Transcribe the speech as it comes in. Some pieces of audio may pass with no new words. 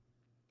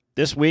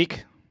This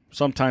week,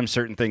 sometimes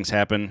certain things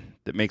happen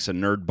that makes a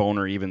nerd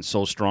boner even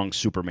so strong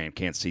Superman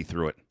can't see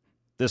through it.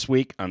 This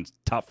week on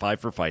Top 5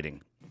 for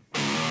Fighting.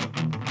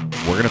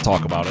 We're going to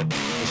talk about it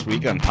this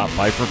week on Top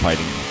 5 for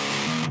Fighting.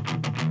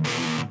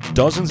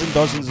 Dozens and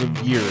dozens of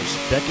years,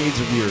 decades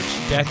of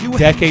years.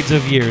 Decades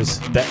of years.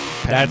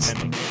 That's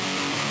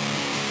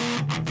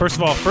First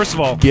of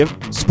all, give.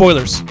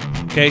 spoilers.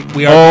 Okay,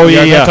 we are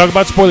going to talk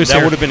about spoilers That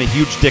here. would have been a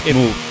huge dick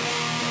move.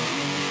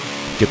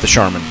 Get the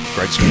Charmin.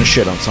 Greg's going to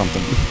shit on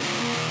something.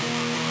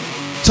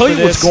 Tell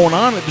you what's going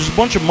on. There's a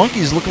bunch of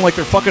monkeys looking like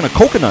they're fucking a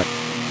coconut.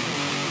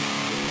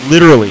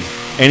 Literally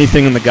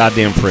anything in the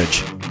goddamn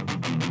fridge.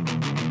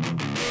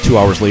 2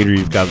 hours later,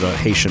 you've got a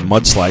Haitian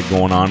mudslide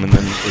going on, and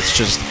then it's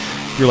just,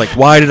 you're like,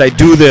 why did I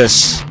do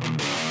this?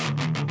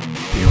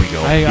 Here we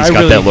go. He's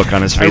got that look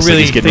on his face like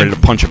he's getting ready to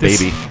punch a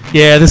baby.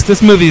 Yeah,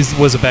 this movie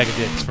was a bag of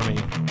dicks for me.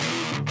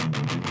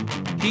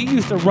 He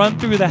used to run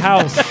through the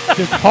house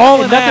just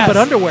hauling nothing ass. but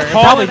underwear. And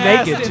Hauling probably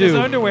ass naked, in too. his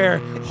underwear,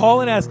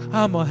 hauling ass.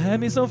 I'm going to have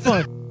me some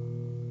fun.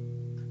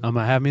 I'm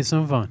going to have me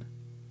some fun.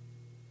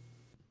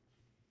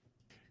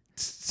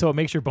 So it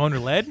makes your boner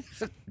lead?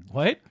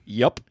 What?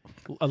 Yep.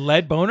 A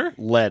lead boner?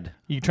 Lead.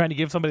 You trying to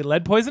give somebody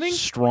lead poisoning?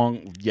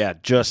 Strong. Yeah,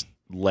 just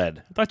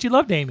lead. I thought you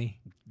loved Amy.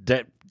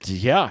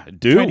 Yeah,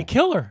 dude. Trying to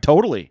kill her.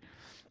 Totally.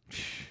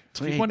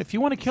 If you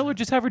want to kill her,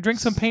 just have her drink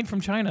some paint from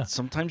China.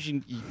 Sometimes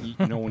you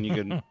know when you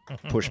can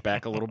push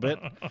back a little bit.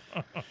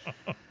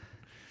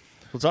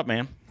 What's up,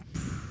 man?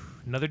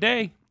 Another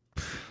day.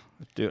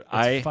 Dude,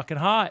 It's fucking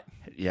hot.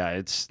 Yeah,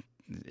 it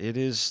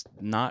is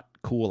not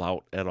cool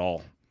out at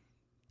all.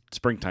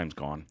 Springtime's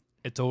gone.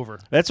 It's over.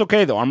 That's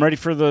okay though. I'm ready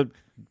for the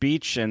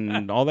beach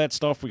and all that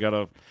stuff. We got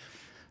a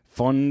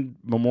fun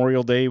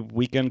Memorial Day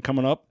weekend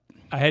coming up.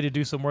 I had to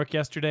do some work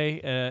yesterday,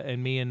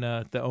 and me and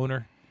the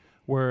owner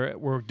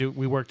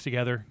we worked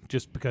together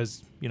just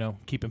because,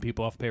 keeping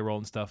people off payroll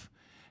and stuff.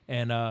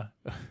 And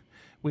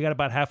we got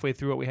about halfway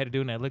through what we had to do,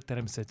 and I looked at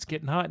him and said, "It's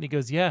getting hot." And he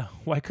goes, "Yeah,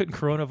 why couldn't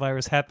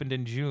coronavirus happen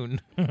in June?"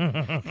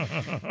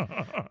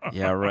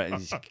 Yeah, right.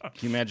 Can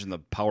you imagine the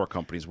power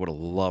companies would have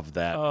loved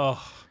that?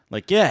 Oh,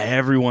 Like, yeah,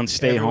 everyone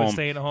stay Everyone's home.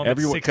 staying at home.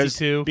 It's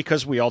 62.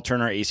 Because we all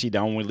turn our AC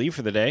down when we leave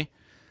for the day.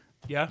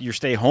 yeah. You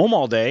stay home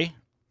all day,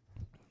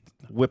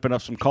 whipping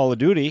up some Call of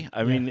Duty.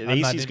 I mean, the I'm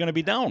not AC's going to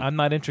be down. I'm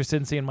not interested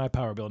in seeing my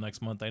power bill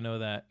next month. I know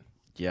that.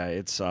 Yeah,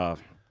 it's.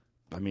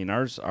 I mean,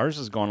 ours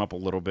has gone up a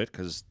little bit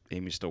because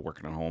Amy's still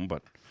working at home,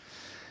 but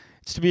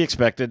it's to be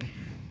expected.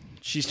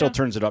 She still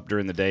turns it up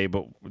during the day,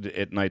 but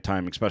at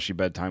nighttime, especially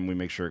bedtime, we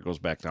make sure it goes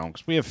back down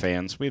because we have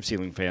fans. We have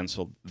ceiling fans,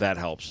 so that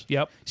helps.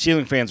 Yep.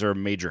 Ceiling fans are a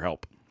major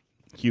help.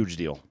 Huge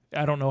deal.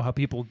 I don't know how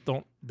people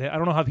don't. I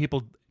don't know how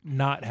people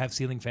not have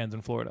ceiling fans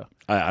in Florida.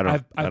 I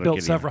don't. I've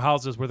built several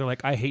houses where they're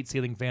like, "I hate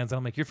ceiling fans," and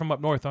I'm like, "You're from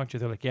up north, aren't you?"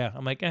 They're like, "Yeah."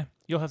 I'm like,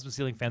 "You'll have some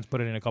ceiling fans put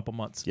in a couple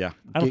months." Yeah.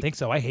 I don't think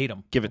so. I hate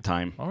them. Give it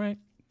time. All right.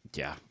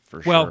 Yeah,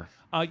 for Well,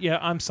 sure. yeah,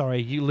 I'm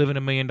sorry. You live in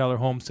 $1 million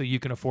home, so you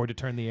can afford to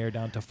turn the air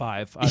down to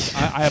 5.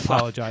 I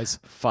apologize.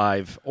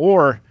 5.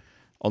 Or,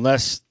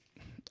 unless,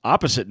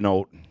 opposite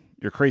note,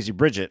 you're Crazy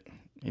Bridget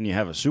and you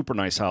have a super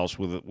nice house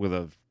with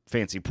a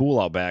fancy pool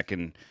out back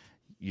and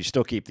you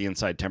still keep the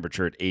inside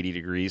temperature at 80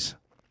 degrees.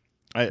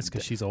 It's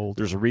because she's old.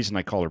 There's a reason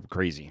I call her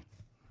crazy.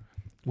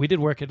 We did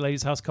work at a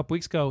lady's house a couple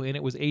weeks ago, and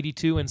it was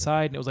 82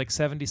 inside, and it was like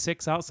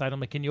 76 outside. I'm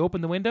like, "Can you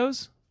open the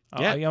windows?"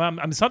 Yeah. I'm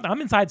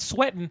inside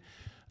sweating.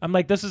 I'm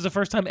like, this is the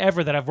first time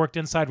ever that I've worked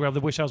inside where I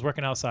wish I was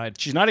working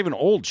outside. She's not even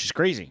old. She's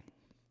crazy.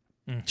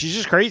 She's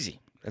just crazy.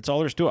 That's all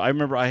there's to it. I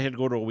remember I had to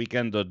go to a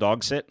weekend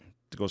dog sit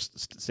to go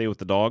stay with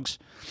the dogs.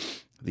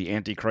 The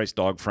Antichrist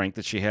dog, Frank,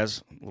 that she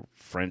has, little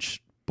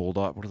French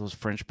bulldog. What are those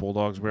French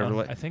bulldogs?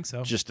 Whatever. I think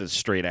so. Just a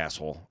straight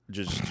asshole.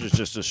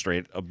 Just a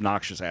straight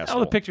obnoxious asshole. All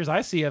the pictures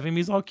I see of him,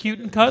 he's all cute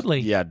and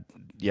cuddly. Yeah.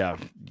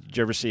 Did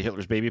you ever see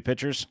Hitler's baby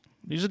pictures?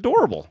 He's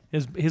adorable.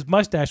 His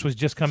mustache was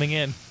just coming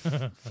in.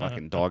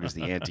 Fucking dog is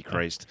the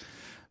Antichrist.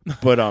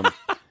 But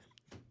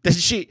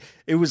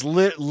it was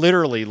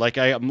literally like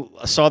I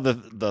saw the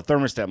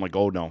thermostat. I'm like,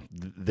 oh no,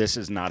 this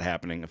is not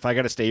happening. If I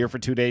got to stay here for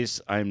 2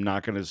 days, I'm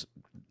not going to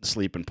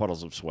sleep in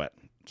puddles of sweat.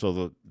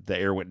 So the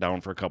air went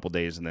down for a couple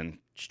days, and then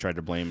she tried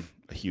to blame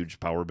a huge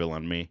power bill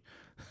on me.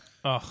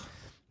 Ugh.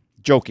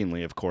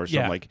 Jokingly, of course.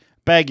 Yeah. I'm like,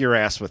 bag your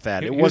ass with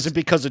that. It wasn't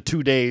because of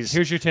 2 days.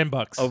 Here's your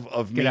 $10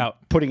 of Get me out.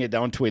 putting it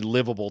down to a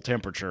livable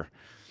temperature.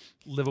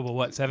 Livable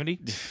what? 70?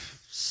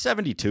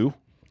 72.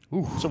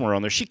 Somewhere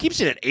around there. She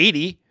keeps it at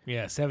 80.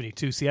 Yeah,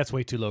 72. See, that's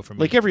way too low for me.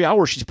 Like every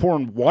hour, she's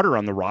pouring water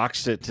on the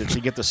rocks to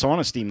get the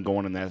sauna steam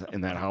going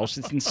in that house.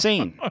 It's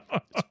insane.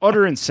 It's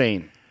utter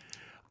insane.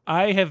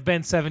 I have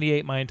been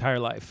 78 my entire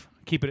life.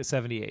 Keep it at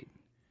 78.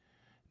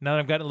 Now that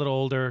I've gotten a little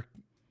older,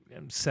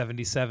 I'm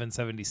 77,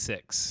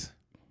 76.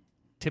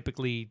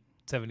 Typically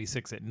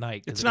 76 at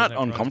night. It's not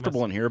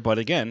uncomfortable in here, but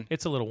again,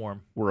 it's a little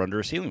warm. We're under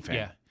a ceiling fan.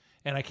 Yeah.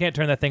 And I can't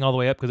turn that thing all the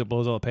way up because it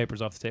blows all the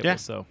papers off the table. Yeah,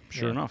 So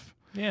sure enough.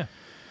 Yeah.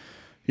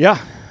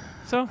 Yeah.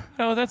 So,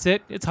 that's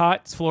it. It's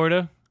hot. It's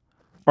Florida.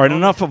 All right,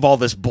 enough of all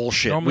this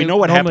bullshit. We know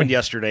what happened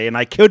yesterday, and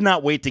I could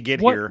not wait to get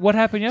here. What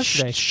happened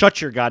yesterday?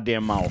 Shut your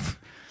goddamn mouth.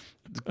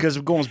 because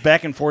it goes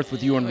back and forth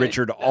with you and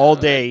Richard all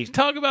day.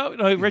 Talk about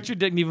Richard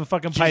didn't even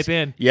fucking pipe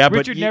in. Yeah,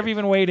 Richard never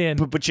even weighed in.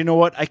 But you know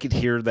what? I could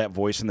hear that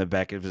voice in the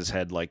back of his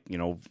head, like,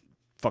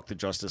 fuck the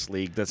Justice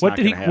League. That's not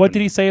going to happen. What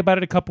did he say about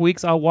it a couple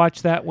weeks? I'll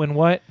watch that when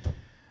what?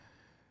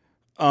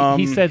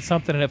 He said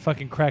something and it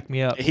fucking cracked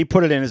me up. He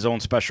put it in his own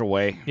special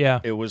way. Yeah.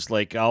 It was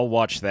like, I'll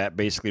watch that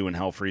basically when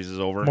hell freezes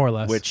over. More or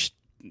less. Which,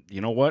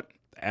 you know what?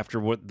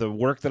 After the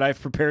work that I've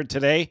prepared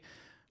today,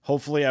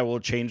 hopefully I will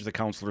change the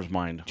counselor's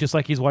mind. Just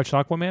like he's watched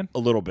Aquaman? A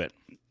little bit.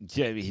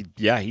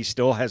 Yeah, he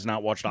still has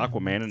not watched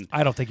Aquaman. And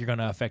I don't think you're going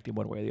to affect him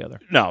one way or the other.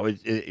 No,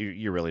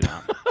 you're really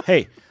not.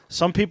 Hey,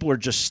 some people are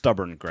just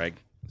stubborn, Greg.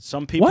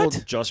 Some people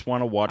just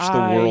want to watch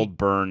the world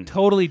burn.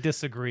 Totally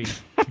disagree.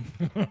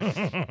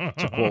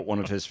 To quote one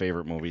of his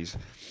favorite movies.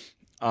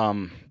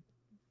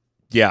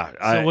 Yeah.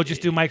 So we'll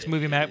just do Mike's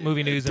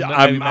movie news. And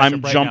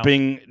I'm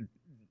jumping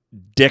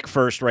dick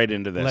first right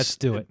into this. Let's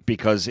do it.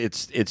 Because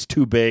it's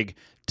too big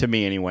to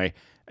me anyway.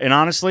 And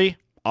honestly,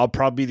 I'll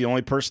probably be the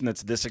only person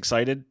that's this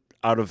excited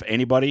out of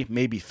anybody.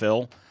 Maybe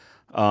Phil.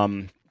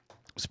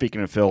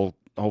 Speaking of Phil,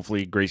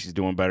 hopefully Gracie's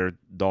doing better.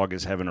 Dog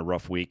is having a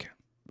rough week.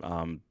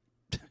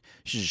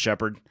 She's a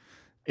shepherd,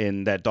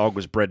 and that dog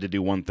was bred to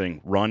do one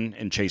thing: run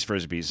and chase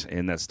frisbees,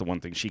 and that's the one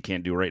thing she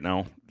can't do right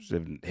now. She's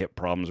having hip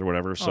problems or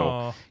whatever.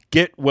 So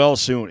get well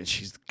soon.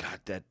 And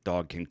that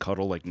dog can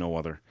cuddle like no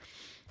other.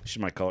 She's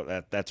my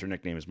cuddle. That's her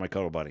nickname, is my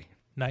cuddle buddy.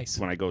 Nice.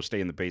 When I go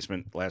stay in the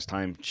basement, last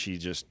time she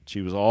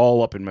was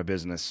all up in my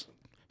business.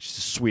 She's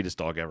the sweetest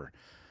dog ever.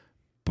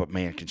 But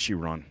man, can she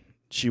run?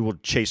 She will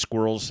chase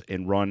squirrels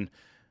and run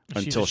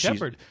until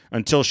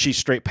she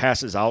straight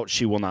passes out.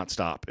 She will not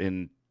stop,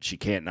 and she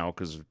can't now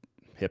because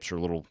hips are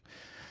little,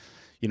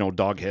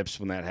 dog hips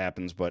when that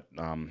happens. But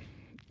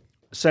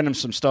send him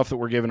some stuff that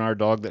we're giving our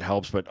dog that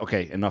helps. But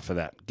okay, enough of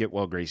that. Get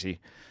well, Gracie.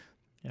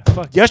 Yeah,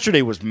 fuck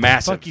Yesterday was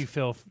massive. Fuck you,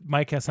 Phil.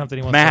 Mike has something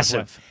he wants to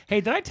talk about.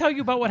 Hey, did I tell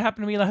you about what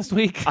happened to me last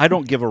week? I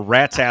don't give a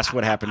rat's ass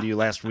what happened to you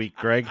last week,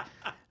 Greg.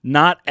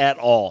 Not at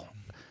all.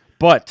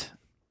 But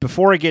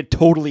before I get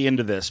totally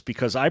into this,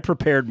 because I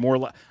prepared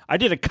more, I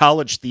did a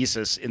college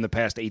thesis in the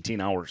past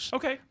 18 hours.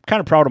 Okay. Kind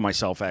of proud of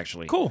myself,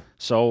 actually. Cool.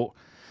 So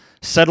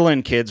settle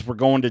in, kids. We're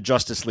going to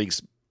Justice League's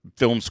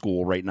film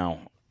school right now.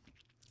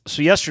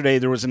 So yesterday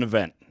there was an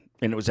event,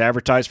 and it was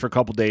advertised for a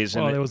couple days.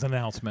 Well, there was an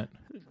announcement.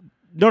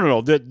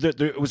 No.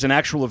 It was an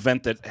actual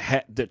event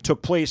that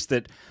took place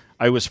that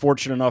I was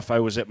fortunate enough. I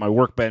was at my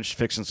workbench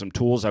fixing some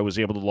tools. I was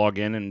able to log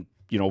in and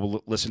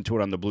listen to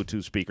it on the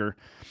Bluetooth speaker.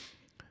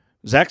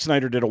 Zack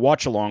Snyder did a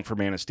watch along for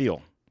Man of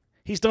Steel.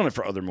 He's done it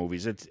for other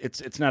movies.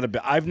 It's not a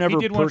bit. I've never.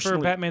 He did one for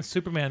Batman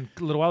Superman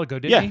a little while ago,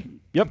 didn't he?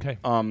 Yep. Okay.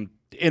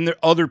 And there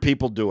other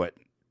people do it.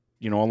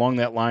 Along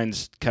that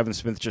lines, Kevin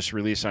Smith just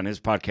released on his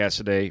podcast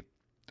today,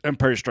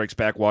 Empire Strikes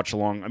Back watch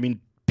along. I mean,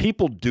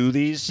 people do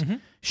these. Mm-hmm.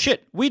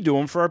 Shit, we do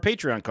them for our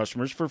Patreon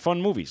customers for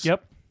fun movies.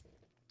 Yep.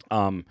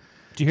 Did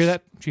you hear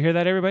that? Did you hear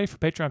that, everybody? For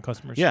Patreon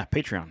customers. Yeah,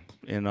 Patreon.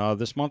 And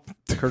this month,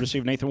 courtesy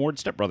of Nathan Ward,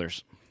 Step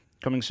Brothers,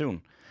 coming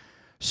soon.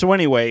 So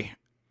anyway,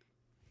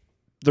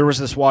 there was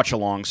this watch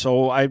along.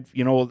 So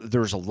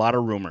there's a lot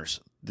of rumors.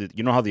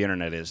 You know how the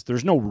internet is.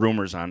 There's no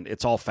rumors on.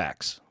 It's all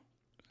facts.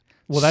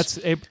 Well,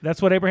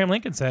 that's what Abraham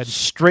Lincoln said.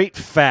 Straight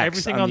facts.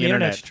 Everything on the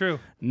internet's true.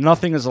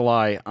 Nothing is a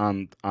lie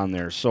on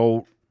there.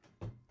 So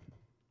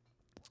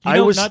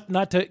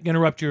not to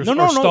interrupt your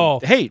stall.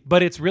 No. Hey,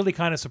 but it's really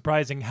kind of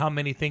surprising how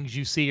many things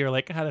you see are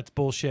like, that's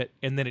bullshit,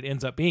 and then it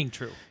ends up being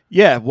true.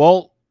 Yeah.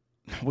 Well,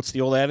 what's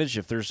the old adage?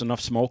 If there's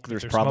enough smoke,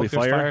 there's probably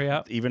fire. There's fire,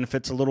 yeah. Even if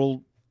it's a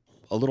little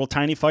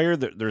tiny fire,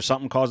 there's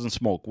something causing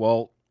smoke.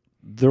 Well,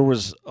 there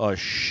was a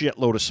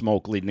shitload of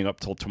smoke leading up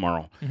till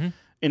tomorrow. Mm-hmm.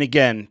 And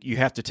again, you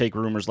have to take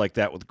rumors like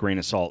that with a grain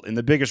of salt. And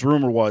the biggest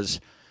rumor was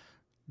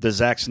the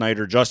Zack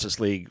Snyder Justice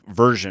League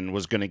version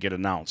was going to get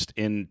announced.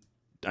 And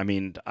I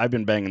mean, I've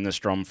been banging this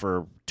drum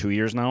for 2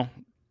 years now,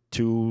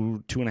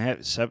 two and a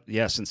half,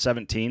 since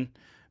 17.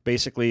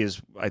 Basically,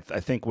 is I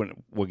think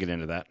when we'll get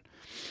into that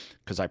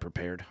because I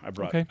prepared. I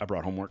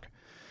brought homework.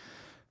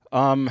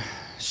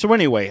 So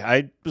anyway,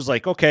 I was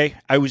like, okay,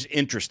 I was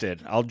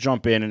interested. I'll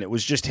jump in, and it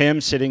was just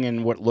him sitting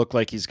in what looked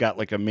like he's got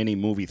like a mini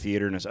movie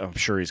theater, and I'm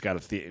sure he's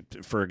got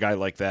for a guy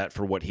like that,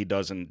 for what he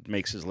does and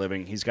makes his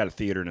living, he's got a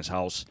theater in his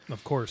house.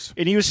 Of course.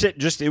 And he was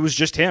it was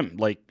just him.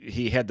 Like,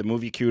 he had the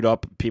movie queued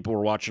up, people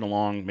were watching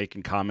along,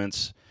 making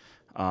comments.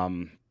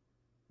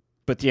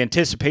 But the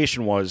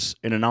anticipation was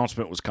an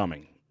announcement was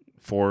coming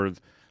for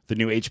the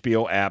new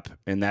HBO app,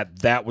 and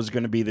that was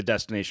going to be the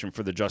destination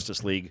for the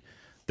Justice League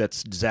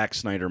that's Zack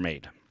Snyder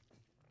made.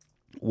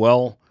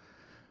 Well,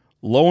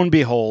 lo and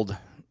behold,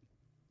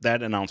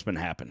 that announcement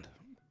happened.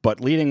 But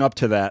leading up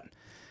to that,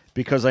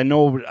 because I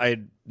know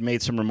I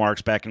made some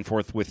remarks back and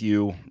forth with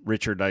you,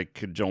 Richard, I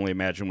could only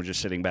imagine was just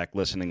sitting back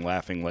listening,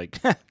 laughing like,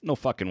 no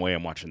fucking way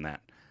I'm watching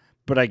that.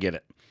 But I get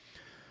it.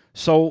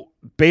 So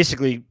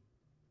basically,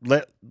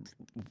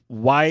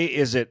 why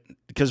is it?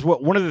 Because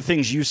one of the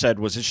things you said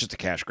was it's just a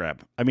cash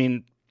grab. I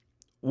mean,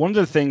 one of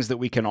the things that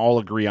we can all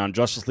agree on,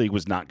 Justice League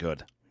was not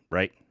good.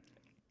 Right?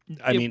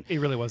 I mean, it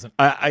really wasn't.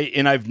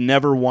 I've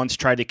never once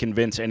tried to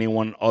convince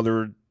anyone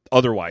other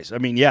otherwise. I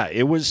mean, yeah,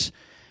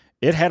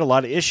 it had a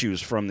lot of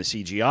issues from the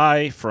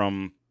CGI,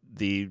 from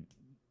the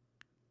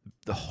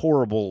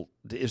horrible,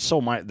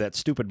 that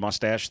stupid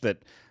mustache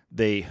that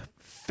they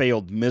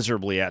failed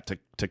miserably at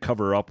to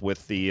cover up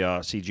with the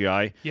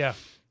CGI. Yeah.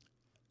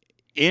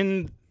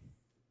 In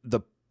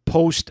the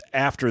post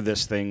after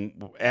this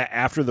thing,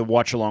 after the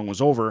watch along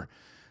was over,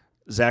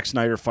 Zack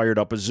Snyder fired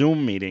up a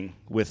Zoom meeting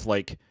with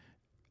like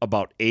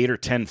about 8 or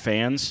 10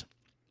 fans,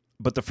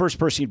 but the first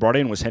person he brought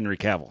in was Henry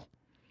Cavill.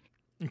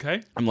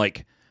 Okay. I'm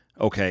like,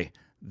 okay,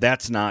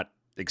 that's not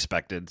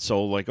expected.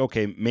 So like,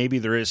 okay, maybe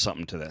there is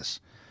something to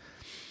this.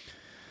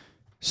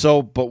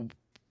 So, but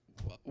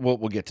we'll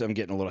get to, I'm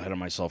getting a little ahead of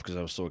myself because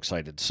I was so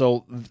excited.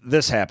 So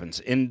this happens.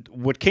 And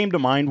what came to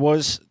mind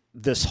was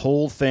this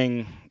whole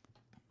thing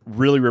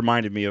really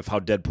reminded me of how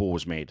Deadpool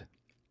was made,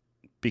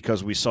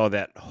 because we saw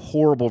that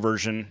horrible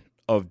version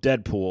of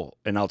Deadpool,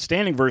 an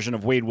outstanding version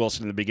of Wade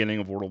Wilson in the beginning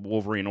of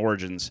Wolverine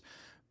Origins,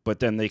 but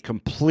then they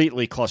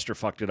completely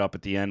clusterfucked it up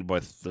at the end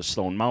with the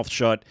sewn mouth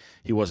shut.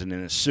 He wasn't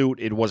in a suit.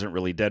 It wasn't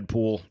really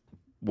Deadpool.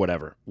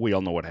 Whatever. We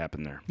all know what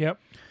happened there. Yep.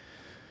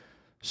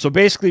 So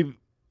basically,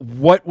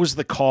 what was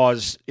the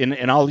cause,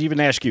 and I'll even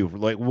ask you,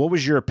 like, what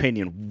was your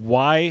opinion?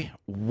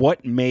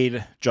 What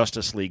made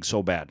Justice League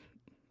so bad?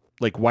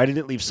 Like, why did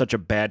it leave such a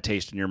bad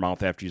taste in your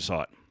mouth after you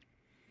saw it?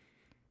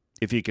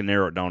 If you can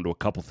narrow it down to a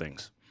couple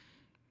things.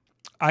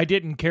 I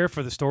didn't care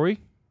for the story.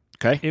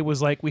 Okay. It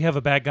was like, we have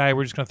a bad guy,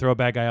 we're just going to throw a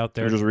bad guy out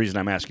there. There's a reason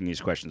I'm asking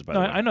these questions, by the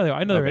way. I know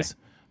Okay. there is.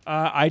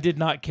 I did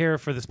not care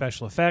for the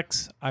special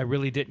effects. I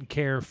really didn't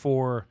care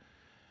for...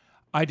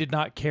 I did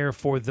not care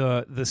for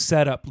the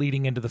setup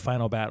leading into the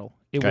final battle.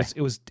 It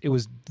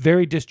was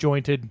very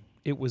disjointed.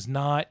 It was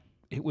not.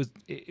 It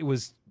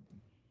was.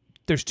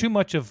 There's too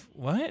much of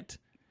what.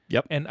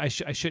 Yep. And I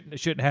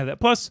shouldn't have that.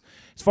 Plus,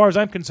 as far as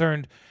I'm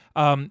concerned,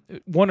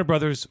 Warner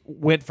Brothers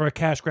went for a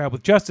cash grab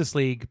with Justice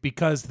League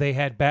because they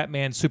had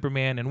Batman,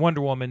 Superman, and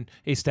Wonder Woman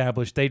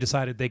established. They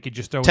decided they could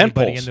just throw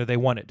anybody in there they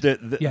wanted.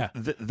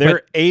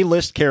 They're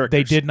A-list characters.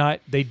 They did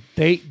not.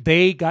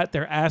 They got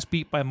their ass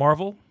beat by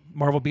Marvel.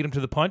 Marvel beat them to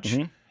the punch,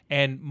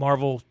 and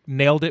Marvel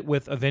nailed it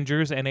with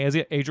Avengers and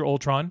Age of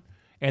Ultron.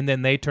 And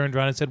then they turned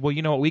around and said, well,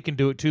 you know what? We can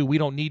do it too. We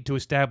don't need to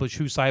establish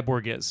who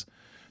Cyborg is.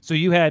 So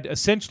you had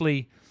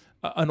essentially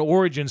an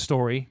origin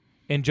story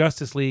in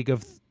Justice League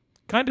of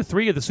kind of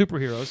 3 of the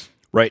superheroes.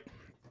 Right.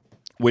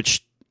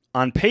 Which,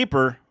 on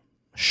paper,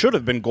 should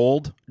have been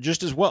gold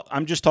just as well.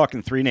 I'm just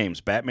talking 3 names: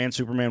 Batman,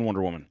 Superman,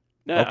 Wonder Woman.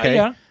 Okay?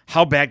 Yeah.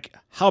 How bad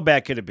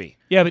could it be?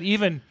 Yeah, but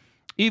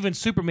even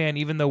Superman,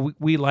 even though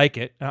we like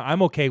it,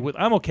 I'm okay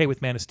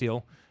with Man of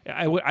Steel.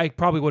 I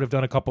probably would have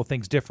done a couple of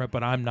things different,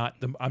 but I'm not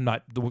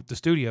the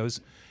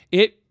studios.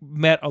 It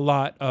met a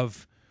lot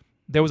of.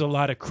 There was a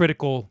lot of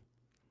critical.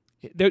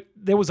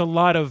 There was a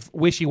lot of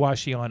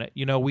wishy-washy on it.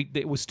 You know,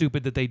 it was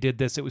stupid that they did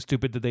this. It was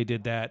stupid that they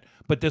did that.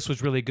 But this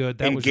was really good.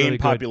 That was really good.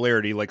 And gain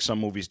popularity like some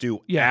movies do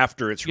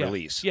after its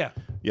release. Yeah.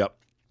 Yep.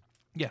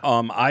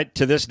 Yeah.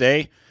 To this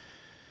day,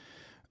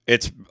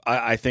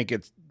 I think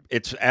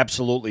it's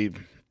absolutely.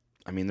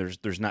 I mean,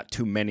 there's not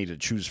too many to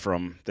choose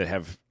from that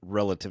have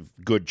relative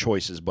good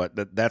choices,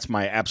 but that's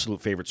my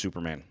absolute favorite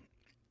Superman.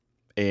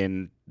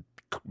 And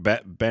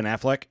Ben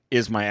Affleck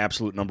is my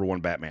absolute number 1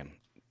 Batman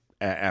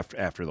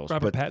after those.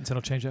 Robert Pattinson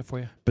will change that for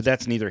you. But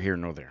that's neither here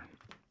nor there.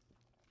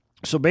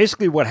 So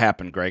basically what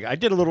happened, Greg, I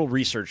did a little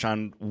research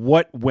on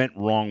what went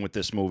wrong with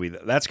this movie.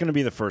 That's going to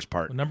be the first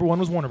part. Well, number 1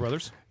 was Warner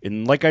Brothers.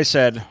 And like I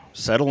said,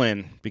 settle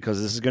in, because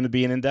this is going to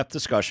be an in-depth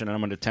discussion, and I'm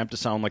going to attempt to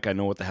sound like I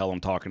know what the hell I'm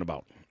talking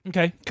about.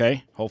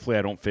 Okay? Hopefully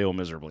I don't fail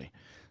miserably.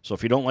 So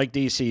if you don't like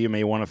DC, you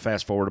may want to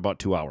fast forward about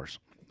 2 hours.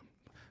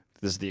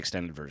 This is the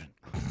extended version.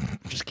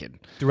 Just kidding.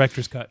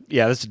 Director's cut.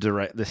 Yeah, this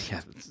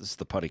is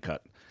the putty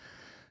cut.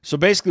 So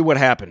basically what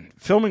happened,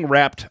 filming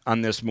wrapped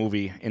on this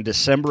movie in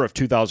December of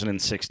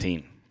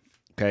 2016.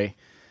 Okay?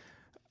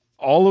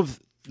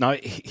 Now,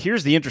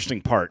 here's the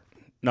interesting part.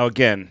 Now,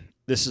 again,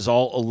 this is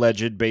all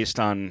alleged based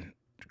on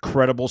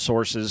credible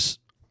sources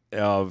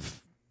of,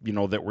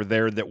 that were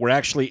there, that were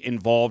actually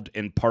involved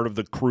in part of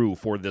the crew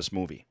for this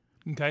movie.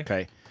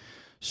 Okay.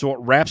 So it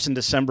wraps in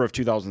December of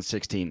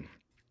 2016.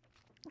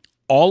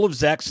 All of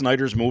Zack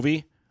Snyder's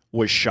movie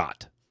was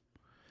shot,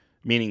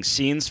 meaning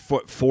scenes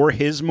for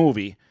his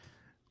movie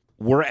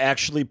were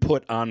actually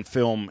put on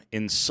film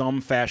in some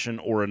fashion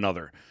or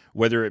another,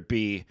 whether it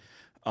be,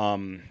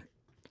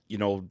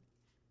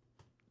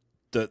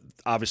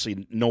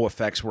 obviously no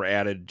effects were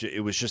added. It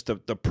was just the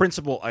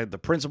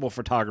principal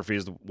photography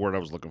is the word I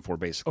was looking for,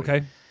 basically.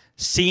 Okay.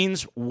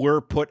 Scenes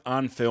were put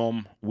on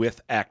film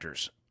with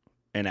actors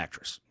and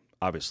actress,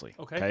 obviously.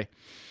 Okay.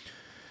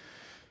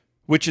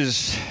 Which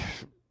is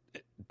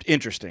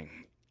interesting.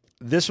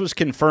 This was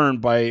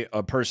confirmed by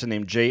a person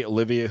named Jay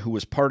Olivia, who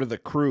was part of the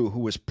crew, who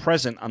was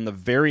present on the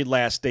very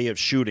last day of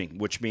shooting,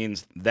 which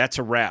means that's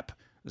a wrap.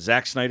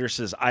 Zack Snyder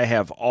says, I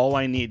have all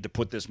I need to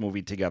put this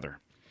movie together.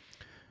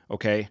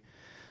 Okay?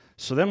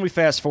 So then we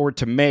fast forward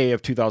to May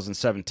of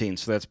 2017.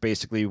 So that's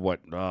basically,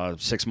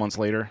 6 months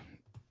later?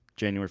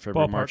 January,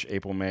 February, Ballpark. March,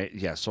 April, May.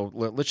 Yeah, so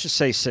let's just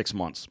say 6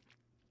 months.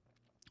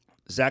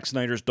 Zack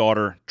Snyder's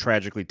daughter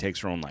tragically takes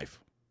her own life.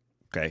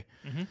 Okay?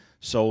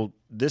 So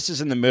this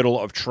is in the middle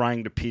of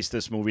trying to piece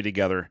this movie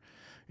together.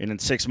 And in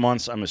 6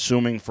 months, I'm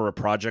assuming for a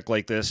project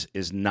like this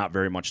is not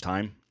very much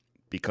time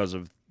because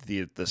of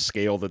the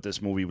scale that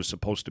this movie was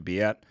supposed to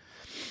be at.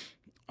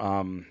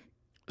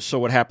 So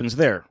what happens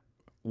there?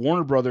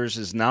 Warner Brothers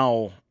is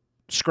now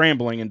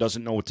scrambling and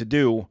doesn't know what to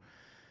do.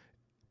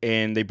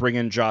 And they bring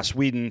in Joss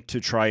Whedon to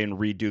try and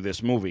redo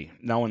this movie.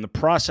 Now, in the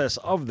process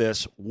of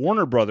this,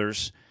 Warner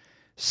Brothers,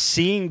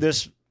 seeing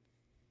this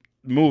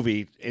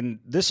movie, and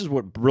this is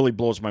what really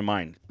blows my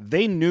mind,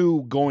 they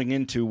knew going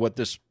into what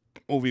this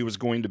movie was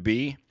going to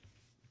be.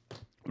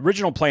 The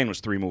original plan was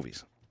 3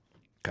 movies.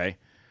 Okay?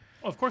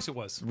 Well, of course it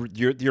was.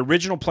 The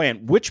original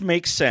plan, which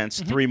makes sense,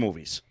 3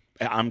 movies.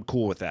 I'm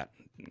cool with that.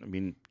 I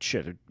mean,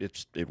 shit,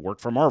 it worked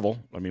for Marvel.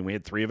 I mean, we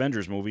had 3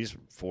 Avengers movies,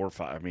 4 or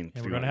 5. I mean,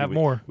 and we're going to have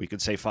more. We could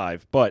say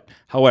 5. But,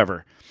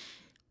 however,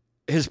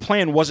 his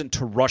plan wasn't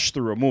to rush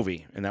through a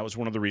movie. And that was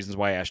one of the reasons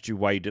why I asked you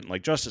why you didn't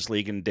like Justice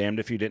League, and damned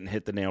if you didn't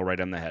hit the nail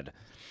right on the head.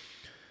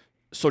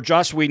 So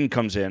Joss Whedon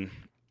comes in.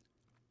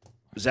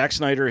 Zack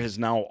Snyder is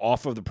now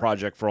off of the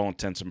project for all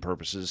intents and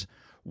purposes.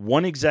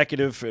 One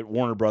executive at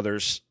Warner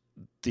Brothers,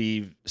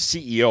 the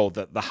CEO,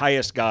 the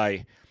highest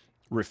guy,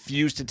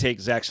 refused to take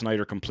Zack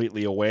Snyder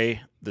completely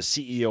away. The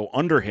CEO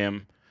under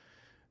him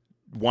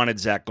wanted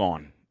Zack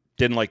gone.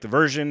 Didn't like the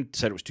version,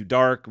 said it was too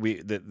dark,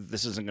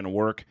 this isn't going to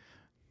work,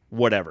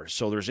 whatever.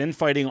 So there's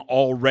infighting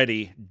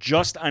already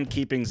just on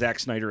keeping Zack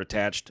Snyder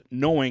attached,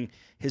 knowing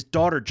his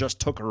daughter just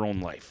took her own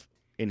life,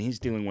 and he's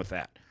dealing with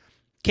that.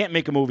 Can't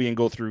make a movie and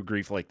go through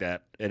grief like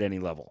that at any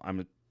level.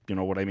 You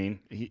know what I mean?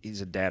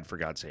 He's a dad, for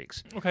God's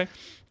sakes.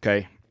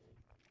 Okay.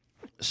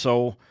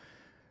 So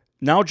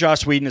now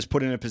Joss Whedon is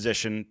put in a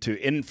position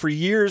to, and for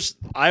years,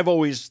 I've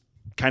always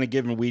kind of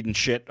given Whedon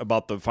shit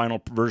about the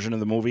final version of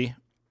the movie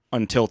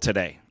until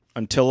today,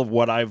 until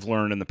what I've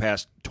learned in the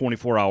past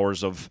 24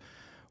 hours of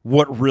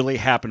what really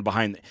happened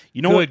behind it.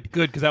 You know Good,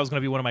 because that was going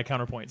to be one of my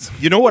counterpoints.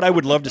 You know what I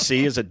would love to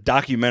see is a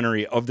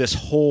documentary of this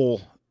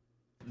whole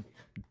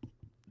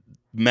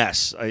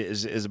mess,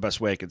 is the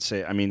best way I could say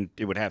it. I mean,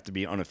 it would have to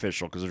be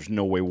unofficial because there's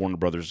no way Warner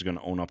Brothers is going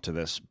to own up to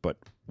this, but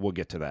we'll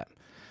get to that.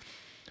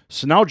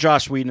 So now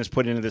Joss Whedon is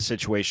put into this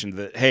situation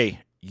that, hey,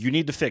 you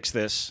need to fix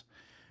this.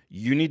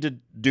 You need to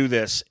do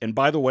this. And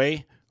by the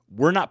way,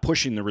 we're not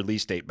pushing the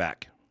release date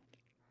back.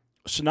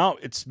 So now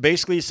it's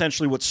basically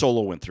essentially what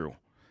Solo went through.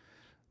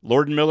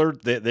 Lord and Miller,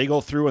 they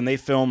go through and they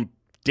film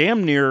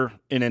damn near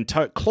an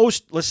entire,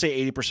 close, let's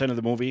say 80% of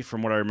the movie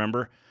from what I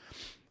remember.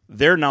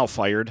 They're now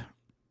fired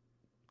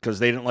because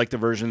they didn't like the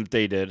version that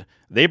they did.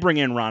 They bring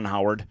in Ron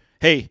Howard.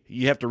 Hey,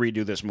 you have to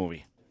redo this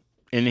movie.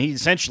 And he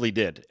essentially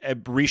did.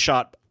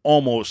 Reshot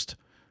almost,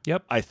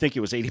 I think it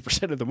was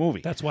 80% of the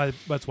movie. That's why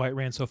it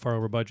ran so far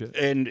over budget.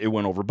 And it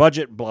went over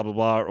budget, blah, blah,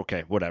 blah.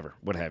 Okay, whatever,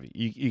 what have you.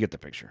 You get the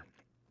picture.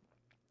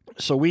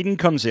 So Whedon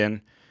comes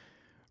in,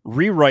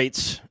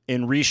 rewrites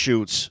and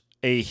reshoots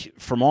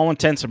from all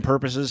intents and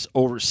purposes,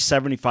 over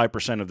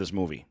 75% of this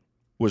movie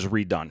was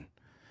redone,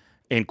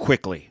 and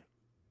quickly.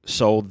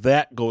 So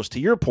that goes to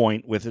your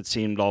point with it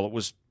seemed all it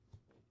was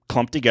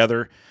clumped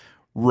together,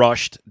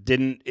 rushed,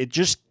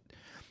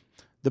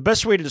 the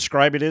best way to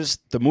describe it is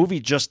the movie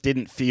just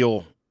didn't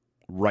feel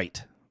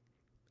right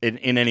in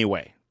any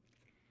way.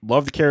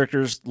 Love the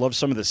characters, love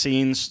some of the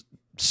scenes.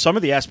 Some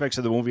of the aspects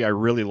of the movie I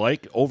really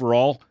like.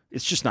 Overall,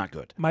 it's just not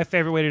good. My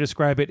favorite way to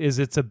describe it is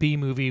it's a B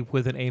movie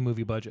with an A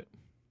movie budget.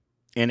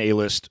 And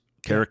A-list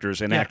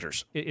characters and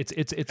actors. It's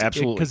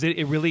absolutely. Because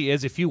it really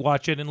is. If you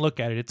watch it and look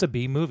at it, it's a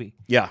B movie.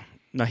 Yeah.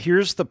 Now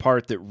here's the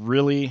part that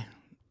really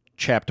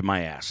chapped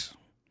my ass.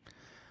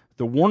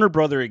 The Warner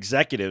Brother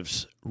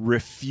executives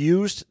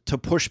refused to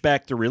push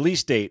back the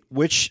release date,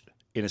 which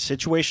in a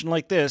situation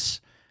like this,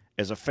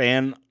 as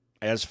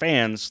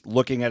fans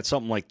looking at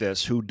something like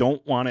this who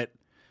don't want it,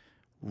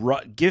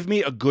 give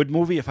me a good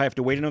movie. If I have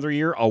to wait another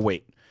year, I'll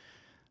wait.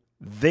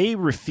 They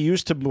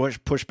refused to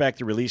push back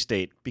the release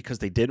date because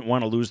they didn't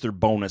want to lose their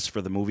bonus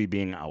for the movie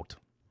being out.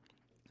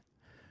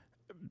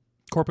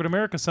 Corporate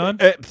America, son.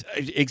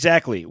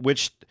 Exactly.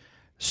 Which,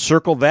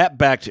 circle that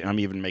back to, I'm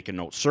even making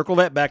notes, circle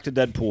that back to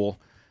Deadpool.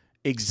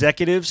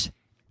 Executives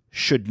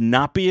should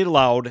not be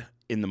allowed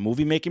in the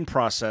movie-making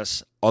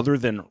process other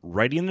than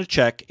writing the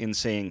check and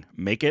saying,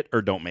 make it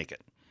or don't make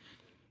it.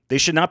 They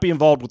should not be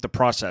involved with the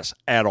process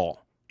at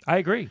all. I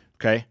agree.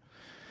 Okay?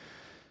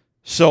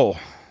 So,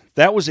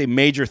 that was a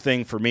major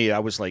thing for me. I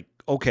was like,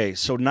 okay,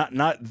 so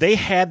they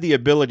had the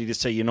ability to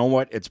say, you know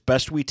what, it's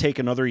best we take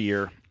another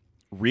year,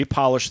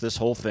 repolish this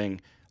whole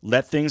thing,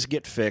 let things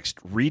get fixed,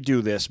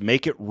 redo this,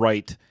 make it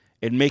right,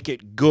 and make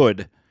it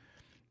good.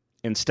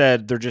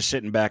 Instead, they're just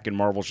sitting back and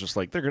Marvel's just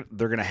like, they're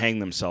going to hang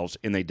themselves,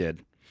 and they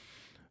did.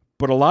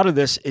 But a lot of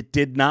this, it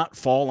did not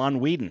fall on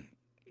Whedon.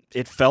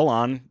 It fell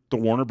on the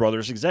Warner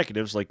Brothers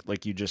executives,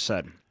 like you just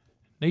said.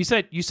 Now you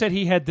said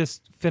he had this.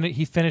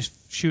 He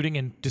finished shooting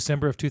in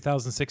December of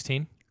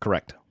 2016.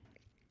 Correct.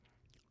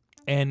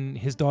 And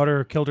his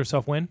daughter killed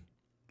herself when?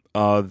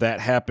 That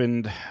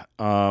happened.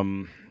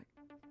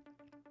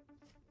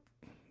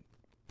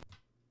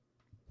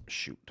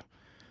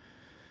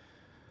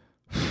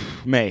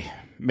 May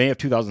of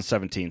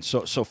 2017.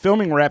 So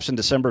filming wraps in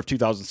December of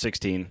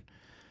 2016.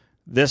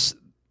 The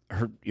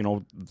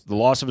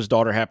loss of his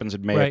daughter happens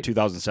in May of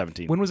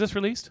 2017. When was this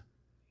released?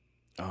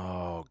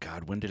 Oh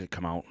God, when did it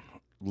come out?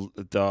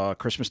 The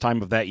Christmas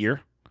time of that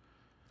year.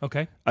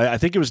 Okay. I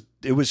think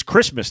it was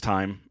Christmas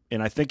time,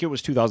 and I think it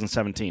was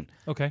 2017.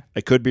 Okay.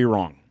 I could be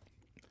wrong.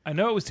 I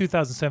know it was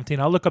 2017.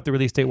 I'll look up the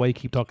release date while you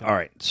keep talking. All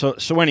right. So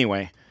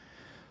anyway,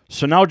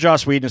 so now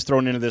Joss Whedon is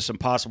thrown into this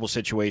impossible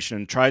situation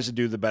and tries to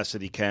do the best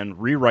that he can,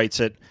 rewrites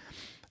it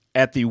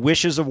at the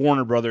wishes of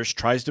Warner Brothers,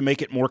 tries to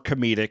make it more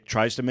comedic,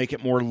 tries to make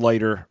it more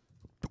lighter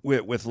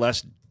with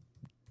less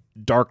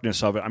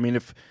darkness of it. I mean,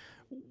 if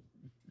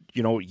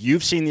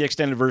you've seen the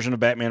extended version of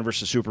Batman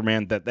versus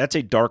Superman, that's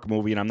a dark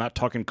movie, and I'm not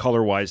talking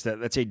color-wise.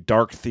 That's a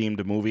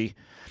dark-themed movie.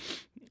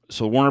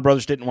 So Warner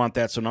Brothers didn't want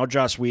that, so now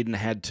Joss Whedon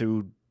had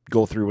to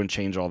go through and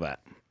change all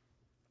that.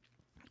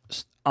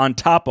 On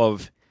top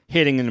of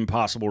hitting an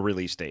impossible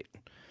release date.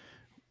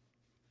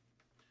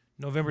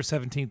 November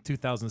 17th,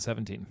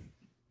 2017.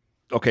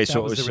 Okay, so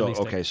it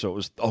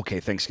was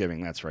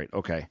Thanksgiving, that's right.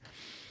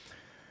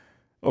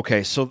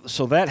 Okay, so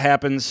that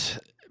happens.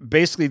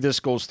 Basically, this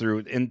goes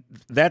through, and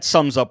that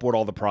sums up what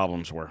all the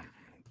problems were.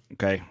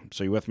 Okay,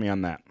 so you with me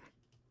on that?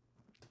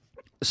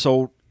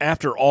 So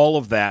after all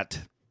of that,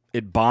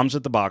 it bombs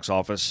at the box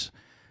office.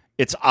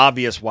 It's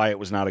obvious why it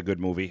was not a good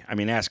movie. I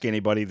mean, ask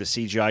anybody. The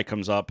CGI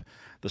comes up.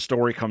 The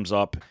story comes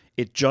up.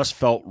 It just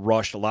felt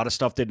rushed. A lot of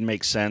stuff didn't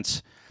make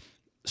sense.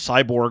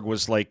 Cyborg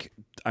was like,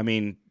 I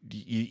mean,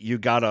 you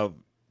got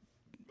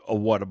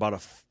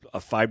about a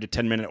 5 to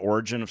 10 minute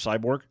origin of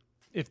Cyborg?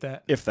 If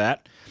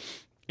that.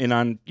 And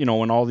on, and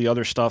all the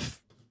other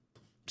stuff,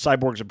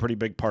 Cyborg's a pretty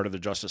big part of the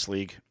Justice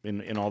League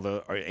in all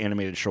the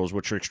animated shows,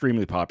 which are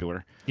extremely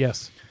popular.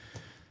 Yes.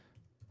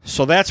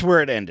 So that's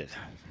where it ended.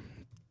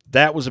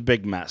 That was a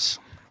big mess.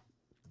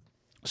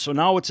 So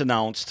now it's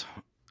announced,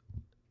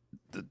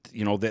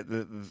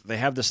 they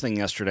have this thing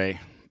yesterday.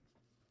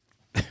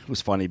 It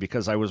was funny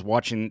because I was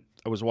watching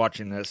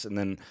this, and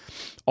then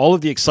all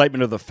of the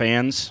excitement of the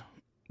fans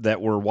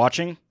that were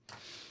watching,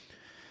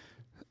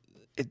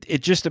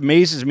 it just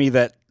amazes me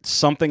that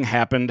something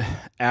happened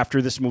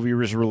after this movie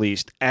was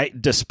released,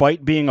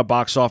 despite being a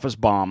box office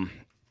bomb,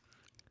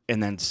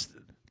 and then...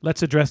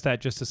 Let's address that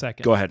just a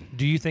second. Go ahead.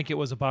 Do you think it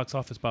was a box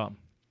office bomb?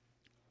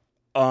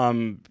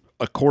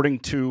 According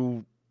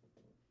to,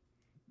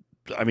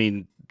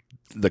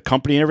 the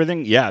company and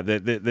everything, yeah,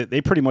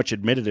 they pretty much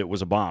admitted it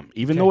was a bomb,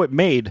 even though it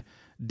made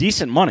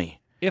decent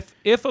money.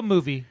 If a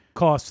movie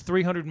costs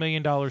 $300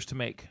 million to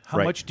make,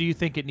 how much do you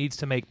think it needs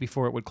to make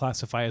before it would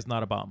classify as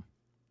not a bomb?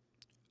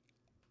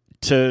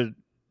 To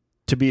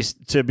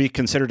be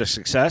considered a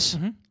success,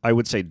 I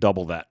would say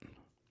double that.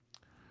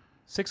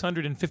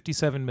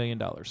 $657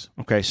 million.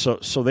 Okay, so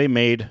they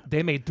made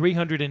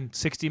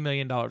 $360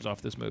 million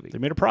off this movie. They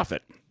made a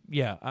profit.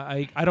 Yeah,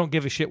 I don't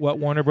give a shit what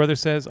Warner Brothers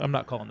says. I'm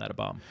not calling that a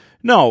bomb.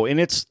 No, and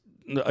it's,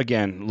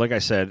 again, like I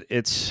said,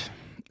 it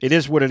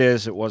is what it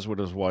is. It was what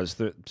it was.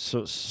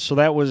 So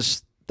that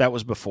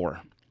was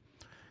before,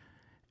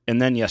 and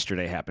then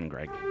yesterday happened,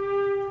 Greg.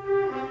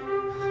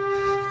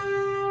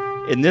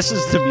 And this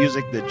is the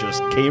music that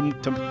just came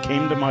to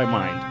my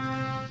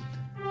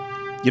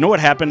mind. You know what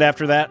happened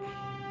after that?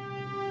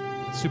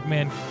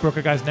 Superman broke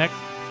a guy's neck?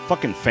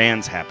 Fucking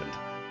fans happened.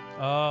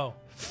 Oh.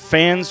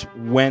 Fans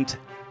went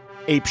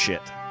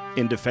apeshit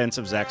in defense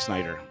of Zack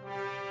Snyder.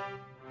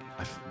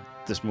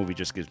 This movie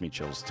just gives me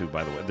chills, too,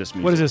 by the way. This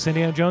music. What is this,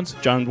 Indiana Jones?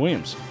 John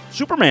Williams.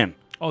 Superman.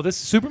 Oh,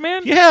 this is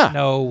Superman? Yeah.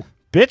 No.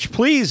 Bitch,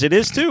 please. It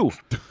is, too.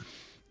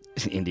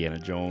 Indiana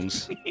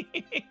Jones.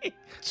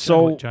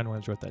 So John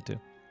Williams wrote that, too.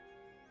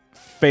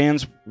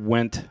 Fans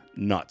went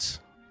nuts.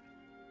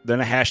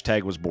 Then a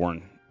hashtag was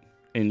born.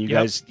 And you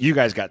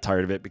guys got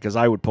tired of it because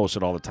I would post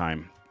it all the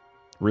time.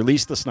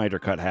 Release the Snyder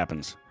Cut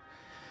happens.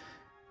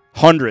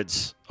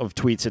 Hundreds of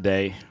tweets a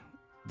day.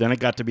 Then it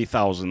got to be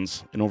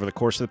thousands. And over the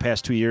course of the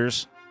past 2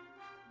 years,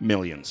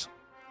 millions.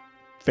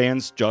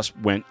 Fans just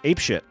went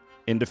apeshit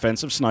in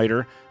defense of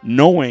Snyder,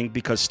 knowing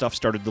because stuff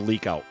started to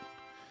leak out.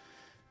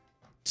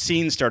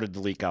 Scenes started to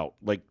leak out.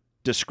 Like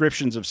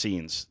descriptions of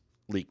scenes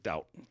leaked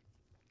out.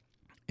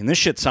 And this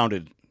shit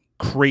sounded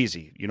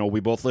crazy. We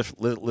both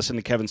listen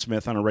to Kevin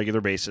Smith on a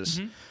regular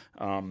basis.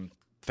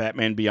 Fat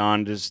Man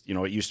Beyond is,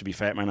 it used to be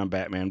Fat Man on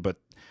Batman, but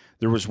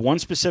there was one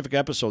specific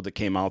episode that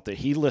came out that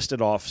he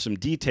listed off some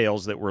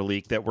details that were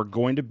leaked that were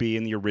going to be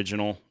in the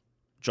original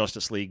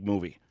Justice League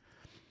movie.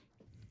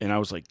 And I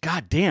was like,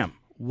 God damn,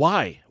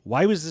 why?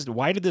 Why was this?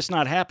 Why did this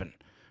not happen?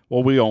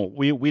 Well, we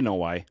know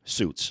why.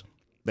 Suits.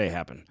 They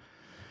happen.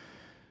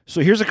 So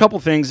here's a couple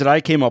things that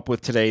I came up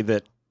with today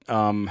that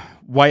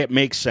why it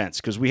makes sense,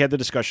 because we had the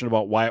discussion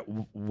about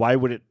why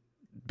would it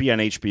be on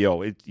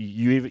HBO.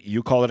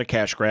 You call it a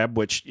cash grab,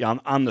 which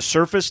on the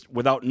surface,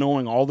 without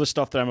knowing all the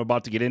stuff that I'm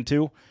about to get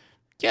into,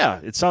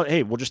 yeah,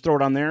 hey, we'll just throw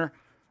it on there.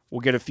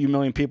 We'll get a few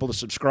million people to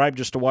subscribe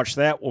just to watch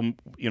that. We'll,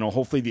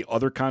 hopefully the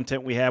other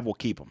content we have, we'll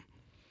keep them.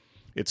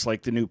 It's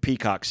like the new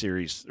Peacock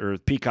series or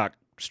Peacock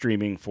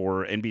streaming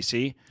for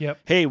NBC. Yep.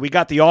 Hey, we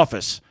got The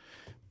Office.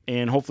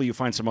 and hopefully you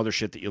find some other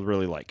shit that you'll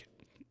really like.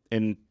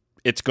 And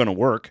it's going to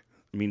work.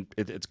 I mean,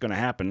 it's going to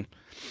happen.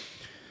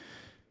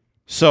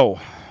 So,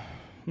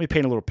 let me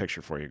paint a little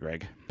picture for you,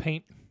 Greg.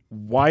 Paint.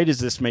 Why does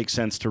this make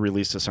sense to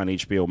release this on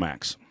HBO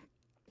Max?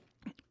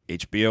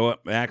 HBO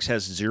Max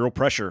has zero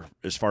pressure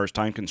as far as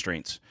time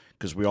constraints,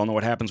 because we all know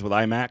what happens with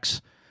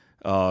IMAX.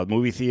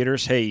 Movie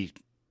theaters, hey,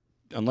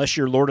 unless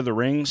you're Lord of the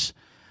Rings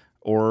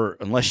or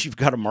unless you've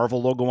got a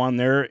Marvel logo on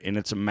there and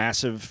it's a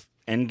massive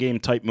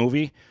Endgame type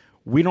movie,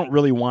 we don't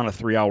really want a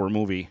 3-hour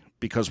movie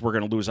because we're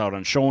going to lose out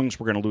on showings,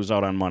 we're going to lose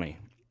out on money.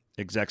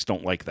 Execs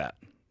don't like that.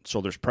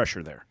 So there's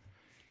pressure there.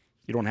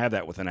 You don't have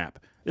that with an app.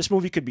 This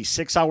movie could be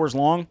 6 hours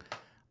long.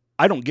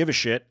 I don't give a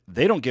shit.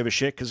 They don't give a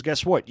shit because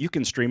guess what? You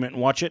can stream it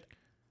and watch it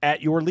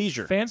at your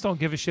leisure. Fans don't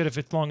give a shit if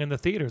it's long in the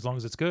theater as long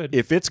as it's good.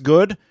 If it's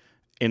good,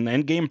 and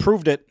Endgame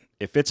proved it,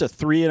 if it's a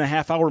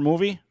 3.5-hour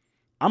movie,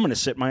 I'm going to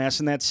sit my ass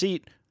in that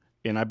seat.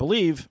 And I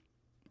believe,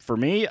 for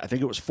me, I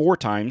think it was 4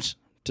 times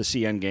to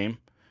see Endgame.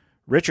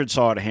 Richard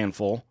saw it a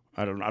handful.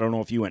 I don't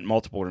know if you went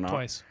multiple or not.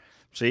 Twice.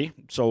 See?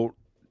 So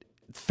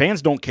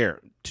fans don't care,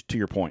 to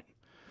your point.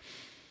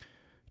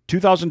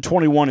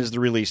 2021 is the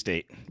release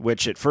date,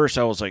 which at first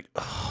I was like,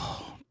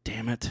 oh,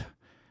 damn it.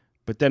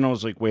 But then I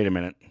was like, wait a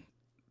minute.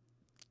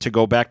 To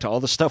go back to all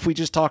the stuff we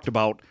just talked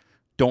about,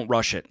 don't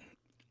rush it.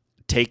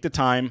 Take the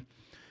time.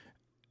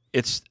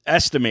 It's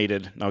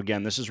estimated, now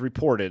again, this is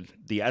reported,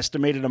 the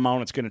estimated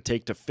amount it's going to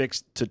take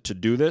to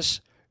do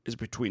this is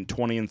between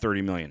 20 and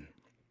 30 million.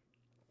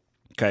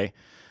 Okay?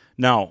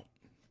 Now,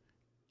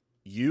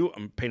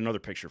 I'm painting another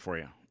picture for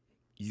you.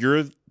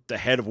 You're the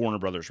head of Warner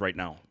Brothers right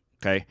now,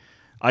 okay?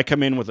 I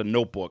come in with a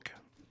notebook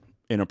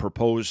in a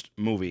proposed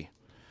movie,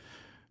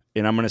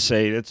 and I'm going to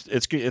say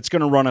it's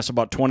going to run us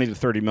about 20 to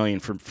 30 million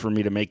for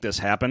me to make this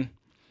happen.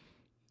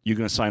 You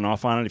going to sign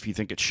off on it if you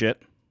think it's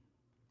shit?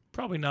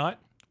 Probably not.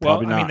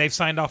 Probably well, I not. mean, they've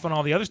signed off on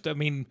all the other stuff. I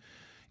mean,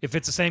 if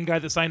it's the same guy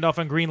that signed off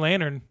on Green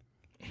Lantern.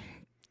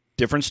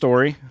 Different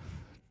story.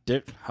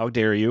 How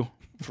dare you,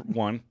 for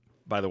one,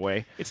 by the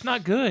way. It's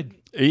not good.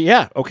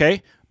 Yeah,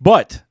 okay.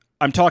 But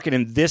I'm talking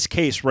in this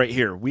case right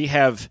here. We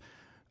have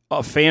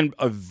a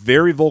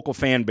very vocal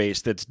fan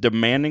base that's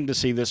demanding to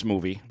see this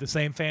movie. The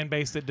same fan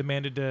base that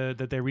demanded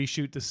that they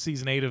reshoot the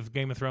season 8 of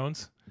Game of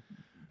Thrones?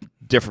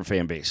 Different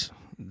fan base.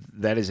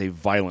 That is a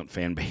violent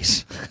fan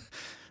base.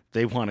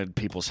 They wanted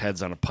people's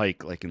heads on a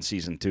pike like in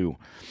season 2.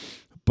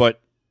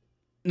 But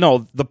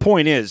no, the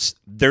point is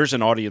there's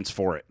an audience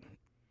for it.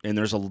 And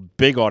there's a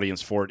big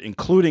audience for it,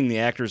 including the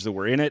actors that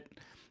were in it.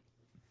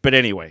 But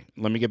anyway,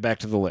 let me get back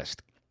to the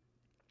list.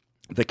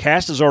 The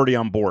cast is already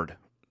on board.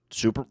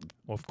 Well,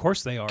 of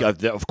course they are.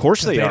 Of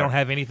course they are. They don't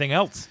have anything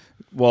else.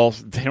 Well,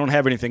 they don't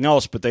have anything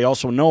else, but they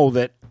also know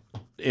that,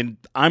 and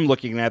I'm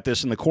looking at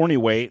this in the corny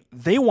way,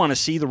 they want to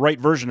see the right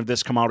version of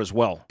this come out as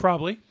well.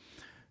 Probably.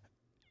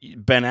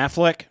 Ben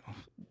Affleck,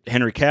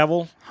 Henry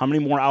Cavill, how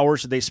many more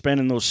hours did they spend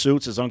in those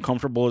suits, as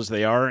uncomfortable as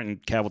they are?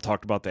 And Cavill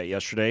talked about that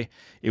yesterday.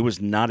 It was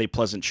not a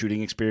pleasant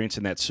shooting experience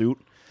in that suit.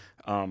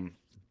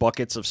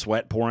 Buckets of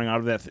sweat pouring out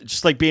of that,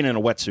 just like being in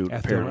a wetsuit,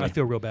 apparently. I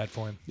feel real bad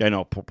for him. Yeah, I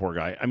know, poor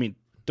guy. I mean,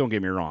 don't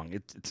get me wrong.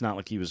 It's not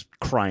like he was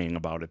crying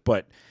about it,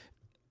 but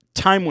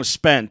time was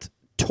spent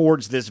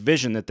towards this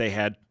vision that they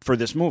had for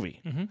this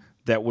movie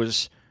that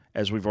was,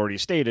 as we've already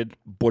stated,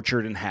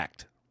 butchered and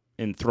hacked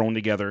and thrown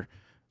together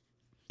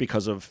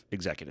because of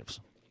executives.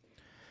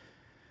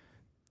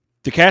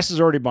 The cast is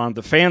already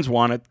bonded. The fans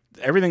want it.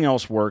 Everything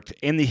else worked.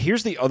 And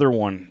here's the other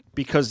one,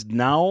 because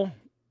now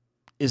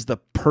is the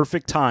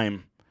perfect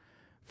time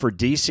for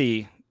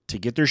DC to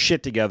get their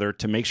shit together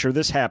to make sure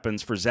this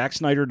happens, for Zack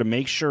Snyder to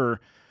make sure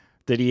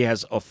that he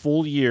has a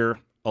full year,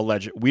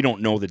 we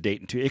don't know the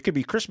date. It could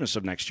be Christmas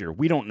of next year.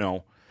 We don't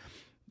know.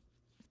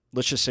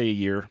 Let's just say a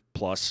year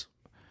plus.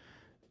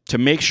 To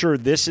make sure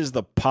this is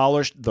the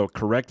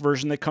correct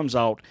version that comes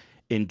out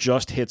and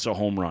just hits a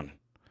home run.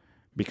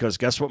 Because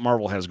guess what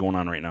Marvel has going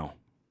on right now?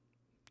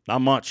 Not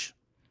much.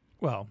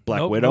 Well,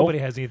 Black Widow. Nobody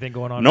has anything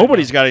going on.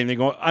 Nobody's got anything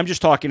going on. I'm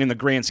just talking in the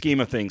grand scheme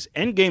of things.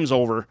 Endgame's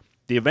over.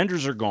 The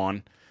Avengers are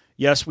gone.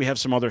 Yes, we have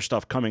some other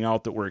stuff coming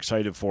out that we're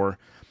excited for.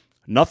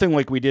 Nothing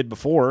like we did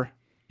before.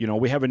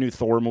 We have a new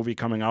Thor movie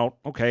coming out.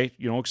 Okay,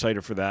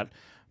 excited for that.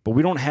 But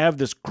we don't have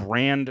this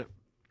grand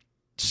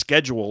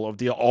schedule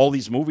of all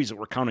these movies that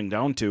we're counting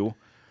down to.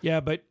 Yeah,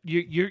 but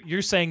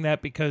you're saying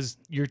that because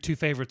your 2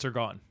 favorites are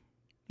gone.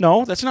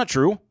 No, that's not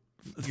true.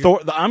 Thor.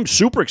 I'm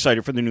super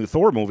excited for the new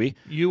Thor movie.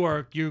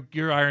 You're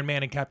Iron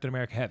Man and Captain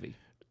America heavy.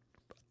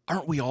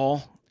 Aren't we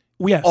all?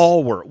 We Yes.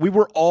 all were. We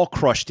were all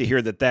crushed to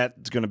hear that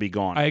that's going to be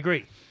gone. I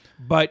agree.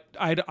 But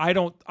I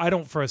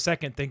don't for a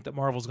second think that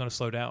Marvel's going to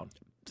slow down.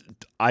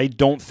 I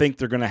don't think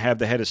they're going to have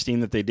the head of steam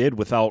that they did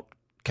without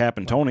Cap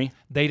and Tony.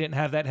 They didn't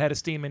have that head of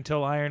steam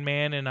until Iron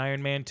Man and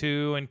Iron Man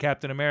 2 and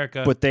Captain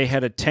America. But they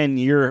had a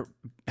 10-year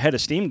head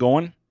of steam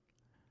going.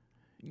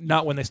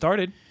 Not when they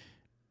started.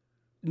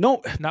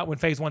 No, not when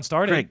Phase 1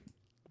 started.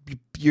 Greg,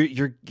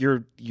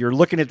 you're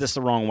looking at this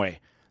the wrong way.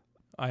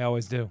 I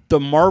always do. The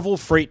Marvel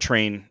freight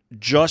train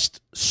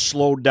just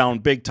slowed down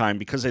big time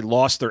because they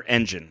lost their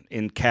engine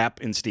in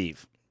Cap and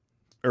Steve.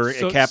 or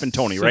Cap and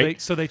Tony, right?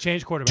 So they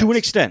changed quarterbacks to an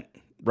extent,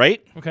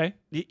 right? Okay.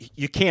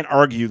 You can't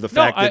argue the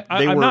fact that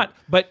they were. I'm not.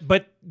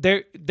 But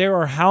there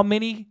are how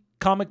many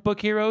comic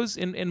book heroes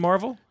in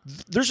Marvel?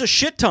 There's a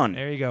shit ton.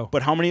 There you go.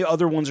 But how many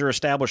other ones are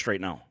established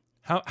right now?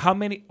 How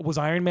many was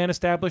Iron Man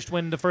established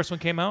when the first one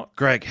came out?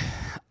 Greg,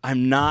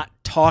 I'm not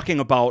talking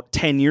about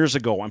 10 years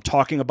ago. I'm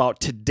talking about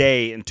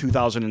today in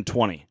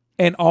 2020.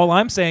 And all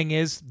I'm saying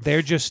is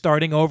they're just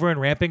starting over and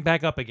ramping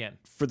back up again.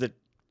 For the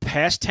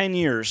past 10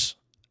 years,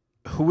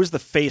 who was the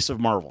face of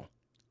Marvel?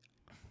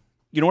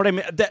 You know what I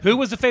mean? Who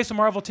was the face of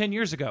Marvel 10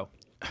 years ago?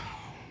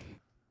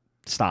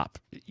 Stop.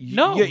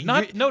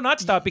 Not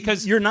stop,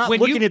 because you're not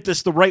looking at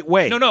this the right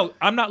way. No,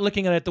 I'm not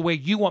looking at it the way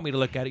you want me to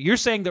look at it. You're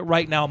saying that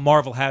right now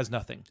Marvel has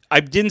nothing. I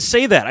didn't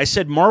say that. I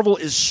said Marvel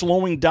is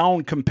slowing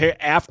down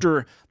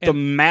after the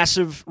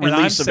massive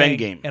release of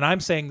Endgame. And I'm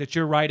saying that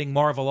you're writing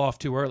Marvel off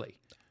too early.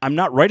 I'm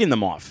not writing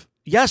them off.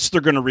 Yes, they're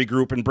going to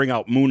regroup and bring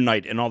out Moon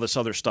Knight and all this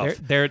other stuff.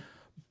 But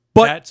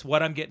that's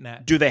what I'm getting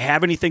at. Do they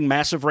have anything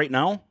massive right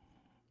now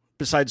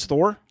besides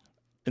Thor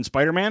and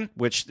Spider-Man,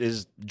 which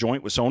is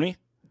joint with Sony?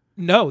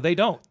 No, they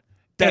don't.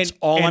 That's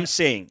all I'm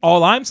saying.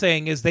 All I'm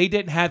saying is they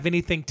didn't have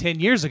anything 10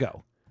 years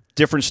ago.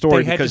 Different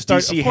story because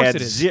DC had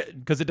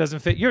because it doesn't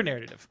fit your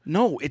narrative.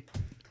 No,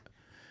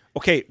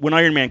 okay, when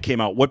Iron Man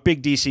came out, what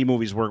big DC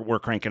movies were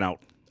cranking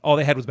out? All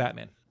they had was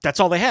Batman. That's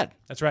all they had.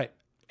 That's right.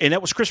 And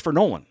that was Christopher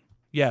Nolan.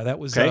 Yeah, that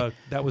was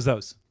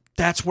those.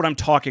 That's what I'm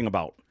talking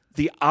about.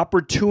 The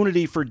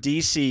opportunity for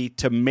DC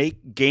to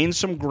gain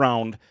some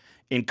ground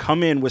and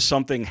come in with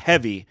something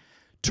heavy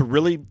to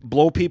really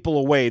blow people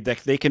away, that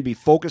they can be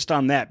focused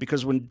on that.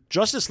 Because when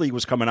Justice League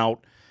was coming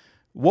out,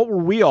 what were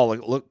we all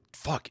like? Look,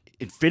 fuck,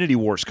 Infinity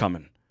War's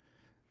coming.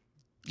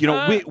 You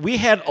know, we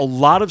had a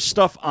lot of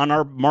stuff on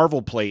our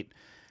Marvel plate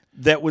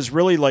that was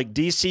really like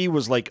DC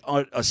was like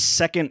a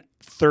second,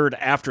 third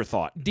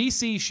afterthought.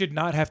 DC should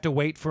not have to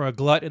wait for a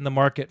glut in the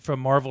market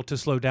from Marvel to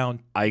slow down.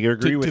 I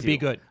agree with you. To be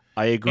good.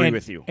 I agree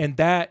with you. And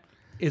that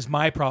is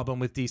my problem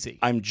with DC.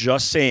 I'm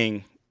just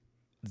saying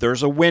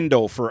there's a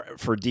window for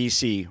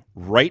DC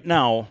right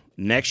now,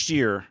 next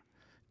year,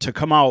 to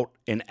come out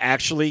and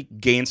actually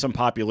gain some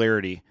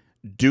popularity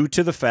due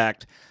to the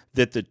fact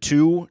that the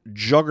two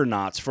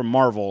juggernauts from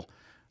Marvel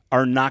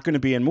are not going to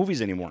be in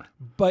movies anymore.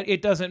 But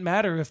it doesn't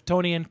matter if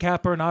Tony and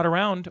Cap are not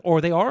around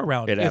or they are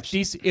around. If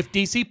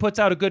DC puts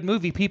out a good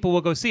movie, people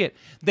will go see it.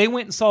 They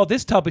went and saw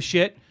this tub of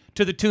shit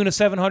to the tune of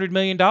 $700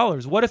 million.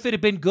 What if it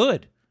had been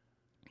good?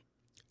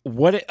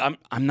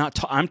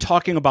 I'm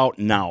talking about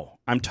now.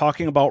 I'm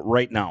talking about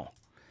right now.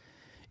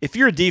 If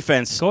you're a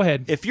defense, go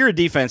ahead. If you're a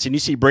defense and you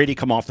see Brady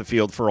come off the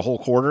field for a whole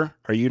quarter,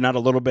 are you not a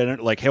little bit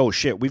like, hey, oh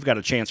shit, we've got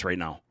a chance right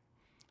now?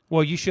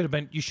 Well, you should have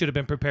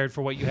been prepared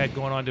for what you had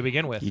going on to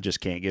begin with. You just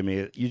can't give me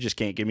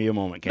a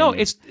moment. No,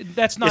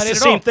 that's not it at all. It's the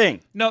same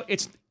thing. No,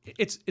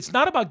 it's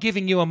not about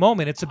giving you a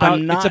moment. It's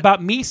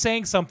about me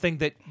saying something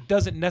that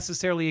doesn't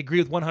necessarily agree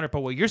with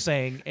 100% what you're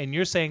saying, and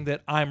you're saying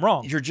that I'm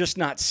wrong. You're just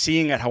not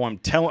seeing it how I'm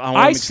telling.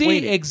 I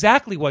see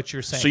exactly what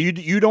you're saying. So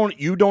you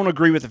don't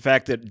agree with the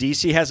fact that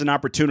DC has an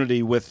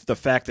opportunity with the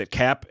fact that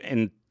Cap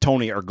and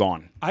Tony are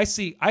gone. I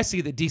see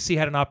that DC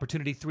had an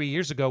opportunity 3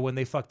 years ago when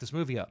they fucked this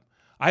movie up.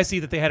 I see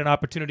that they had an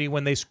opportunity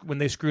when they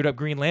screwed up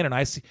Green Lantern.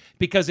 I see,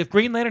 because if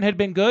Green Lantern had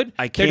been good,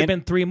 there'd have been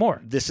 3 more.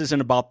 This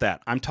isn't about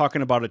that. I'm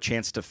talking about a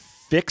chance to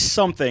fix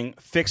something,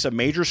 fix a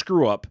major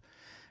screw up,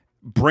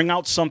 bring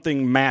out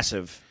something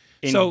massive,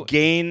 and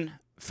gain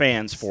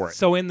fans for it.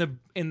 So in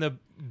the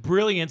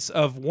brilliance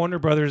of Warner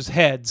Brothers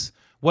heads,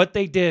 what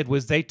they did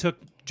was they took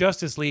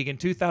Justice League in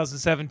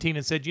 2017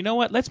 and said, you know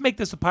what, let's make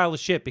this a pile of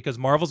shit because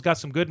Marvel's got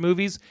some good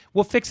movies.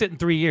 We'll fix it in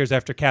 3 years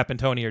after Cap and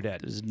Tony are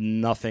dead. There's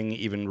nothing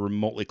even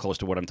remotely close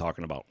to what I'm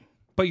talking about.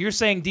 But you're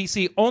saying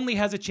DC only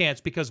has a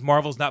chance because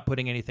Marvel's not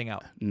putting anything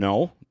out.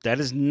 No, that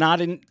is not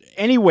in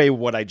any way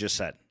what I just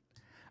said.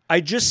 I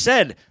just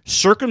said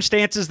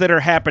circumstances that are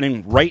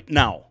happening right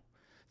now.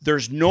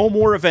 There's no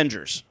more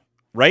Avengers,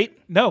 right?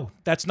 No,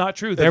 that's not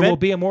true. There will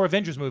be more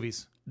Avengers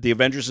movies. The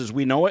Avengers as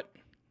we know it?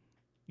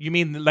 You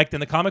mean like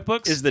in the comic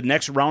books? Is the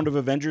next round of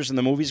Avengers in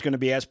the movies going to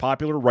be as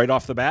popular right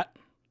off the bat?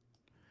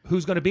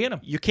 Who's going to be in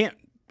them? You can't.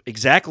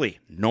 Exactly.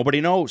 Nobody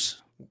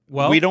knows.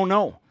 Well, we don't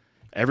know.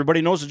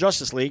 Everybody knows the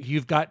Justice League.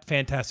 You've got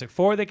Fantastic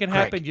Four that can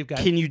happen.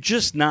 Can you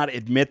just not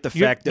admit the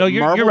fact that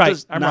Marvel right.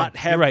 does I'm not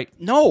wrong. have... You're right.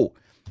 No.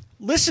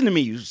 Listen to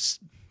me, you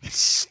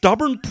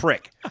stubborn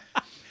prick.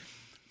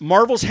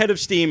 Marvel's head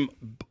of steam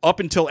up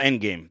until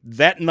Endgame.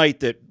 That night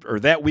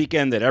that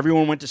weekend that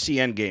everyone went to see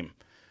Endgame.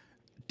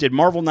 Did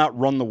Marvel not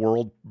run the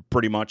world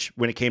pretty much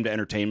when it came to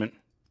entertainment?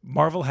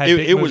 Marvel had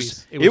big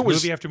movies. It was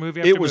movie after movie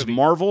after movie. It was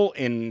Marvel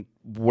and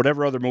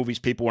whatever other movies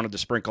people wanted to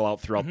sprinkle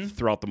out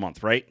throughout the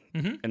month, right?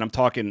 Mm-hmm. And I'm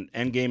talking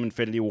Endgame,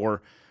 Infinity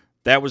War.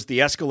 That was the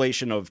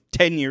escalation of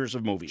 10 years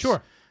of movies.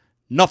 Sure.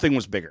 Nothing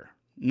was bigger.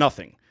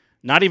 Nothing.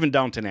 Not even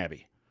Downton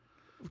Abbey.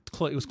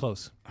 It was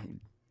close. I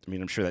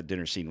mean, I'm sure that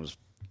dinner scene was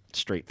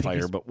straight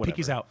fire, but whatever.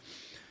 Pinky's out.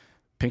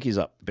 Pinky's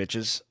up,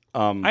 bitches.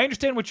 I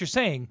understand what you're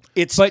saying.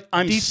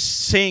 I'm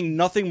saying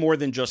nothing more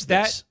than just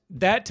this.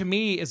 That to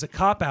me is a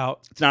cop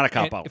out. It's not a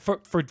cop out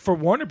for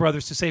Warner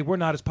Brothers to say we're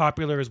not as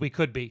popular as we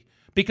could be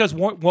because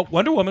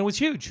Wonder Woman was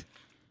huge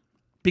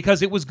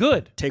because it was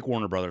good. Take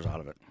Warner Brothers out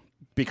of it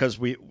because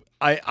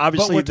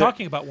obviously but we're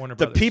talking about Warner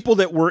Brothers. The people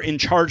that were in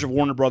charge of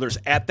Warner Brothers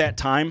at that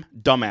time,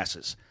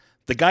 dumbasses.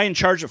 The guy in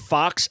charge of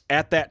Fox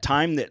at that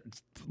time that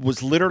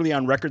was literally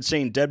on record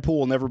saying Deadpool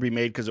will never be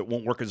made because it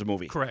won't work as a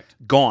movie. Correct.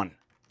 Gone.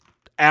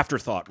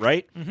 Afterthought,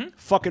 right? Mm-hmm.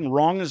 Fucking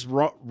wrong as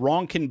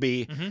wrong can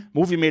be. Mm-hmm.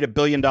 Movie made $1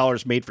 billion,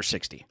 made for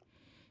 60.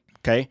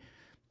 Okay?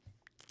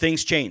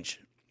 Things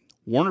change.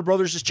 Warner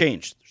Brothers has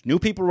changed. There's new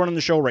people running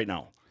the show right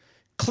now.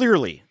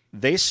 Clearly,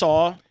 they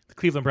saw... The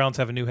Cleveland Browns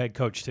have a new head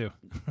coach, too.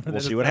 We'll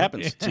see what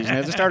happens. Season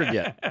hasn't started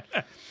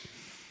yet.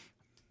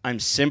 I'm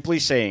simply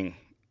saying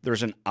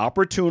there's an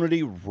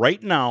opportunity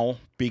right now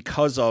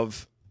because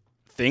of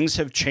things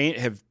have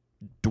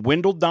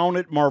dwindled down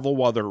at Marvel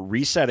while they're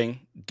resetting,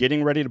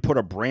 getting ready to put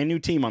a brand new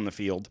team on the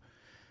field.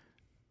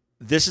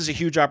 This is a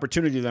huge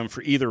opportunity to them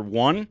for either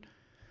one,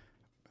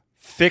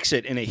 fix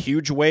it in a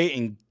huge way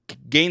and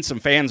gain some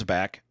fans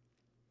back.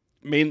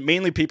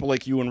 Mainly people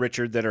like you and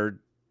Richard that are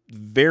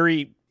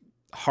very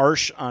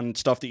harsh on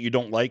stuff that you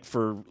don't like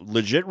for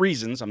legit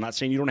reasons. I'm not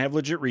saying you don't have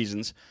legit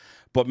reasons,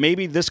 but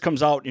maybe this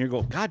comes out and you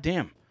go, God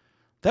damn,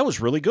 that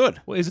was really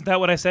good. Well, isn't that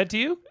what I said to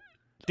you?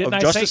 Didn't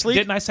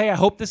I say I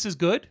hope this is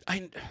good?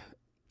 I'm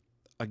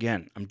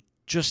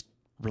just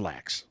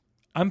relax.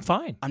 I'm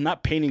fine. I'm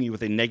not painting you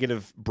with a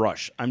negative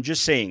brush. I'm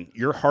just saying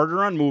you're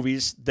harder on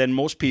movies than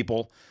most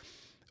people.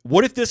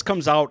 What if this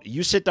comes out,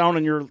 you sit down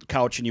on your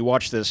couch and you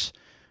watch this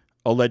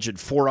alleged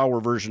 4-hour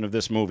version of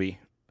this movie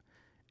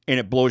and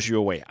it blows you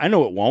away? I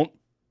know it won't,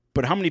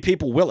 but how many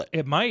people will it?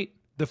 It might.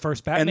 The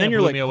first Batman and then you're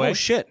blew like, me away. Oh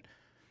shit.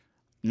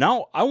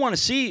 Now I want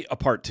to see a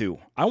part 2.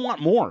 I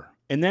want more.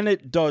 And then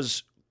it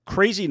does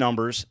crazy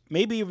numbers.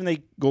 Maybe even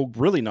they go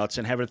really nuts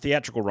and have a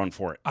theatrical run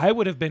for it. I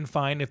would have been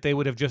fine if they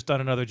would have just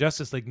done another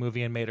Justice League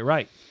movie and made it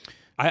right.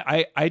 I'm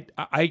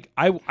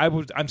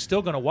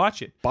still going to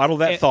watch it. Bottle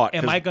that thought.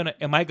 Am I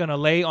gonna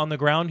lay on the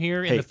ground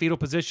here in the fetal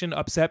position,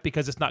 upset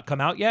because it's not come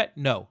out yet?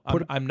 No,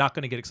 I'm not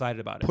going to get excited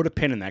about it. Put a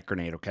pin in that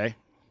grenade, okay?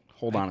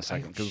 Hold on a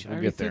second, because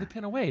we'll get there. I threw the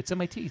pin away. It's in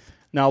my teeth.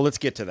 Now let's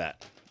get to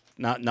that.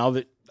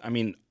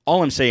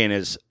 All I'm saying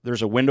is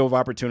there's a window of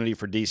opportunity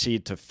for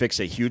DC to fix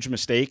a huge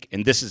mistake,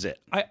 and this is it.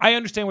 I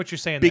understand what you're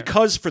saying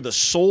because for the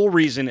sole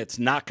reason it's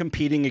not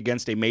competing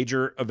against a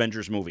major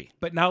Avengers movie.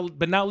 But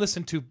now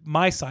listen to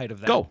my side of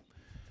that. Go.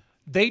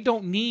 They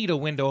don't need a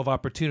window of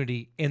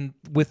opportunity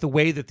with the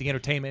way that the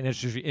entertainment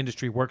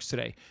industry works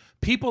today.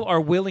 People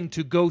are willing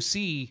to go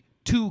see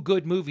 2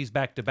 good movies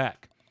back to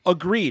back.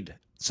 Agreed.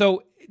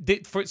 So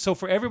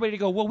for everybody to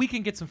go, well, we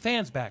can get some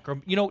fans back,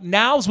 or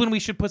now's when we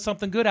should put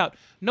something good out.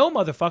 No,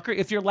 motherfucker.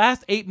 If your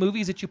last 8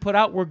 movies that you put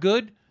out were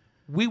good,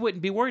 we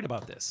wouldn't be worried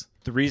about this.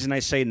 The reason I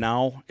say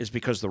now is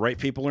because the right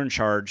people are in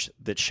charge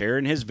that share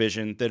in his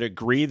vision, that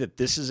agree that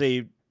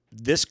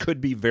this could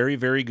be very,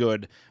 very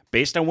good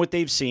based on what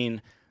they've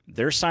seen.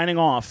 They're signing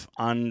off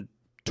on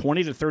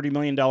 $20 to $30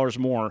 million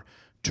more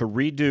to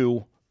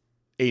redo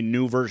a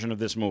new version of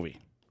this movie.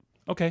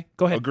 Okay,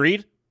 go ahead.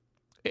 Agreed?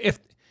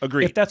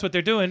 Agreed. If that's what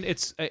they're doing,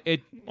 it's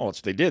they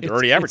did. They're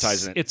already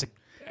advertising it.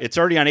 It's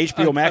already on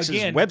HBO Max's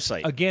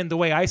website. Again, the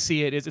way I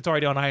see it is it's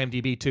already on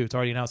IMDb too. It's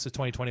already announced as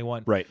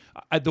 2021. Right.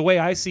 The way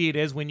I see it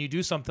is when you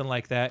do something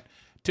like that,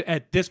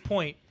 at this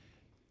point,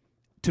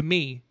 to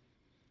me,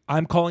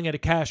 I'm calling it a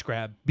cash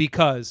grab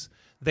because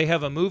they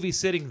have a movie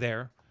sitting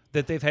there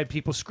that they've had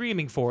people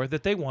screaming for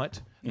that they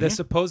want, that's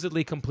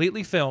supposedly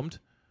completely filmed,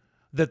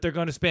 that they're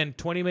going to spend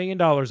 $20 million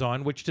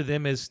on, which to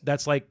them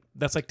that's like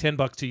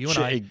 $10 to you and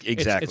I.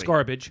 Exactly. It's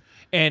garbage.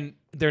 And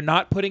they're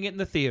not putting it in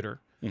the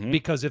theater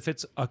because if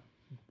it's a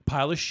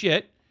pile of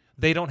shit,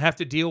 they don't have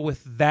to deal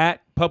with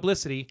that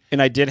publicity.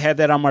 And I did have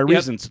that on my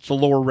reasons. It's a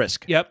lower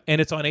risk. Yep. And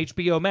it's on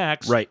HBO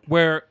Max. Right.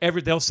 Where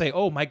they'll say,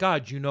 oh my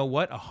God, you know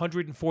what?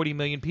 140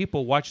 million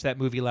people watched that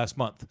movie last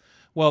month.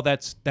 Well,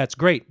 that's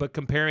great. But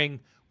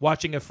comparing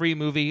watching a free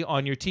movie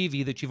on your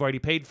TV that you've already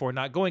paid for,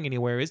 not going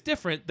anywhere, is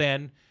different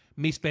than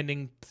me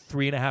spending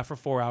 3.5 or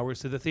 4 hours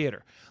to the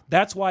theater.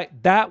 That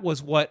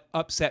was what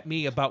upset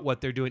me about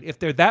what they're doing. If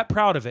they're that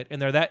proud of it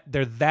and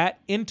they're that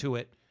into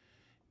it,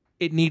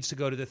 it needs to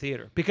go to the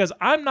theater because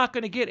I'm not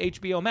going to get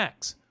HBO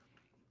Max.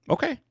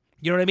 Okay.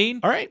 You know what I mean?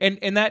 All right.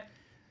 And that.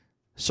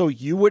 So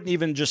you wouldn't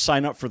even just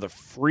sign up for the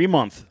free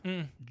month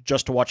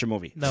just to watch a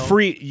movie? No.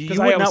 Free.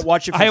 You would not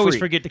watch it for free. I always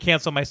forget to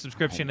cancel my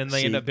subscription and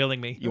they end up billing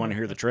me. You want to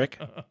hear the trick?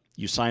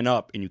 You sign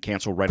up and you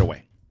cancel right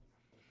away.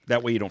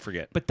 That way you don't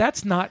forget. But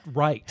that's not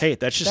right. Hey,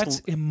 that's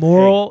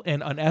immoral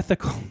and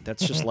unethical.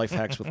 That's just life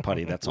hacks with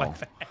Putty. That's all.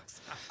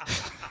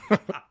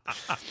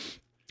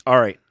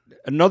 All right.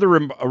 Another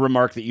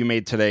remark that you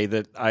made today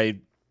that I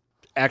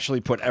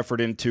actually put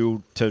effort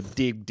into to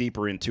dig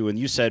deeper into, and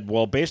you said,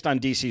 well, based on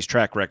DC's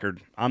track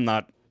record,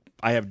 I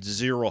have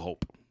zero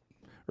hope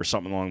or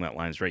something along that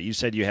lines, right? You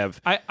said you have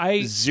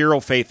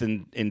zero faith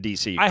in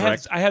DC,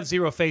 correct? I have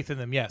zero faith in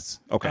them, yes.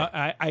 Okay.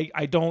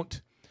 I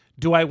don't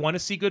Do I want to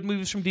see good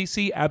movies from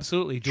DC?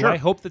 Absolutely. Do Sure. I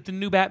hope that the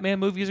new Batman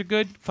movies are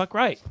good? Fuck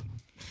right.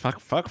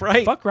 Fuck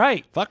right. Fuck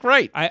right. Fuck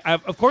right. I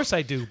of course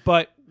I do.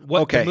 But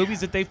what Okay. the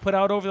movies that they've put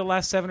out over the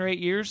last 7 or 8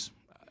 years,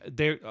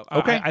 they're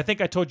Okay. I think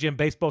I told you in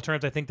baseball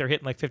terms, I think they're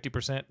hitting like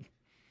 50%.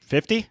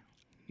 50?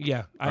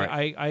 Yeah,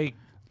 right.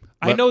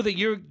 I Let- know that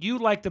you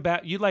like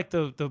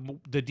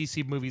the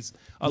DC movies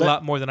a Let-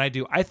 lot more than I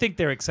do. I think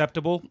they're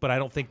acceptable, but I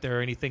don't think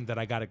they're anything that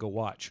I got to go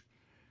watch.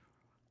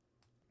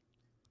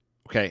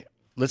 Okay.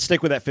 Let's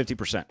stick with that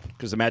 50%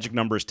 because the magic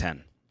number is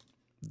 10.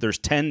 There's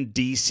 10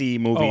 DC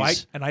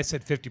movies. I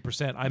said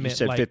 50%. I You meant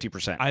said like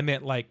 50%. I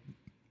meant like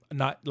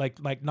not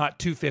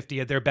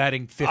 250. They're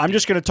batting 50. I'm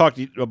just going to talk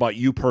to you about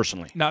you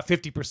personally. not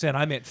 50%.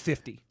 I meant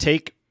 50.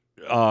 Take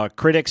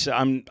critics.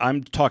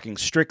 I'm talking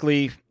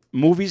strictly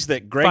movies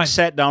that Greg Fine.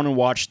 sat down and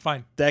watched.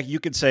 Fine. That you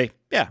could say,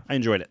 yeah, I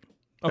enjoyed it.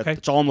 Okay.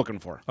 That's all I'm looking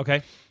for.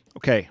 Okay.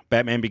 Okay.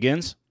 Batman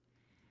Begins,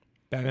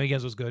 Batman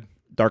Begins was good.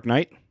 Dark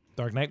Knight,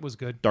 Dark Knight was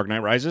good. Dark Knight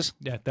Rises.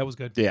 Yeah, that was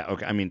good. Yeah.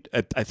 Okay. I mean,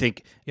 I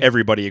think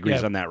everybody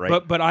agrees Yeah, on that,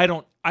 right? But I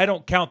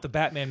don't count the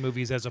Batman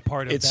movies as a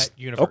part of that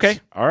universe. Okay.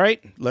 All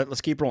right.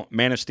 Let's keep rolling.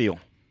 Man of Steel.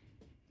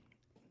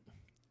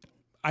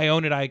 I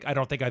own it. I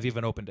don't think I've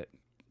even opened it.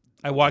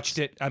 I watched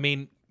it. I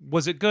mean,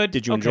 was it good?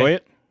 Did you Okay. enjoy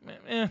it?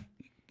 Eh.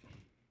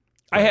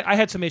 I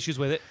had some issues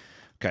with it.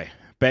 Okay.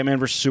 Batman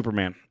versus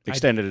Superman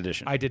extended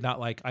edition. I did not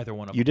like either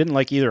one of them. You didn't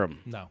like either of them.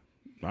 No.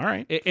 All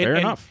right. Fair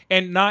enough.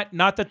 And not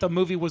that the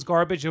movie was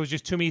garbage. There was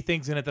just too many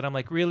things in it that I'm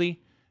like, really?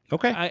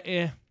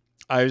 Okay.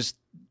 I was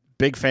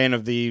big fan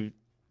of the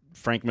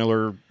Frank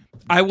Miller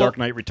I will, Dark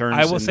Knight Returns.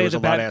 I will and say there was the a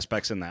lot of Bat-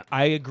 aspects in that.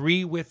 I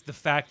agree with the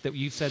fact that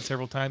you've said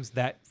several times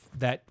that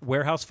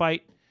warehouse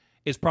fight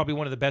is probably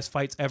one of the best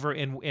fights ever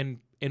in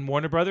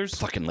Warner Brothers.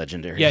 Fucking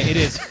legendary. Yeah, it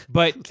is.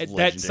 But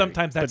legendary.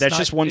 sometimes But that's that's not,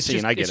 just one it's scene.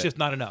 Just, I get it's it. just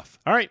not enough.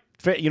 All right.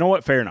 You know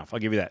what? Fair enough. I'll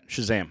give you that.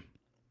 Shazam.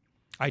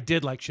 I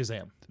did like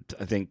Shazam.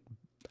 I think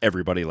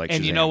everybody likes Shazam.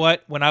 And you know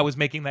what? When I was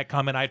making that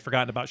comment, I'd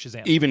forgotten about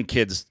Shazam. Even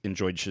kids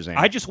enjoyed Shazam.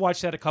 I just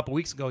watched that a couple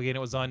weeks ago again. It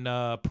was on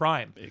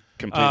Prime. It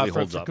completely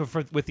holds up.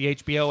 With the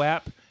HBO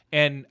app.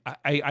 And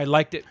I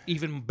liked it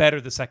even better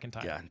the second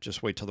time. Yeah,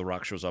 just wait till The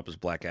Rock shows up as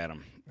Black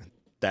Adam.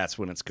 That's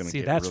when it's going to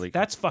See, get really.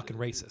 that's fucking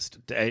racist.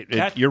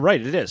 You're right.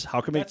 It is.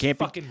 How come it That's can't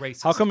be? fucking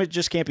racist. How come it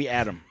just can't be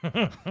Adam?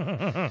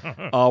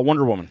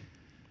 Wonder Woman.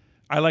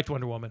 I liked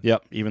Wonder Woman.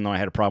 Yep. Even though I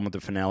had a problem with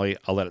the finale,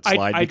 I'll let it I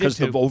slide did because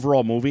the too.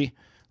 overall movie,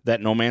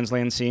 that No Man's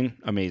Land scene,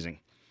 amazing.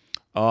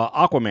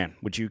 Aquaman,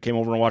 which you came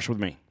over and watched with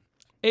me.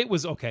 It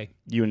was okay.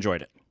 You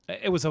enjoyed it.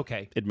 It was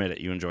okay. Admit it.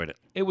 You enjoyed it.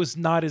 It was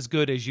not as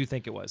good as you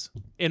think it was,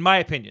 in my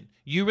opinion.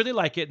 You really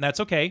like it, and that's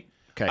okay.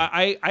 Okay.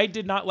 I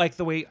did not like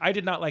the way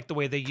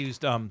they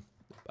used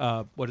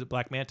what is it,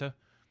 Black Manta?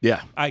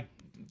 Yeah. I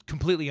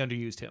completely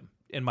underused him,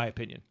 in my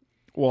opinion.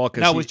 Well,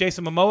 because Now, was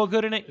Jason Momoa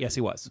good in it? Yes,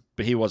 he was.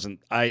 but he wasn't.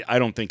 I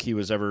don't think he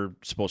was ever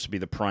supposed to be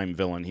the prime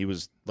villain. He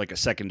was like a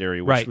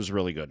secondary, which Right. was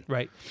really good.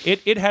 Right.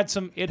 It had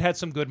some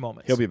good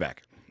moments. He'll be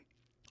back.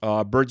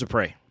 Birds of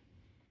Prey.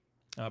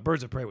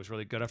 Birds of Prey was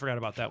really good. I forgot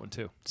about that one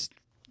too.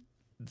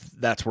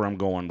 That's where I'm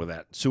going with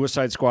that.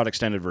 Suicide Squad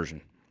extended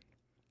version.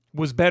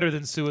 Was better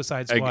than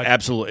Suicide Squad.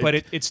 Absolutely. But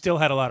it still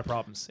had a lot of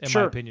problems, in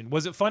Sure. my opinion.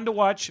 Was it fun to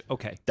watch?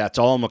 Okay. That's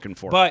all I'm looking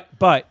for.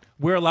 But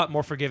we're a lot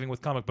more forgiving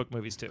with comic book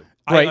movies too.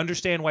 Right. I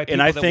understand why And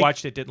people I that think-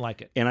 watched it didn't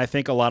like it. and I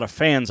think a lot of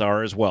fans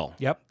are as well.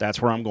 Yep.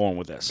 That's where I'm going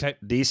with this. Okay.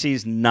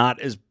 DC's not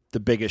as the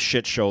biggest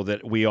shit show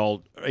that we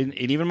all, and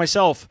even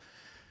myself,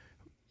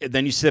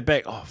 then you sit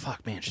back, oh,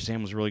 fuck, man,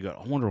 Shazam was really good.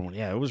 Oh, Wonder Woman,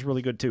 yeah, it was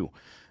really good too.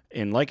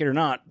 And like it or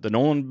not, the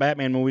Nolan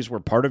Batman movies were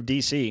part of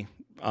DC.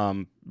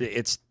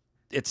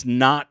 It's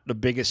not the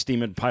biggest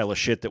steaming pile of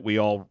shit that we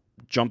all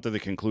jump to the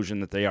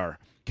conclusion that they are.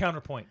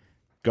 Counterpoint.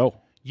 Go.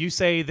 You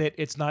say that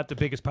it's not the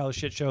biggest pile of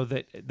shit show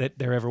that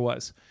there ever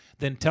was.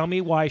 Then tell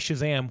me why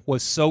Shazam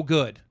was so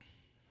good,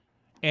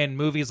 and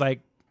movies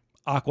like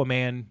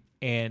Aquaman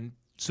and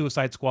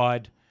Suicide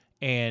Squad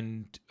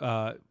and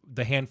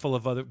the handful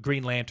of other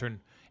Green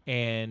Lantern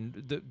and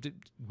the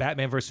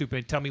Batman vs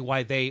Superman. Tell me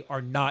why they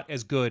are not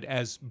as good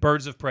as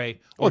Birds of Prey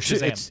or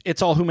Shazam.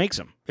 It's all who makes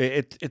them.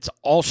 It's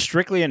all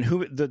strictly and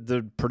who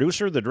the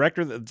producer, the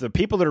director, the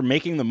people that are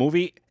making the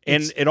movie,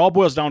 and it all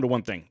boils down to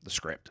one thing: the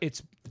script.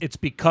 It's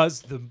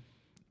because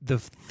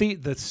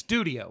the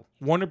studio,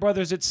 Warner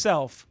Brothers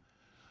itself,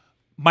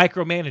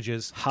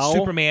 micromanages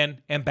Superman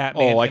and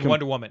Batman and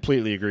Wonder Woman.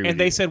 Completely agree with And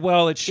they you. said,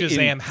 well, it's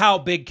Shazam. How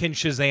big can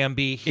Shazam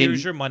be?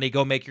 Here's your money.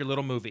 Go make your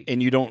little movie.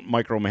 And you don't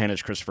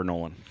micromanage Christopher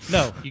Nolan.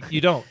 No,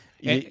 you don't.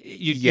 And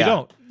you Yeah,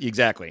 don't.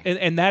 Exactly.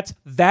 And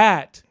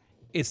that.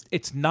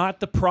 It's not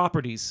the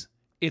properties.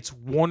 It's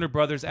Warner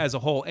Brothers as a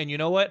whole. And you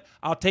know what?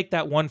 I'll take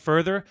that one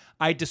further.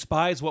 I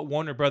despise what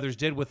Warner Brothers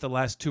did with the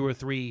last 2 or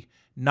 3,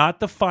 not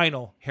the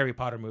final Harry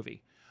Potter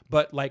movie,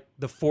 but like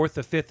the 4th,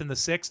 the 5th, and the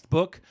 6th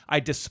book. I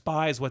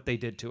despise what they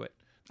did to it.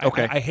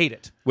 Okay. I hate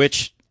it.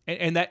 Which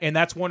And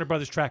that's Warner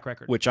Brothers' track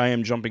record. Which I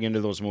am jumping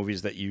into those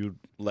movies that you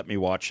let me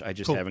watch. I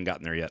just haven't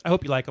gotten there yet. I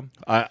hope you like them.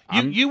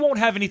 You won't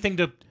have anything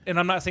to, and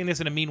I'm not saying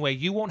this in a mean way,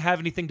 you won't have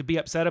anything to be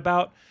upset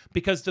about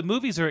because the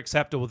movies are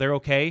acceptable. They're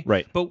okay.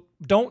 Right. But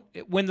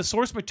when the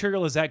source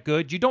material is that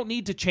good, you don't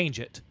need to change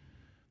it.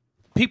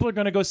 People are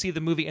going to go see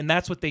the movie, and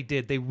that's what they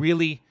did. They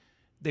really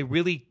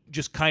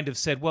just kind of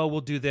said, well,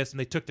 we'll do this, and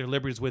they took their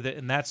liberties with it,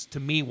 and that's, to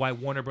me, why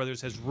Warner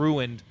Brothers has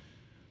ruined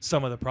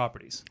some of the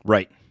properties.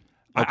 Right.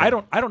 Okay. I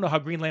don't know how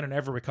Green Lantern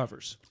ever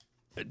recovers.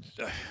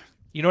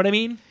 You know what I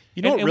mean?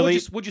 You know, and really,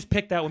 we'll just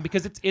pick that one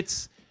because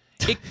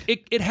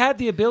it had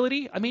the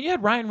ability. I mean, you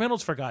had Ryan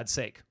Reynolds, for God's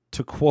sake.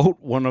 To quote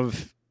one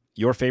of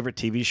your favorite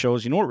TV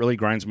shows, you know what really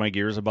grinds my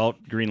gears about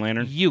Green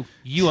Lantern? You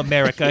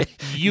America,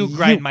 you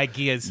grind my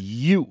gears.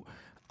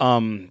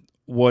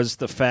 Was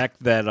the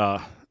fact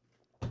that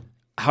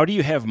how do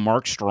you have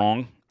Mark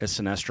Strong as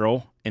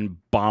Sinestro and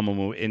bomb a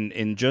movie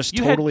and just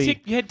you totally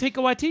had Taika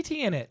Waititi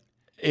in it.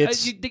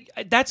 It's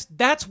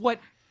that's what.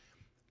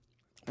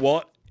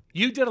 Well,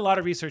 you did a lot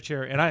of research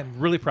here, and I'm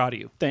really proud of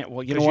you.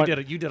 Well, you know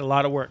what? You did a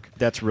lot of work.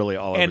 That's really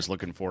all I was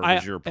looking for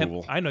was your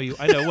approval. I know you.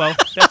 I know. Well,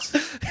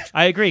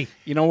 I agree.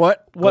 You know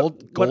what?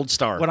 Gold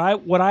star.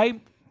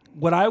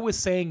 What I was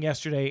saying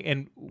yesterday,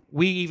 and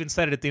we even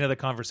said it at the end of the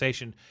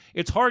conversation.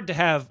 It's hard to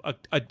have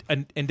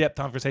an in-depth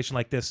conversation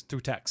like this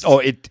through text. Oh,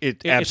 it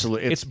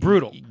absolutely. It's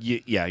brutal.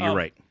 Yeah, you're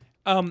right.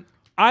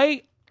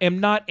 I am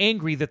not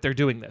angry that they're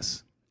doing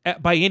this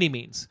by any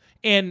means,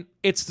 and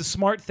it's the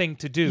smart thing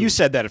to do. You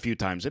said that a few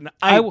times, and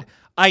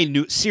I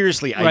knew.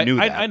 Seriously, I knew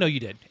that. I know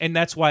you did, and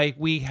that's why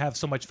we have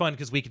so much fun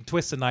because we can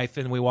twist the knife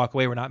and we walk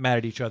away. We're not mad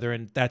at each other,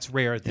 and that's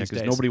rare these days.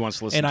 Because nobody wants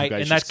to listen to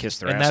guys just kiss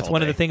their ass and that's all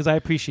one day. of the things I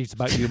appreciate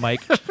about you,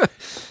 Mike.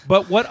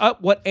 But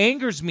what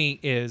angers me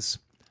is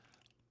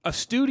a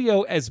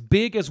studio as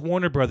big as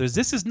Warner Brothers.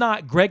 This is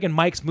not Greg and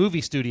Mike's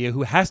movie studio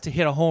who has to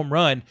hit a home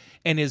run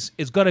and is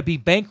going to be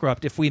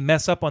bankrupt if we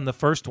mess up on the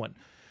first one.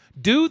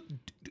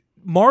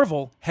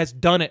 Marvel has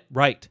done it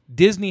right.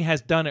 Disney has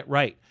done it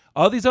right.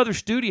 All these other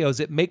studios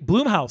that make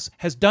Blumhouse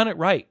has done it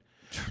right.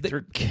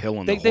 They're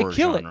killing the horror They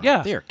kill genre. it.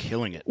 Yeah, they are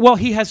killing it. Well,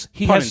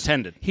 Pun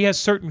intended. He has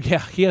certain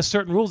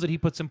rules that he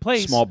puts in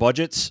place. Small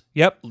budgets.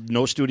 Yep.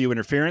 No studio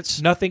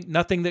interference. Nothing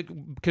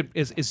that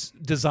is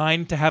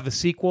designed to have a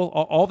sequel.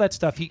 All that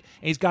stuff.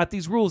 He's got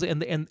these rules,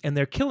 and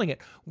they're killing it.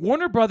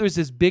 Warner Brothers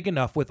is big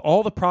enough with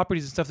all the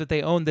properties and stuff that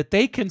they own that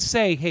they can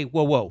say, "Hey,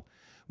 whoa,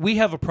 we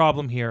have a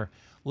problem here.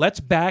 Let's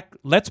back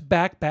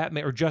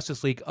Batman or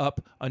Justice League up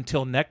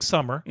until next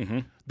summer." Mm-hmm.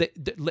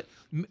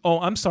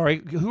 I'm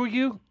sorry. Who are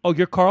you? Oh,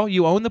 you're Carl.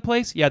 You own the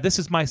place? Yeah, this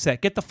is my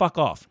set. Get the fuck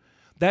off.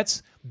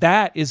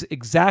 That is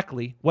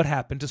exactly what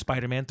happened to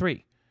Spider-Man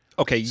 3.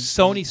 Okay.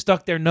 Sony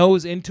stuck their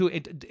nose into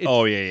it.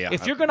 Oh, yeah.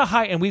 If you're going to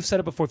hire, and we've said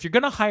it before, if you're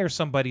going to hire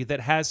somebody that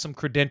has some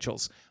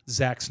credentials,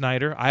 Zack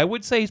Snyder, I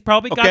would say he's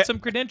probably got some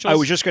credentials. I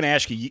was just going to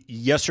ask you,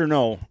 yes or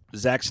no,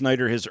 Zack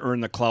Snyder has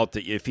earned the clout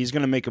that if he's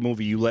going to make a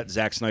movie, you let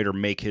Zack Snyder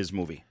make his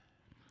movie.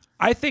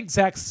 I think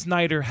Zack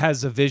Snyder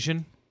has a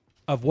vision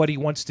of what he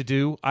wants to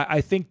do.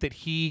 I think that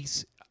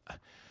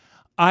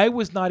I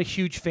was not a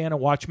huge fan of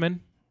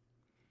Watchmen.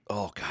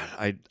 Oh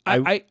God,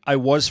 I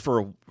was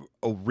for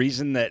a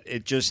reason that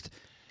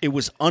it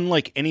was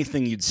unlike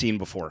anything you'd seen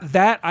before.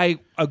 That I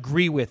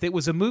agree with. It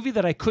was a movie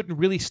that I couldn't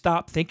really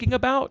stop thinking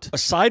about.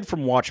 Aside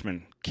from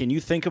Watchmen, can you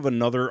think of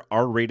another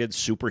R-rated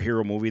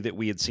superhero movie that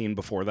we had seen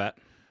before that?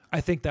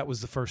 I think that was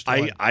the first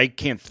one. I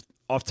can't.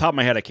 Off the top of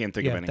my head, I can't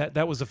think of any.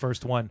 That was the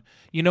first one.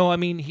 You know, I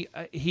mean,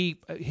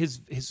 his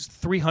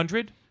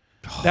 300.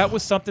 That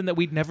was something that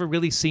we'd never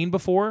really seen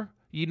before.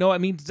 You know, I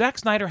mean, Zack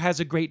Snyder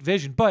has a great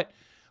vision, but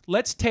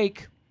let's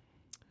take.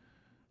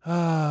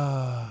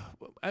 Well,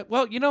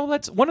 you know,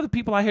 one of the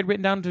people I had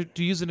written down to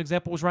use an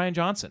example was Rian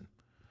Johnson.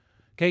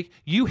 Okay,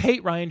 you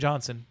hate Rian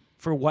Johnson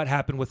for what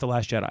happened with The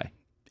Last Jedi.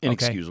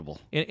 Inexcusable.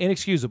 Okay?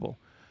 Inexcusable.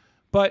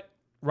 But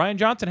Rian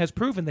Johnson has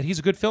proven that he's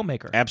a good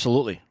filmmaker.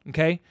 Absolutely.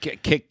 Okay?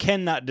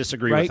 Cannot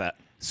disagree with that.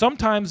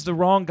 Sometimes the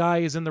wrong guy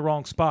is in the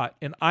wrong spot.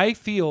 And I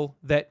feel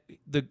that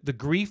the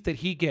grief that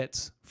he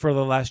gets for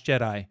The Last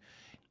Jedi,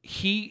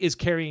 he is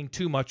carrying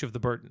too much of the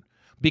burden.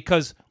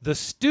 Because the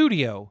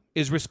studio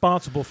is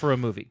responsible for a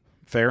movie.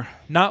 Fair.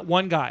 Not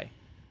one guy.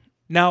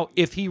 Now,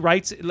 if he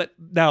writes it,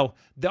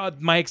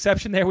 my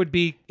exception there would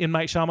be M.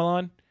 Night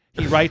Shyamalan.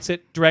 He writes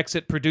it, directs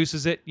it,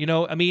 produces it. You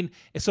know, I mean,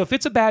 so if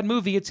it's a bad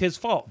movie, it's his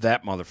fault.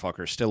 That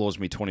motherfucker still owes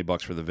me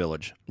 $20 for The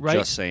Village. Right?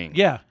 Just saying.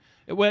 Yeah.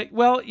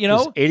 Well, you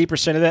know,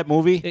 80% of that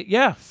movie.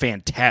 Yeah.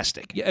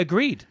 Fantastic. Yeah,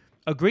 agreed.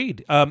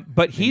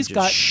 But he's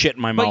got shit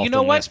in my mouth. But you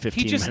know in the what? last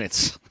 15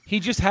 minutes. He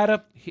just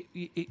had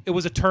it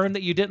was a turn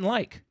that you didn't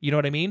like. You know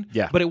what I mean?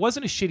 Yeah. But it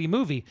wasn't a shitty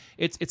movie.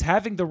 It's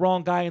having the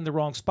wrong guy in the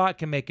wrong spot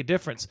can make a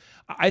difference.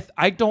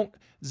 I don't.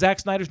 Zack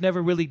Snyder's never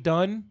really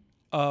done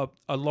a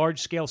large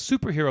scale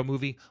superhero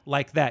movie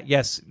like that.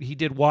 Yes, he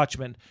did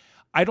Watchmen.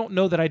 I don't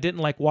know that I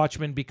didn't like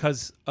Watchmen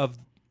because of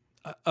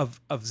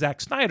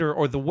Zack Snyder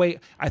or the way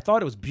I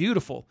thought it was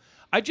beautiful.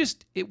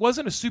 It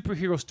wasn't a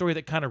superhero story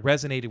that kind of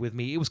resonated with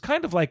me. It was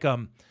kind of like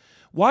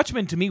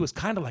Watchmen to me was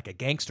kind of like a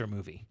gangster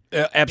movie.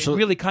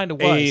 Absolutely. It really kind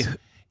of was.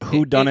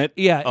 Whodunit.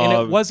 Yeah, and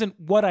it wasn't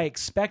what I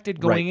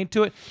expected going Right.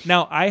 into it.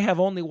 Now, I have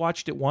only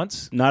watched it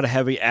once. Not a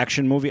heavy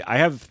action movie. I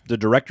have the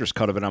director's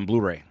cut of it on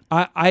Blu-ray.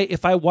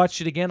 If I watched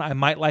it again, I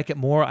might like it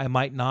more. I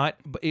might not.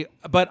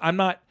 But I'm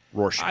not.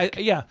 Rorschach.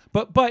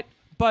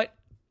 But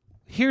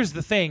here's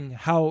the thing: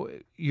 how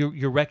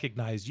you're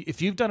recognized.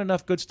 If you've done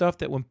enough good stuff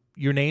that when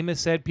your name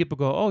is said, people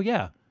go, "Oh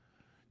yeah,"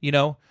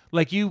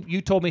 Like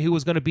you told me who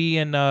was going to be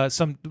in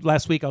some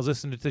last week. I was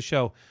listening to the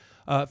show.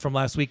 From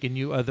last week, and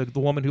you, the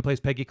woman who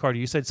plays Peggy Carter,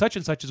 you said such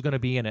and such is going to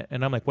be in it,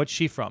 and I'm like, what's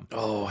she from?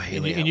 Oh,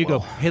 Haley and you go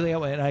Haley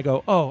Atwell, and I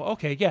go, oh,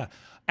 okay, yeah.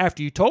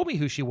 After you told me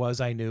who she was,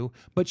 I knew,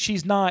 but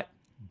she's not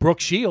Brooke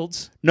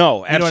Shields. No, You know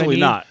what I absolutely mean?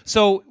 not.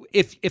 So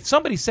if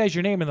somebody says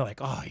your name and they're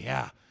like, oh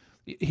yeah,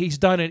 he's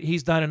done it,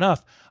 he's done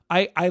enough.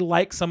 I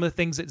like some of the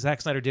things that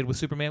Zack Snyder did with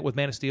Superman, with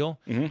Man of Steel.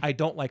 Mm-hmm. I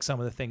don't like some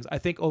of the things. I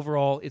think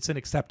overall it's an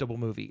acceptable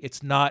movie.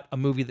 It's not a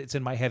movie that's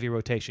in my heavy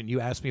rotation.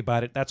 You asked me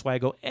about it. That's why I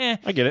go, I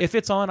get it. If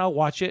it's on, I'll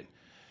watch it.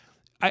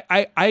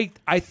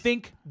 I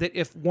think that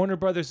if Warner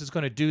Brothers is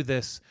going to do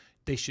this,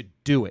 they should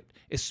do it,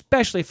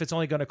 especially if it's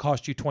only going to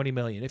cost you $20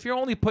 million. If you're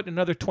only putting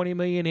another $20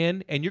 million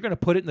in and you're going to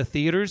put it in the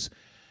theaters,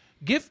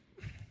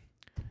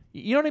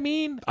 you know what I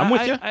mean? I'm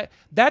with you.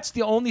 That's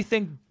the only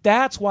thing.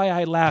 That's why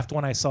I laughed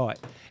when I saw it.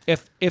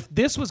 If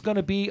this was going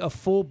to be a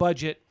full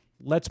budget,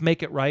 let's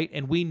make it right,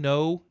 and we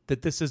know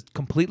that this is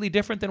completely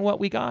different than what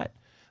we got,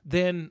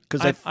 then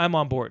I'm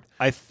on board.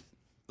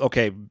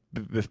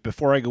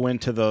 Before I go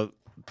into the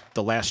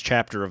last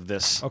chapter of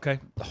this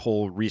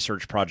whole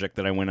research project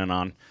that I went in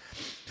on,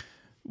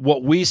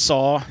 what we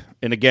saw,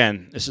 and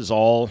again, this is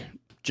all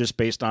just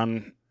based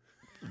on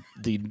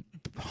the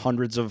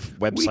hundreds of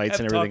websites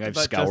and everything I've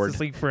scoured. Justice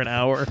League for an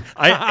hour.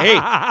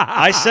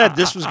 I said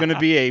this was going to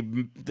be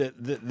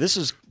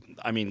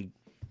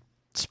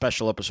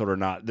special episode or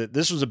not.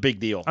 This was a big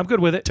deal. I'm good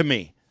with it. To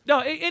me. No,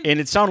 and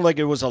it sounded like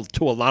it was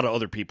to a lot of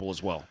other people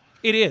as well.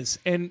 It is,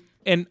 and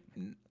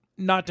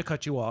not to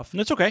cut you off.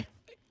 And it's okay.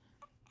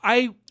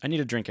 I need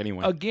a drink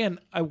anyway. Again,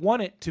 I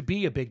want it to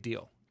be a big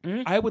deal.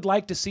 I would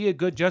like to see a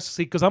good Justice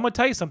League, because I'm going to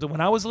tell you something.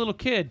 When I was a little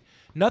kid,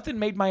 nothing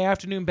made my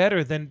afternoon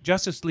better than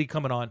Justice League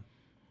coming on.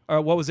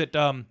 Or what was it?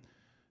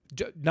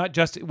 Not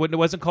Justice. It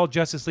wasn't called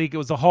Justice League. It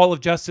was the Hall of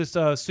Justice.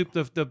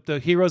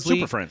 The Heroes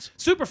League.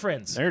 Super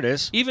Friends. There it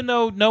is. Even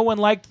though no one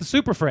liked the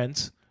Super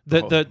Friends,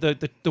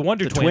 the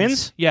Wonder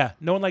Twins. Yeah,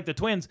 no one liked the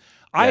twins.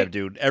 Yeah,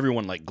 dude.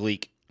 Everyone liked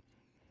Gleek.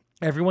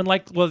 Everyone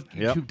liked. Well,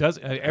 who does?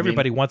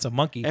 Everybody wants a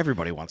monkey.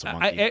 Everybody wants a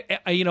monkey.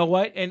 You know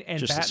what? And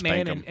Just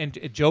Batman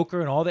and Joker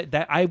and all that.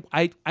 That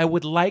I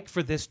would like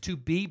for this to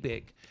be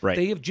big. Right.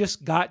 They have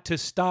just got to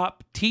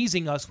stop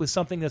teasing us with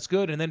something that's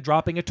good and then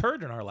dropping a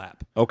turd in our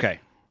lap. Okay.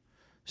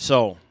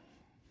 So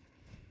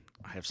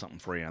I have something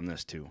for you on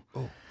this too.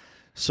 Oh.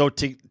 So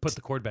to put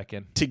the cord back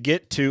in. To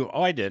get to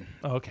I did.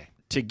 Oh, okay.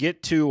 To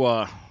get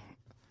to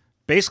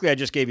basically I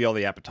just gave you all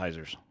the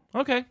appetizers.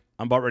 Okay.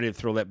 I'm about ready to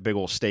throw that big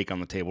old steak on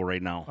the table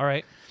right now. All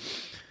right.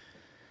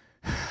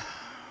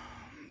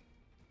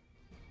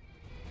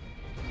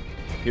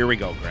 Here we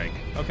go, Greg.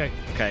 Okay.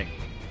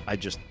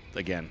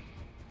 Again,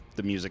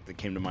 the music that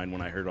came to mind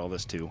when I heard all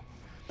this too.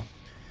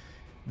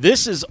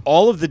 This is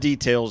all of the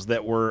details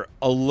that were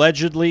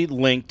allegedly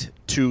linked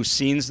to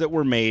scenes that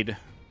were made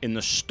in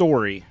the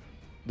story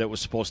that was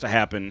supposed to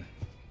happen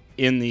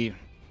in the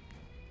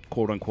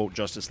quote-unquote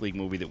Justice League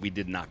movie that we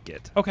did not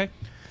get. Okay.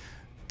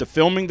 The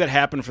filming that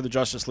happened for the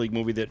Justice League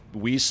movie that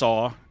we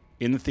saw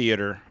in the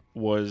theater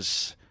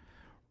was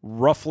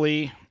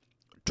roughly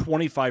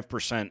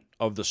 25%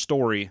 of the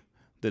story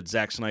that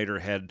Zack Snyder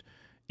had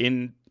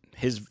in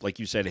his, like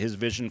you said, his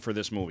vision for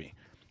this movie.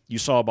 You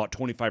saw about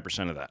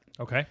 25% of that.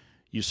 Okay.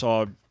 You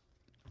saw it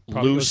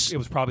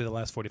was probably the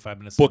last 45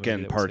 minutes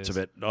bookend parts of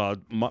it.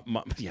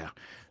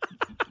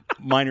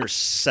 Minor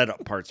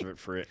setup parts of it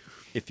for it,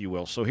 if you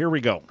will. So here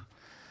we go.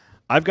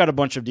 I've got a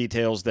bunch of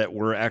details that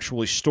were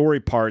actually story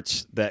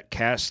parts that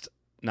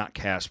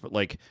but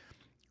like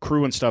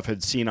crew and stuff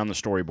had seen on the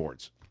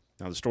storyboards.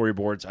 Now the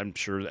storyboards, I'm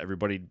sure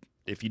everybody,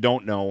 if you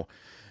don't know,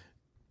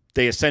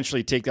 they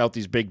essentially take out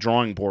these big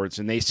drawing boards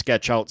and they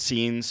sketch out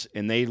scenes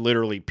and they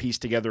literally piece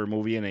together a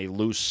movie in a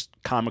loose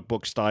comic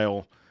book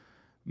style,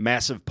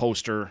 massive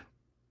poster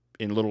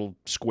in little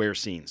square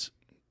scenes.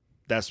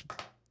 That's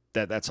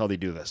how they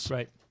do this.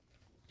 Right.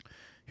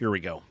 Here we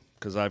go,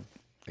 because I've,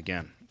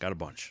 again, got a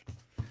bunch.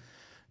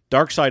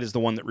 Darkseid is the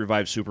one that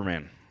revives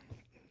Superman,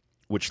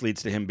 which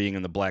leads to him being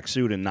in the black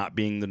suit and not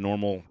being the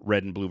normal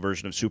red and blue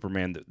version of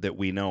Superman that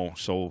we know.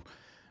 So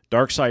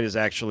Darkseid is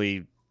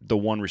actually the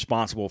one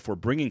responsible for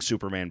bringing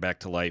Superman back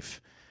to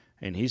life,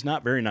 and he's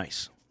not very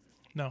nice.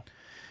 No.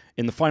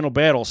 In the final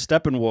battle,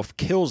 Steppenwolf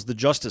kills the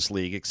Justice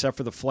League, except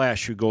for the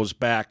Flash, who goes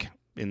back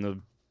in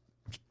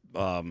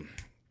the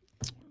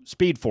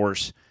Speed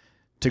Force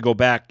to go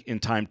back in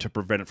time to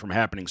prevent it from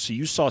happening. So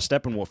you saw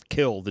Steppenwolf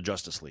kill the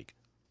Justice League,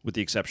 with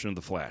the exception of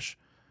the Flash.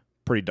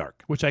 pretty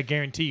dark. Which I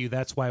guarantee you,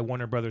 that's why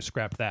Warner Brothers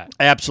scrapped that.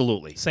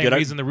 Absolutely. Same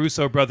reason the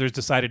Russo brothers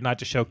decided not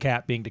to show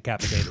Cap being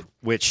decapitated.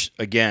 Which,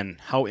 again,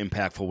 how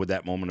impactful would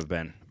that moment have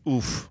been?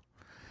 Oof.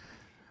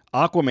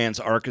 Aquaman's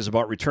arc is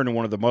about returning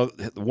one of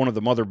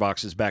the mother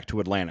boxes back to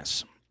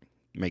Atlantis.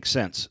 Makes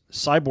sense.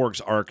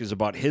 Cyborg's arc is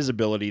about his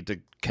ability to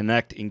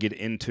connect and get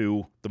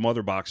into the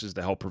mother boxes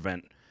to help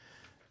prevent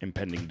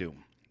impending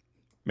doom.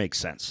 Makes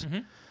sense. Mm-hmm.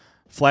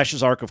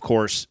 Flash's arc, of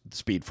course,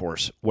 Speed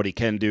Force. What he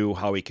can do,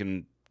 how he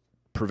can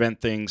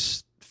prevent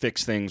things,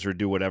 fix things, or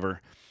do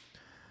whatever.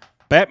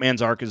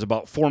 Batman's arc is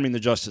about forming the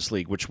Justice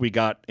League, which we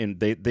got, and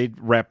they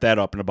wrapped that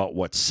up in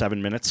about,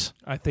 7 minutes?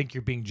 I think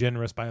you're being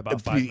generous by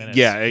about 5 minutes.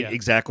 Yeah,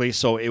 exactly.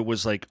 So it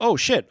was like, oh,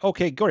 shit,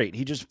 okay, great.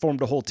 He just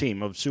formed a whole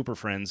team of Super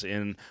Friends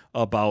in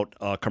about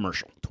a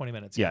commercial. 20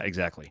 minutes. Yeah,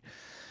 exactly.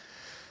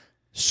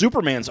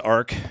 Superman's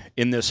arc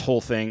in this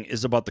whole thing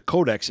is about the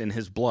Codex in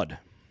his blood,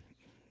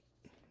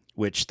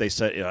 which they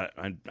said,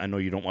 I know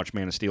you don't watch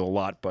Man of Steel a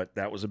lot, but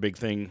that was a big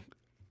thing.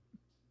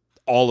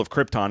 All of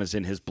Krypton is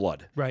in his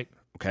blood. Right.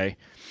 Okay.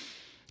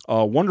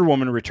 Wonder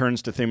Woman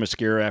returns to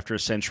Themyscira after a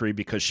century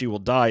because she will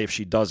die if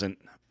she doesn't.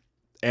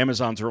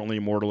 Amazons are only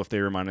immortal if they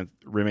remain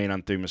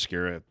on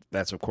Themyscira.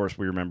 That's, of course,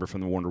 we remember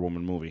from the Wonder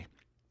Woman movie.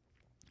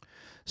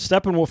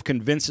 Steppenwolf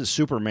convinces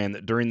Superman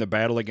that during the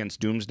battle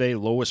against Doomsday,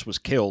 Lois was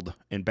killed,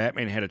 and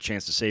Batman had a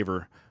chance to save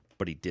her,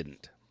 but he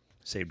didn't.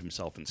 Saved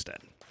himself instead.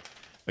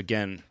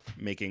 Again,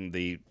 making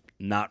the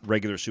not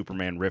regular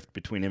Superman rift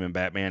between him and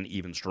Batman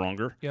even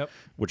stronger,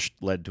 which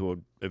led to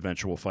an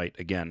eventual fight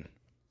again.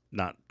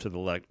 Not to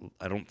the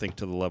I don't think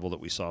to the level that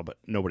we saw, but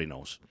nobody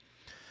knows.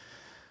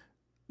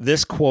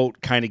 This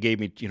quote kind of gave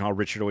me, how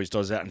Richard always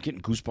does that. I'm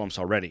getting goosebumps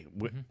already.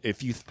 Mm-hmm.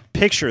 If you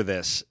picture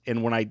this,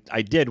 and when I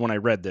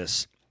read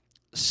this,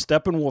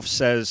 Steppenwolf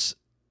says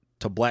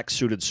to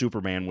black-suited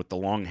Superman with the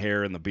long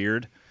hair and the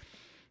beard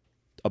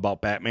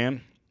about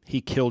Batman,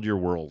 he killed your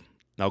world.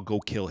 Now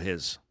go kill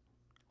his.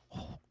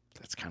 Oh,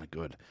 that's kind of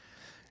good.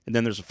 And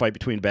then there's a fight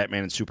between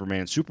Batman and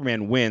Superman.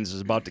 Superman wins,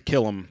 is about to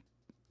kill him,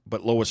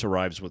 but Lois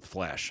arrives with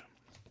Flash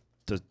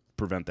to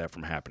prevent that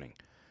from happening.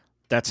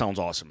 That sounds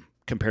awesome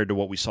compared to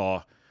what we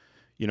saw,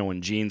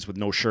 in jeans with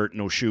no shirt,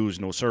 no shoes,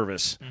 no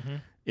service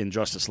in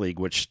Justice League,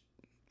 which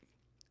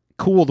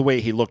cool the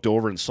way he looked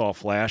over and saw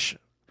Flash.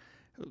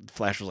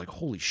 Flash was like,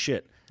 holy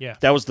shit. Yeah.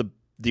 That was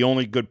the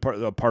only good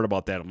part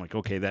about that. I'm like,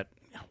 okay,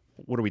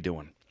 what are we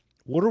doing?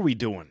 What are we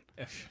doing?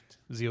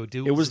 The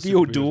O'Douls. It was the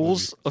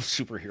O'Douls of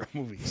superhero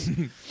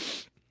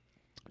movies.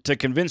 To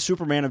convince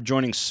Superman of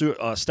joining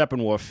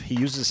Steppenwolf, he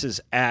uses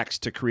his axe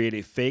to create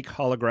a fake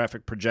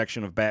holographic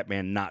projection of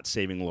Batman not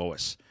saving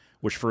Lois,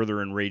 which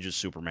further enrages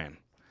Superman.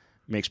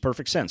 Makes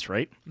perfect sense,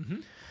 right?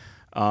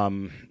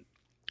 Mm-hmm.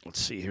 Let's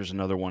see, here's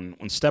another one.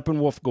 When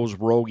Steppenwolf goes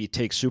rogue, he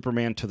takes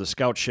Superman to the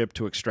scout ship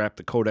to extract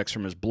the Codex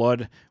from his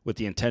blood with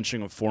the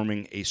intention of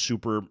forming a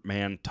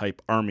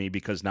Superman-type army,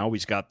 because now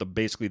he's got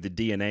basically the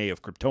DNA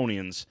of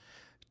Kryptonians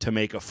to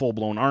make a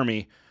full-blown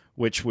army,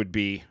 which would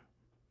be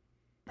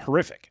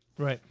horrific.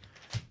 Right.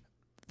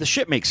 The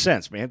shit makes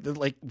sense, man.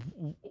 Like,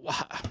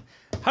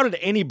 how did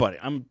anybody...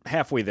 I'm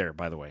halfway there,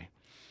 by the way.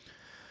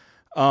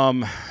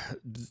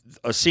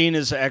 A scene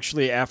is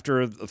actually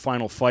after the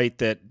final fight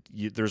that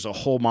there's a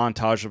whole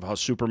montage of how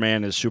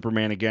Superman is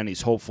Superman again.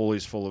 He's hopeful.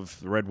 He's full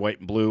of red, white,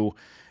 and blue.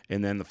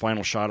 And then the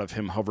final shot of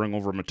him hovering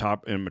over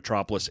in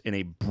Metropolis in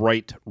a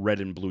bright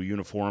red and blue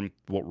uniform,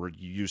 what we're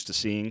used to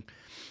seeing,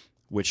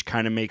 which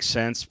kind of makes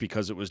sense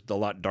because it was a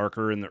lot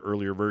darker in the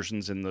earlier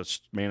versions in the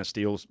Man of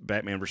Steel,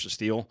 Batman vs.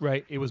 Steel.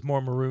 Right. It was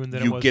more maroon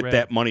than it was red. You get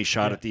that money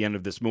shot at the end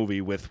of this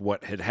movie with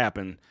what had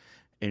happened,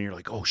 and you're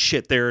like, oh,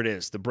 shit, there it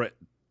is.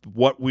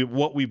 What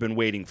we've been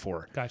waiting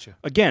for. Gotcha.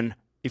 Again,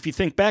 if you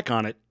think back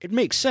on it, it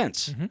makes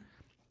sense. Mm-hmm.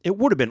 It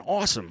would have been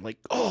awesome. Like,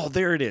 oh,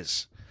 there it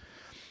is.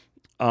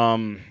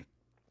 Let's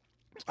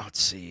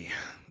see.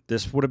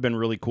 This would have been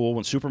really cool.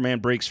 When Superman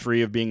breaks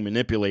free of being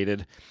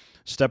manipulated,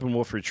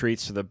 Steppenwolf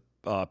retreats to the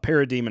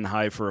Parademon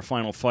Hive for a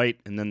final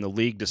fight, and then the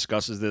League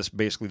discusses this,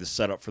 basically the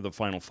setup for the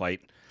final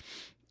fight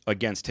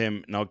against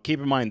him. Now, keep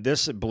in mind,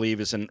 this, I believe,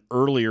 is an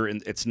earlier,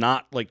 and it's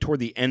not like toward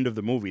the end of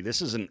the movie.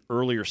 This is an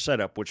earlier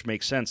setup, which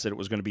makes sense that it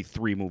was going to be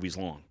 3 movies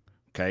long.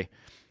 Okay?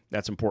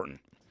 That's important.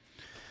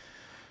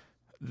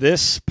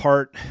 This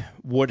part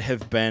would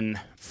have been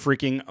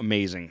freaking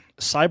amazing.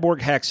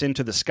 Cyborg hacks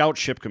into the scout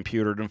ship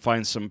computer and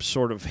finds some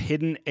sort of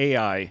hidden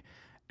AI,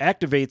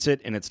 activates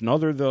it, and it's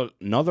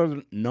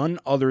none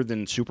other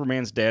than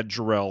Superman's dad,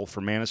 Jor-El,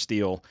 from Man of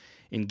Steel,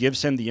 and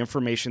gives him the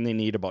information they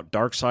need about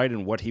Darkseid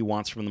and what he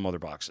wants from the mother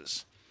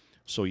boxes.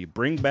 So you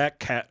bring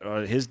back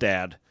his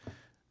dad.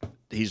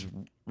 He's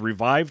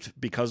revived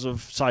because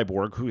of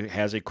Cyborg, who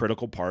has a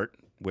critical part,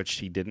 which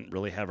he didn't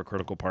really have a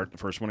critical part in the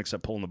first one,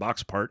 except pulling the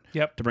box apart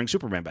to bring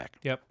Superman back.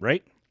 Yep.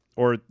 Right?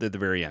 Or at the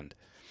very end.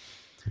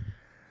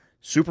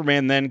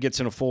 Superman then gets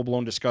in a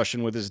full-blown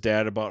discussion with his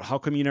dad about how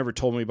come you never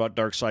told me about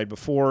Darkseid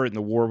before in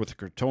the war with the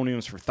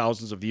Kryptonians for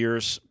thousands of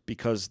years,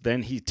 because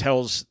then he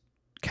tells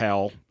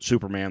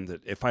Superman,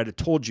 that if I'd have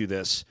told you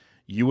this,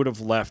 you would have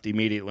left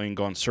immediately and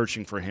gone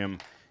searching for him,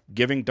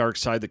 giving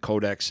Darkseid the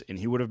Codex, and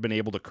he would have been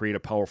able to create a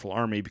powerful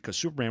army because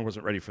Superman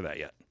wasn't ready for that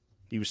yet.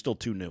 He was still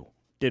too new.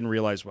 Didn't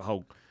realize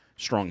how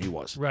strong he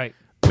was. Right.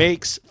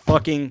 Makes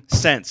fucking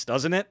sense,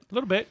 doesn't it? A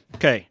little bit.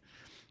 Okay.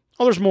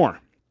 Oh, there's more.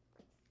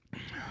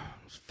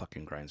 This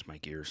fucking grinds my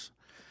gears.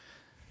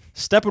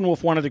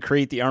 Steppenwolf wanted to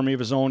create the army of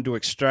his own to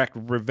extract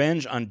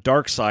revenge on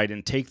Darkseid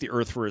and take the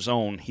Earth for his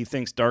own. He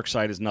thinks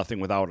Darkseid is nothing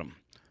without him.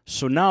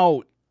 So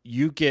now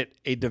you get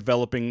a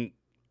developing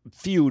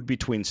feud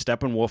between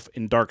Steppenwolf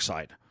and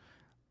Darkseid.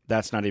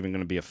 That's not even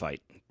going to be a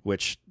fight,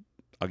 which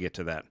I'll get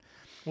to that.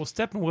 Well,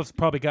 Steppenwolf's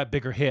probably got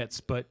bigger hits,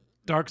 but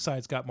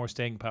Darkseid's got more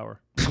staying power.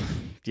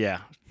 Yeah.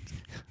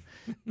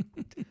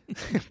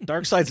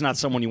 Darkseid's not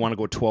someone you want to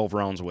go 12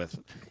 rounds with.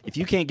 If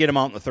you can't get him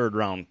out in the third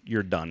round,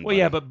 you're done. Well, buddy.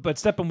 Yeah, but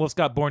Steppenwolf's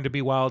got Born to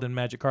Be Wild and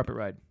Magic Carpet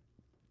Ride.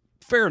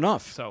 Fair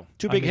enough. So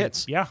two big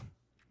hits. Yeah.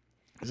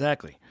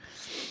 Exactly.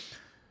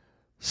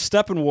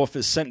 Steppenwolf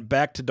is sent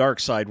back to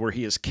Darkseid, where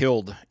he is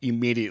killed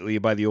immediately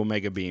by the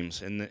Omega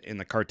Beams. In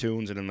the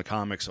cartoons and in the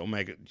comics,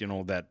 Omega,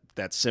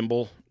 that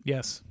symbol.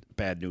 Yes.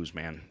 Bad news,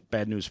 man.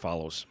 Bad news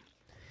follows.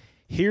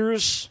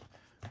 Here's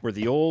where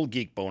the old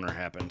geek boner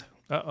happened.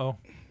 Uh-oh.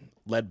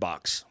 Lead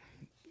box.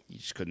 You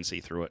just couldn't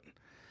see through it.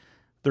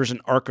 There's an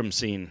Arkham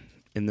scene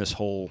in this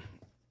whole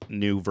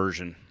new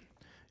version,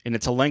 and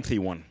it's a lengthy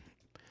one.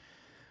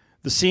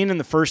 The scene in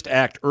the first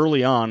act,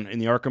 early on in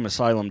the Arkham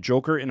Asylum,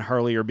 Joker and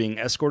Harley are being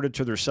escorted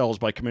to their cells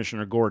by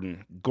Commissioner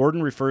Gordon.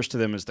 Gordon refers to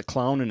them as the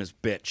clown and his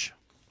bitch.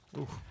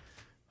 Oof.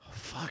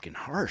 Fucking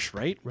harsh,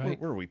 right? Right.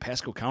 Where are we,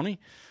 Pasco County?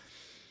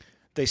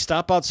 They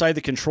stop outside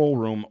the control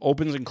room,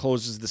 opens and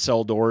closes the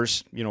cell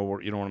doors. You know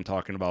what I'm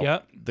talking about. Yeah.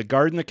 The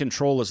guard in the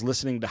control is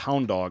listening to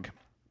Hound Dog.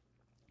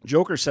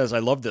 Joker says, "I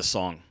love this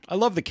song. I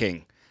love the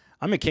king.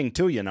 I'm a king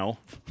too, you know."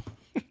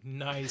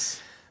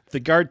 Nice. The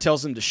guard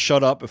tells him to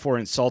shut up before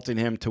insulting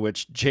him, to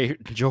which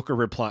Joker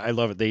replies, I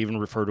love it, they even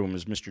refer to him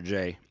as Mr.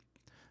 J.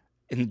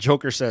 And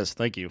Joker says,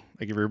 thank you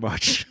very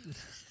much.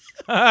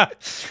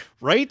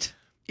 Right?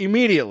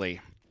 Immediately.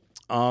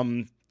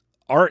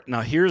 Art.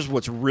 Now, here's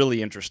what's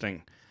really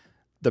interesting.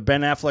 The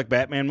Ben Affleck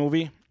Batman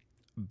movie,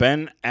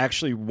 Ben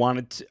actually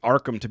wanted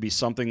Arkham to be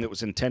something that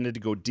was intended to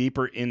go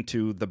deeper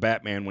into the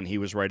Batman when he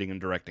was writing and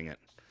directing it.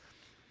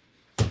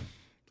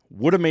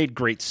 Would have made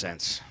great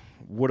sense.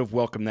 Would have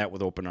welcomed that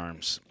with open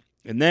arms.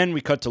 And then we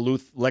cut to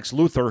Lex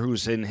Luthor,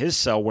 who's in his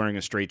cell wearing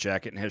a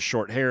straitjacket and has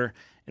short hair.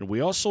 And we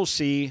also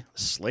see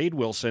Slade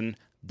Wilson,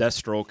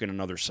 Deathstroke, in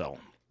another cell.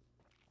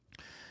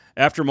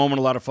 After a moment,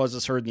 a lot of fuzz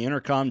is heard in the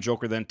intercom.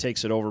 Joker then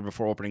takes it over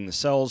before opening the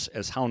cells,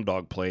 as Hound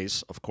Dog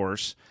plays, of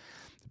course.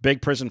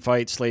 Big prison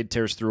fight. Slade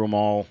tears through them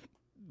all.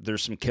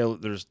 There's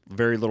There's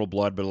very little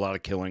blood, but a lot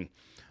of killing.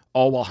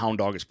 All while Hound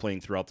Dog is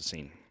playing throughout the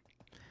scene.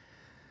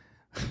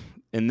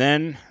 And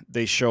then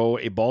they show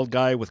a bald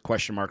guy with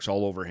question marks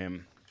all over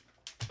him.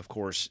 Of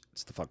course,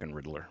 it's the fucking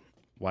Riddler.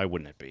 Why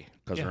wouldn't it be?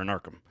 Because they're in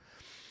Arkham.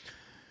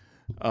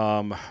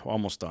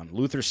 Almost done.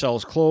 Luthor's cell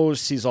is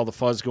closed. Sees all the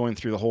fuzz going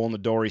through the hole in the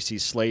door. He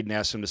sees Slade and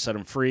asks him to set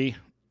him free.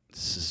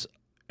 This is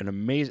an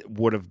amazing...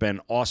 Would have been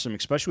awesome,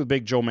 especially with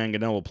Big Joe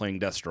Manganiello playing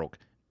Deathstroke.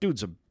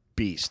 Dude's a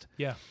beast.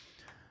 Yeah.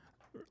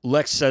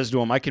 Lex says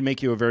to him, I can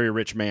make you a very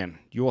rich man.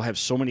 You will have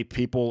so many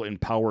people in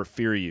power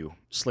fear you.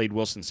 Slade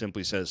Wilson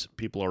simply says,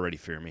 people already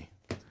fear me.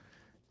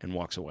 And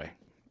walks away.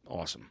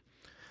 Awesome.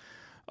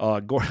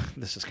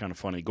 This is kind of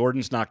funny.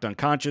 Gordon's knocked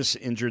unconscious,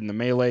 injured in the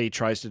melee. He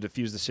tries to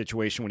defuse the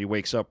situation. When he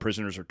wakes up,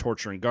 prisoners are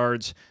torturing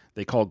guards.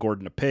 They call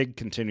Gordon a pig,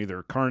 continue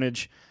their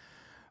carnage.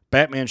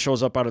 Batman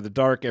shows up out of the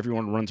dark.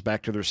 Everyone runs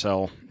back to their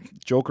cell.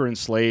 Joker and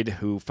Slade,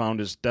 who found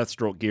his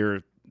Deathstroke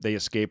gear, they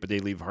escape, but they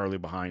leave Harley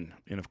behind.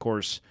 And, of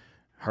course,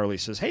 Harley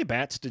says, hey,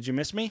 Bats, did you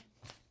miss me?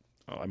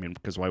 Oh, I mean,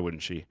 because why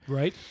wouldn't she?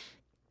 Right.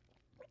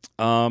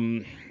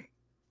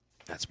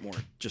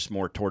 That's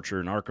more torture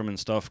in Arkham and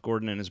stuff.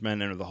 Gordon and his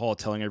men enter the hall,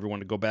 telling everyone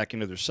to go back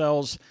into their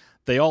cells.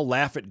 They all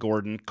laugh at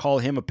Gordon, call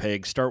him a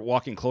pig, start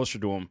walking closer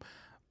to him.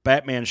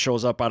 Batman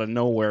shows up out of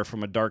nowhere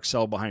from a dark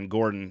cell behind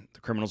Gordon. The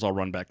criminals all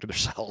run back to their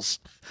cells,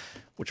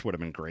 which would have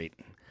been great.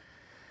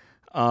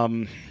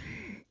 And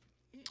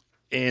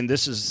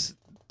this is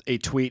a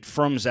tweet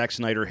from Zack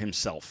Snyder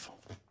himself.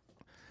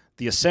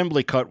 The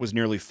assembly cut was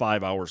nearly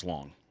 5 hours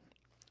long.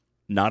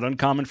 Not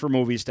uncommon for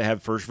movies to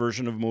have first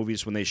version of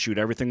movies when they shoot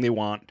everything they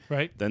want.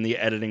 Right. Then the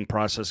editing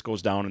process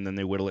goes down, and then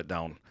they whittle it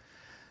down.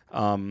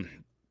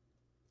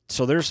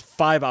 So there's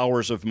 5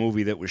 hours of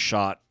movie that was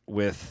shot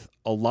with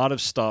a lot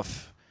of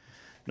stuff.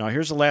 Now,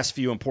 here's the last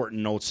few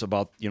important notes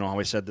about, how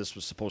I said this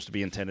was supposed to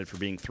be intended for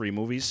being 3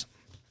 movies.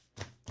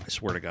 I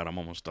swear to God, I'm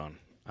almost done.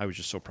 I was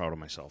just so proud of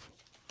myself.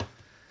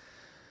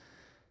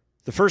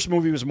 The first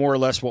movie was more or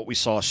less what we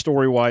saw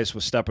story-wise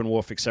with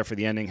Steppenwolf, except for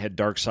the ending had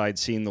Darkseid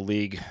seeing the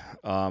League,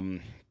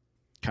 kind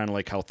of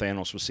like how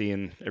Thanos was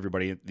seeing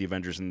everybody, the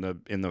Avengers in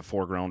the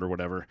foreground or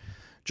whatever.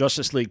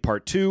 Justice League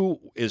Part 2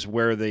 is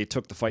where they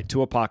took the fight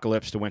to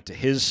Apocalypse to went to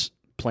his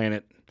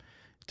planet,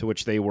 to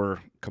which they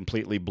were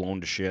completely blown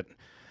to shit.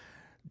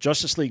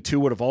 Justice League 2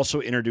 would have also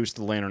introduced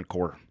the Lantern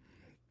Corps,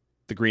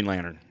 the Green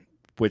Lantern,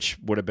 which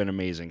would have been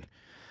amazing.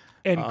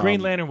 And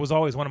Green Lantern was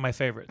always one of my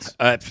favorites.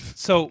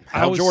 So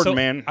Hal Jordan,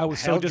 man. I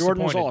was Hal so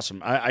disappointed. Jordan was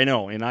awesome. I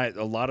know, and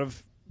a lot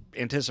of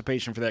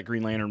anticipation for that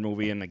Green Lantern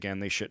movie, and again,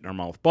 they shit in our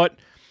mouth. But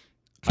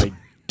I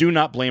do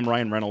not blame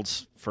Ryan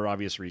Reynolds for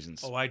obvious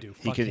reasons. Oh, I do.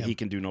 He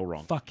can do no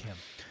wrong. Fuck him.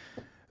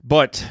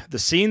 But the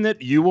scene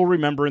that you will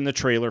remember in the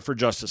trailer for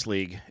Justice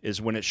League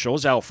is when it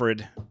shows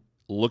Alfred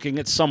looking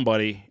at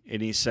somebody,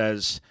 and he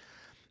says,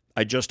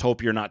 I just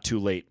hope you're not too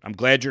late. I'm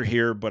glad you're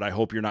here, but I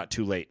hope you're not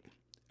too late.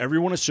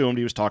 Everyone assumed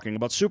he was talking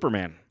about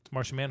Superman. It's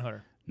Martian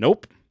Manhunter.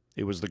 Nope.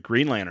 It was the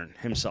Green Lantern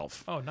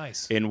himself. Oh,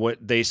 nice. And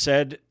what they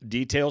said,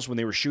 details when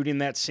they were shooting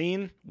that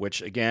scene,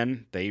 which,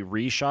 again, they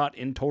reshot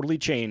and totally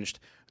changed,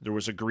 there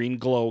was a green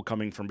glow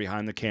coming from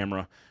behind the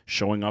camera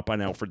showing up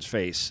on Alfred's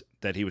face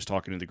that he was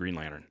talking to the Green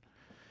Lantern.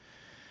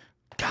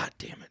 God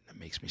damn it. That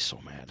makes me so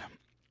mad.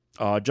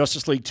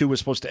 Justice League 2 was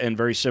supposed to end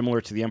very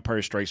similar to The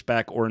Empire Strikes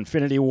Back or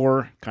Infinity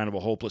War, kind of a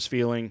hopeless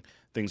feeling.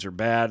 Things are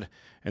bad.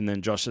 And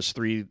then Justice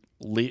League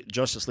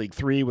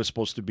 3 was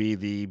supposed to be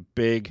the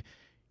big,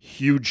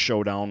 huge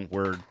showdown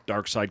where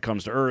Darkseid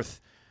comes to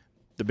Earth,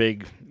 the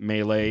big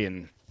melee,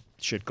 and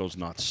shit goes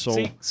nuts.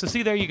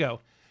 See, there you go.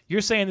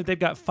 You're saying that they've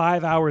got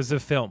 5 hours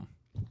of film.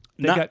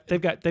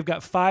 They've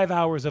got 5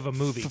 hours of a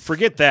movie.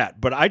 Forget that.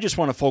 But I just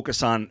want to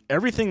focus on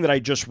everything that I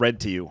just read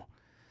to you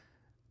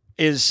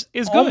is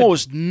good.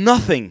 Almost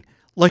nothing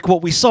like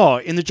what we saw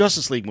in the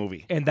Justice League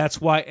movie. And that's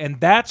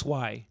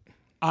why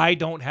I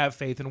don't have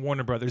faith in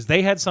Warner Brothers.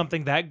 They had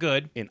something that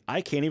good. And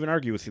I can't even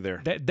argue with you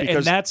there.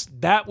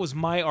 That was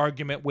my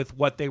argument with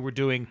what they were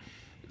doing.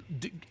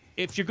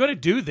 If you're going to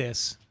do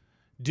this,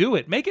 do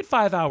it. Make it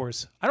 5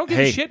 hours. I don't give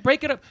a shit.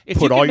 Break it up.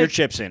 Put all your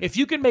chips in. If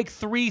you can make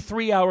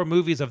 3-hour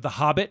movies of The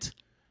Hobbit,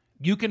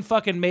 you can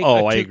fucking make.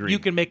 I agree. You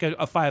can make a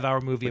 5-hour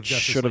movie of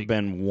Justice League. Should have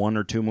been 1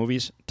 or 2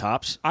 movies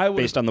tops,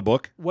 based on the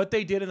book. What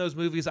they did in those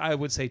movies, I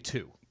would say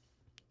 2.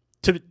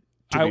 To be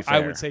fair, I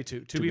would say 2.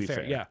 To be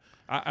fair, yeah.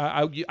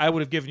 I would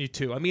have given you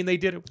 2. I mean, they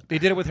did it. They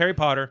did it with Harry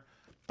Potter.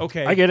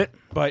 Okay, I get it,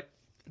 but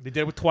they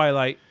did it with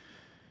Twilight.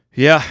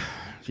 Yeah,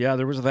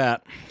 there was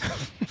that.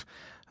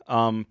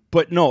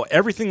 But no,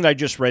 everything that I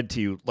just read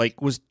to you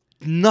was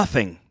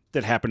nothing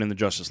that happened in the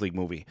Justice League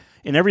movie,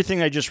 and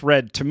everything I just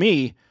read to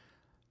me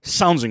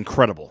sounds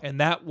incredible.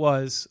 And that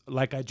was,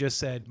 like I just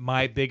said,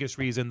 my biggest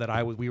reason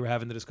that we were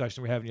having the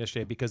discussion we were having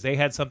yesterday, because they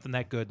had something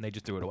that good and they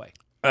just threw it away.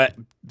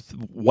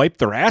 Wiped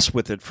their ass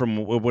with it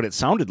from what it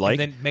sounded like.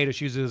 And then made us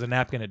use it as a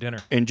napkin at dinner.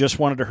 And just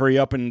wanted to hurry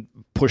up and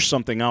push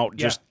something out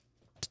just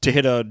to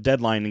hit a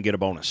deadline and get a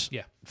bonus.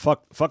 Yeah.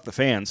 Fuck the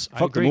fans.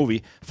 Fuck the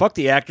movie. Fuck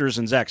the actors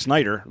and Zack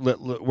Snyder.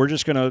 We're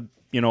just going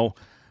to,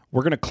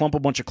 we're going to clump a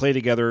bunch of clay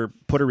together,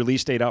 put a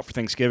release date out for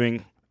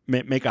Thanksgiving,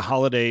 make a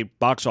holiday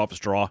box office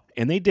draw.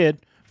 And they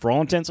did. For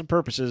all intents and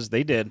purposes,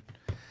 they did.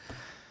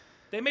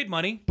 They made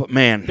money. But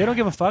man, they don't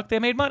give a fuck. They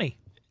made money.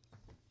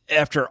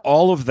 After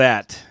all of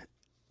that,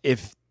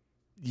 if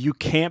you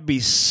can't be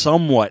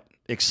somewhat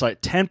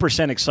excited,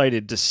 10%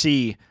 excited to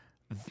see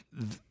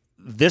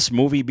this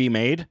movie be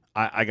made,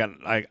 I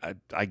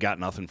got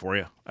nothing for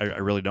you. I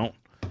really don't.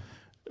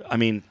 I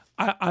mean,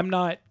 I'm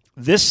not.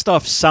 This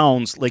stuff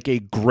sounds like a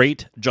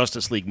great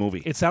Justice League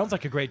movie. It sounds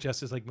like a great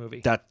Justice League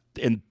movie.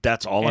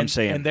 That's all I'm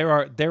saying. And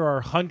there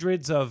are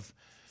hundreds of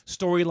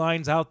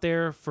storylines out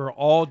there for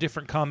all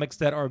different comics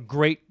that are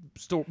great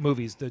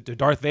movies. The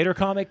Darth Vader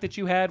comic that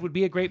you had would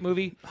be a great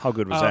movie. How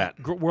good was that?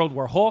 World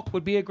War Hulk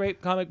would be a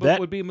great comic book.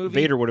 Would be a movie.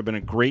 Vader would have been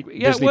a great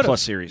Disney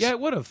Plus series. Yeah, it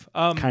would have.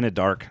 Kind of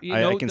dark.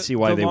 I can see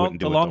why they wouldn't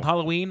do it. The Long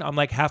Halloween. I'm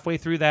like halfway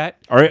through that.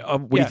 All right.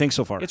 What do you think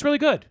so far? It's really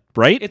good.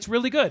 Right? It's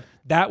really good.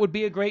 That would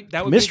be a great.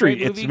 Mystery.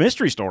 Be a great movie. It's a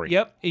mystery story.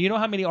 Yep. And you know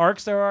how many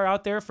arcs there are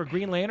out there for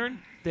Green Lantern?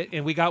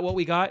 And we got what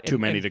we got. Too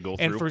many to go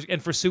through.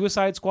 And for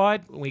Suicide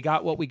Squad, we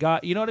got what we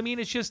got. You know what I mean?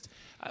 It's just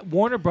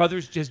Warner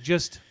Brothers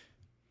just.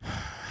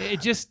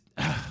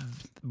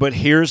 But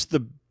here's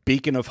the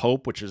beacon of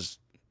hope, which is,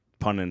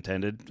 pun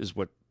intended, is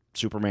what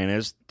Superman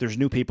is. There's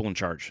new people in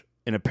charge,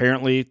 and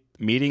apparently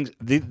meetings.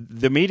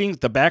 The meetings,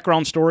 the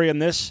background story on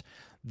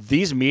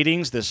these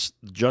meetings, this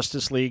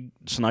Justice League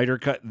Snyder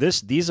cut.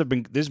 These have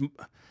been.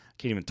 I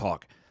can't even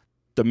talk.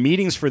 The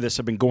meetings for this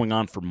have been going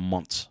on for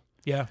months.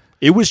 Yeah.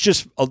 It was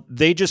just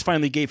they just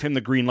finally gave him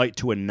the green light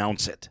to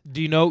announce it.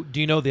 Do you know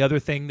the other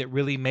thing that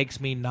really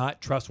makes me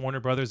not trust Warner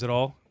Brothers at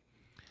all?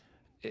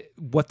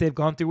 What they've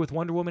gone through with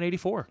Wonder Woman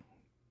 84.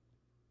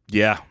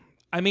 Yeah.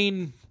 I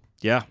mean,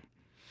 yeah.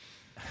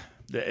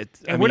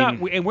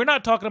 We're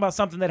not talking about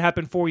something that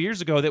happened 4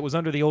 years ago that was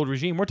under the old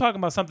regime. We're talking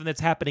about something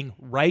that's happening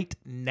right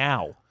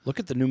now. Look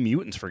at the New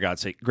Mutants, for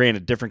God's sake.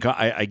 Granted, different.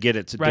 I get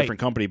it's a different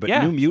company, but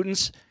New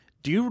Mutants.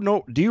 Do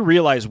you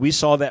realize we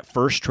saw that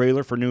first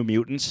trailer for New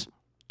Mutants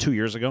 2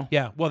 years ago?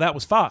 Yeah. Well, that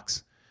was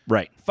Fox.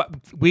 Right.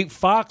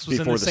 Fox was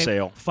before in the same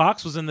sale.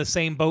 Fox was in the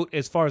same boat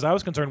as far as I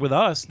was concerned with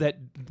us that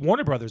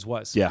Warner Brothers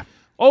was. Yeah.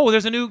 Oh,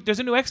 there's a new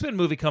X-Men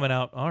movie coming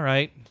out. All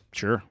right.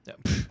 Sure.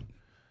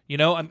 You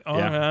know,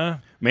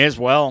 may as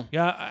well.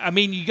 Yeah, I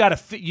mean,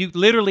 you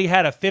literally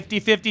had a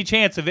 50-50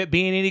 chance of it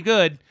being any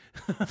good.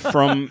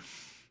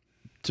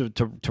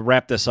 To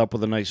wrap this up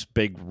with a nice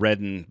big red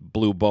and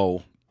blue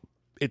bow,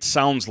 it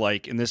sounds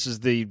like, and this is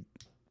the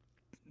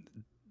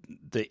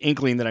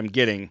inkling that I'm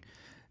getting,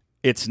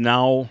 it's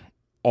now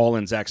all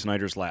in Zack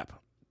Snyder's lap.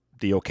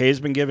 The okay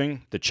has been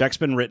given. The check's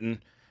been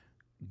written.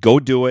 Go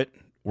do it.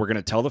 We're going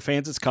to tell the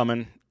fans it's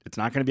coming. It's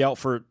not going to be out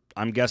for,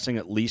 I'm guessing,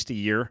 at least a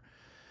year.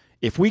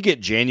 If we get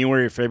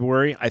January or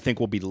February, I think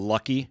we'll be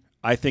lucky.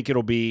 I think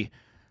it'll be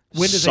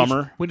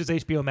summer. When does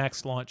HBO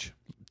Max launch?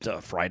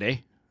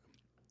 Friday.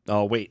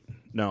 Oh, wait.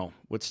 No.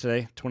 What's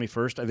today?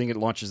 21st? I think it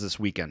launches this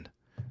weekend.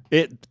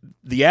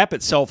 The app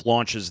itself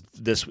launches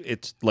this.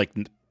 It's like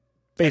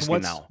basically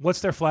now.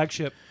 What's their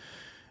flagship?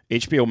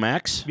 HBO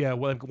Max? Yeah.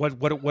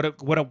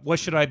 What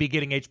should I be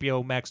getting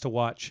HBO Max to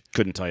watch?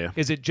 Couldn't tell you.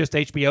 Is it just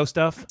HBO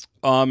stuff?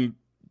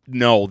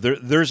 No.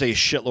 There's a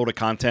shitload of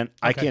content.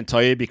 Okay. I can't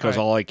tell you because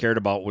all I cared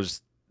about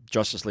was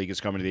Justice League is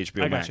coming to the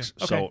HBO Max.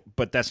 Okay. So,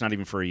 but that's not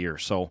even for a year.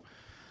 So.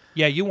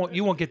 Yeah, you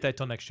won't get that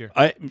till next year.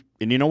 And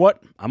you know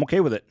what? I'm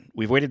okay with it.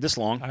 We've waited this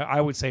long. I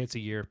would say it's a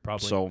year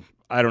probably. So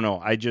I don't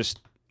know.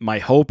 My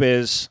hope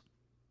is,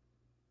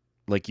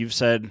 like you've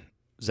said,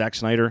 Zack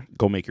Snyder,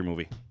 go make your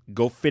movie.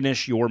 Go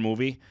finish your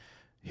movie.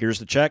 Here's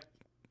the check.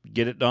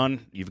 Get it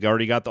done. You've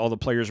already got all the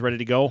players ready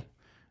to go.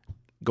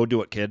 Go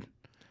do it, kid.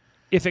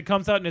 If it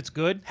comes out and it's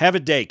good, have a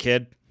day,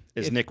 kid,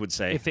 as Nick would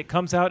say. If it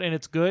comes out and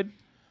it's good,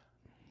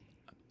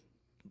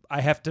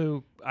 I have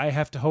to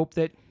hope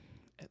that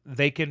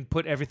they can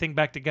put everything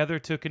back together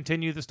to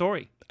continue the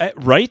story.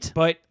 Right?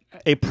 But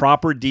a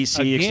proper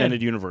DC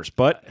extended universe.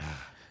 But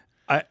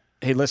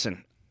hey,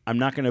 listen, I'm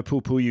not going to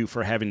poo-poo you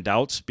for having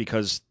doubts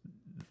because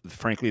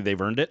frankly they've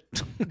earned it.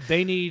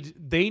 They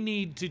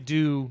need to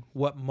do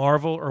what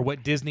Marvel or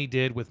what Disney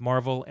did with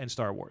Marvel and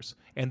Star Wars.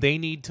 And they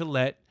need to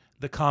let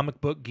the comic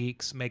book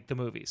geeks make the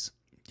movies.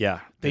 Yeah.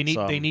 We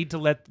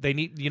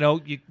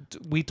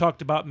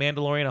talked about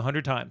Mandalorian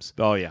 100 times.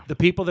 Oh yeah. The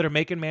people that are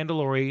making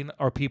Mandalorian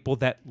are people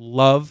that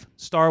love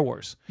Star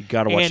Wars. You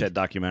got to watch that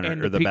documentary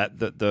or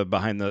the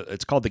behind the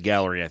it's called The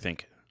Gallery, I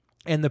think.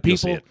 And the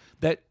people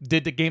that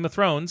did the Game of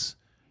Thrones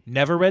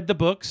never read the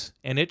books,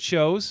 and it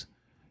shows.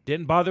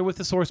 Didn't bother with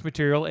the source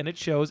material, and it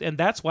shows. And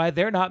that's why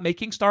they're not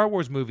making Star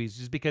Wars movies,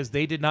 is because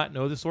they did not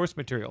know the source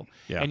material.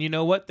 Yeah. And you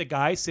know what? The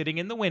guy sitting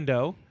in the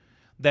window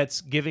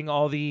that's giving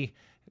all the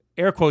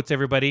air quotes,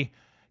 everybody,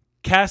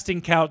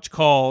 casting couch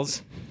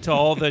calls to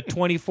all the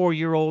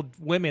 24-year-old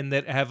women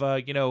that have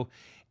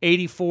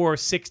 84,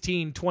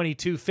 16,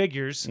 22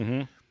 figures.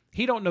 Mm-hmm.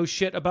 He don't know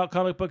shit about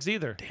comic books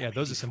either. Damn, yeah,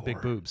 those 84. Are some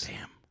big boobs.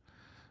 Damn.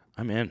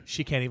 I'm in.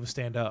 She can't even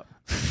stand up.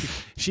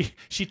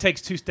 She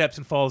takes 2 steps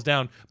and falls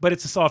down, but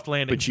it's a soft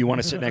landing. But you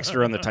want to sit next to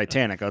her on the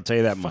Titanic, I'll tell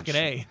you that much.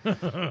 Fucking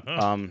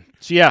A.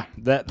 So yeah,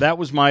 that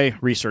was my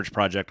research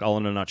project, all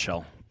in a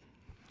nutshell.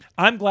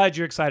 I'm glad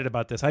you're excited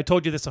about this. I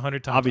told you this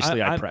 100 times.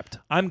 Obviously, I prepped.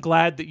 I'm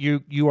glad that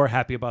you are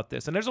happy about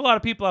this. And there's a lot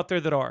of people out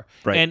there that are.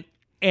 Right.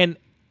 And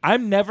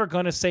I'm never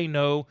going to say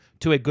no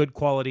to a good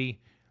quality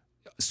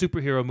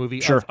superhero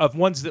movie of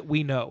ones that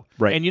we know.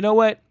 Right. And you know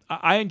what?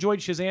 I enjoyed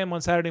Shazam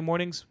on Saturday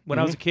mornings when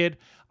I was a kid.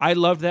 I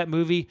loved that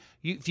movie.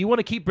 If you want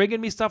to keep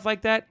bringing me stuff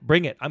like that,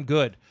 bring it. I'm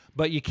good.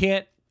 But you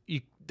can't.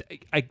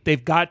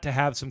 They've got to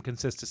have some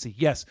consistency.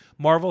 Yes,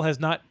 Marvel has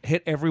not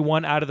hit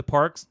everyone out of the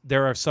parks.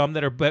 There are some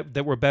that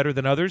that were better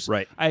than others.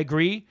 Right. I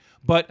agree.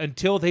 But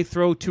until they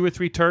throw 2 or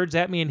 3 turds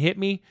at me and hit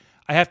me,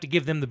 I have to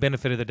give them the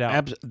benefit of the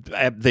doubt.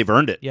 They've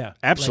earned it. Yeah.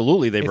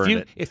 Absolutely, they've earned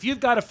it. If you've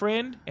got a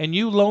friend and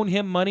you loan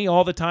him money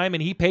all the time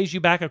and he pays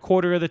you back a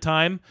quarter of the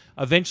time,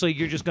 eventually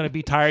you're just going to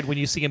be tired when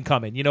you see him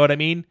coming. You know what I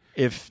mean?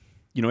 If,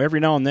 every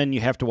now and then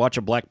you have to watch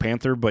a Black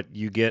Panther, but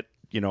you get,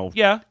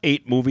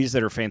 8 movies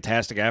that are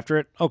fantastic after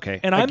it, okay.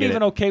 And I'm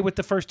even okay with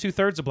the first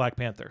 2/3 of Black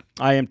Panther.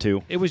 I am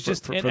too. It was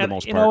just, for the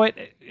most part. You know what?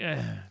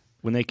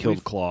 When they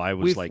killed Claw, I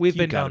was like, we've you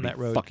been gotta down be that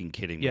road. Fucking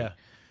kidding me. Yeah.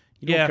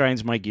 You know what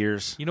grinds my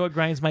gears? You know what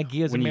grinds my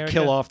gears, when America? you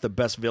kill off the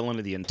best villain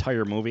of the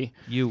entire movie.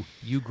 You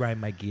grind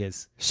my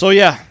gears. So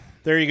yeah,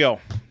 there you go.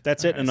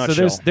 That's it in a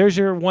nutshell. So there's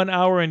your 1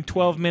 hour and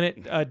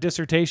 12-minute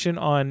dissertation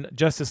on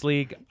Justice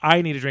League.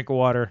 I need a drink of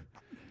water.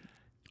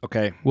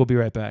 Okay. We'll be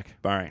right back.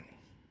 All right.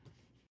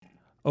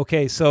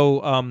 Okay,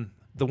 so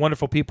the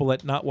wonderful people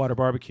at Not Water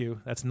Barbecue,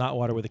 that's Not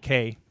Water with a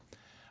K,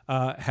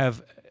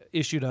 have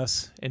issued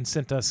us and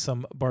sent us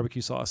some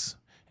barbecue sauce.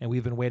 And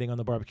we've been waiting on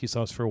the barbecue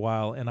sauce for a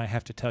while. And I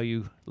have to tell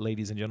you,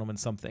 ladies and gentlemen,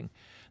 something.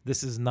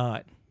 This is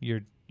not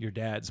your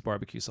dad's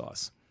barbecue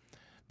sauce.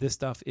 This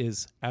stuff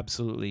is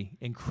absolutely,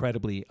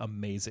 incredibly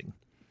amazing.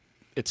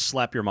 It's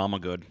slap your mama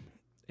good.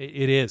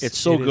 It is. It's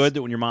so good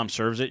that when your mom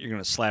serves it, you're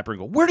going to slap her and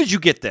go, "Where did you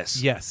get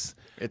this?" Yes.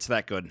 It's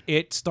that good.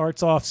 It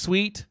starts off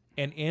sweet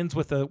and ends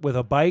with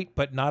a bite,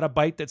 but not a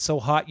bite that's so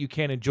hot you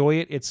can't enjoy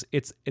it.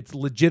 It's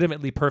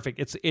legitimately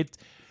perfect.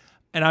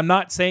 And I'm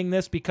not saying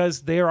this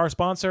because they're our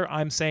sponsor.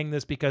 I'm saying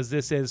this because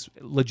this is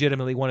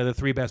legitimately one of the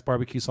 3 best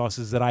barbecue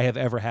sauces that I have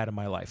ever had in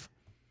my life.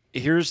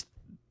 Here's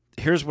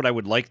what I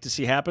would like to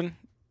see happen.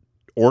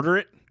 Order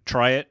it,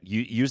 try it.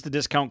 You use the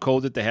discount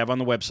code that they have on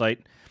the website.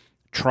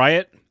 Try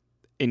it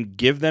and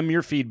give them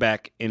your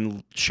feedback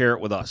and share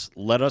it with us.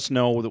 Let us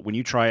know that when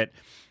you try it.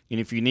 And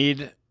if you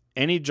need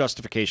any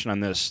justification on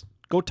this,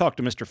 go talk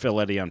to Mr.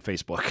 Phil Eddy on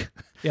Facebook.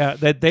 Yeah,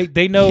 that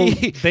they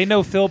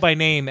know Phil by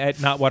name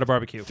at Not Water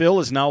Barbecue. Phil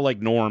is now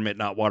like Norm at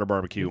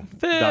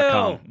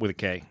notwaterbarbecue.com with a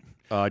K.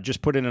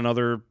 Just put in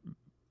another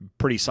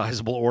pretty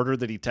sizable order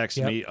that he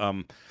texted me.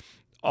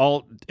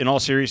 In all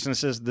seriousness,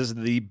 this is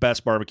the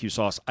best barbecue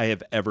sauce I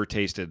have ever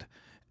tasted,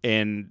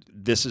 and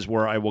this is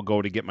where I will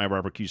go to get my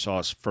barbecue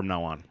sauce from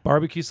now on.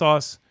 Barbecue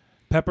sauce,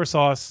 pepper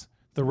sauce,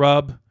 the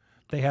rub.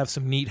 They have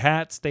some neat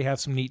hats. They have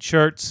some neat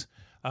shirts.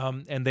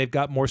 And they've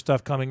got more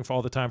stuff coming for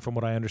all the time, from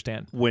what I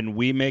understand. When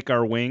we make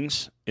our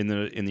wings in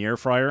the air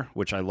fryer,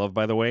 which I love,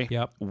 by the way,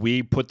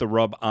 we put the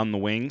rub on the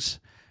wings,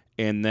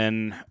 and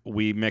then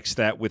we mix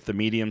that with the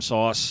medium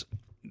sauce.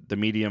 The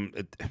medium,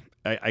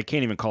 I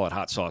can't even call it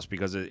hot sauce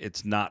because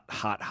it's not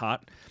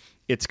hot.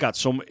 It's got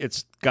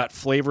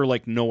flavor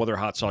like no other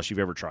hot sauce you've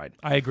ever tried.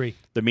 I agree.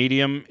 The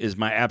medium is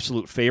my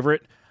absolute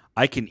favorite.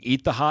 I can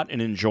eat the hot and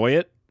enjoy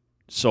it,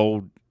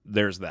 so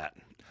there's that.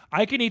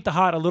 I can eat the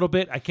hot a little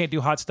bit. I can't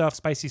do hot stuff,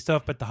 spicy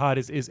stuff, but the hot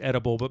is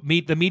edible. But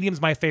the medium's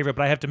my favorite,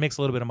 but I have to mix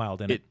a little bit of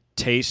mild in it. It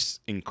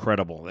tastes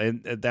incredible,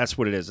 and that's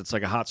what it is. It's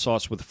like a hot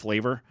sauce with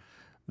flavor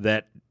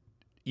that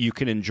you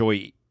can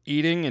enjoy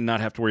eating and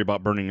not have to worry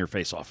about burning your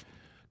face off.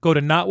 Go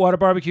to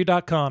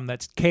notwaterbarbecue.com.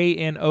 That's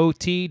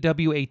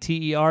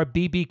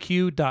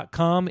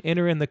KNOTWATERBBQ.com.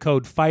 Enter in the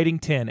code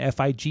FIGHTING,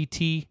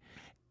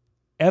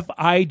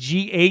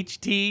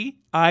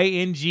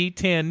 FIGHTING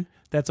 10.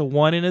 That's a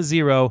 1 and a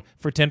 0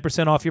 for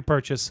 10% off your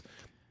purchase.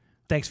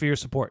 Thanks for your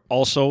support.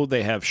 Also,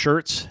 they have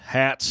shirts,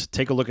 hats.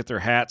 Take a look at their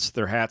hats.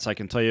 Their hats, I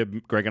can tell you,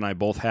 Greg and I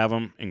both have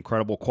them.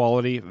 Incredible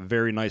quality.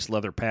 Very nice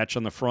leather patch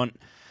on the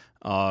front.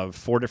 4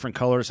 different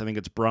colors. I think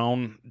it's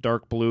brown,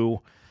 dark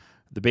blue,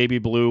 the baby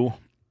blue,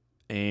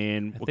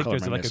 and what color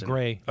am I like missing? A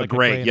gray. A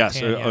gray,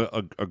 yes,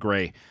 a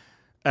gray.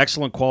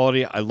 Excellent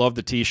quality. I love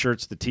the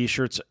T-shirts. The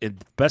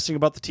best thing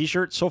about the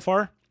T-shirt so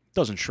far,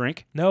 doesn't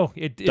shrink. No,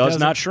 it does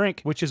not shrink.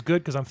 Which is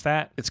good because I'm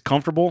fat. It's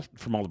comfortable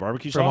from all the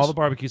barbecue sauce. From all the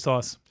barbecue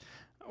sauce.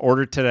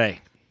 Order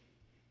today.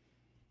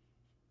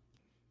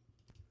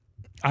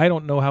 I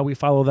don't know how we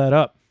follow that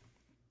up.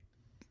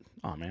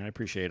 Oh, man, I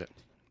appreciate it.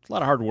 It's a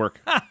lot of hard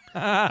work.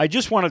 I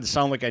just wanted to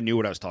sound like I knew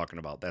what I was talking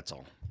about. That's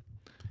all.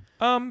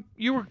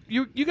 You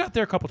got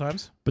there a couple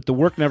times. But the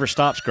work never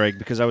stops, Greg,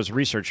 because I was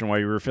researching while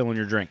you were filling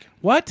your drink.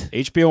 What?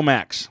 HBO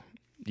Max.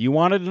 You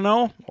wanted to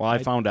know? Well, I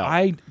found out.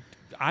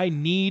 I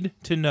need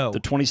to know. The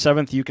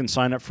 27th, you can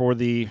sign up for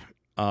the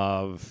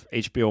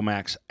HBO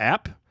Max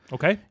app.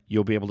 Okay.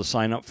 You'll be able to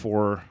sign up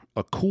for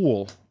a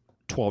cool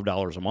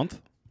 $12 a month.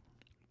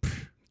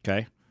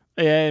 Okay.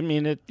 I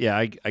mean,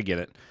 I get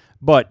it.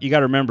 But you got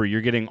to remember,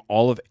 you're getting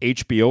all of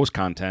HBO's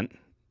content,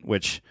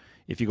 which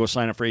if you go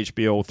sign up for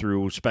HBO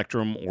through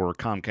Spectrum or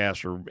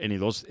Comcast or any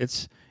of those,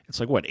 it's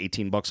like, what,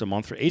 $18 a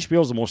month? For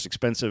HBO is the most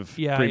expensive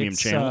premium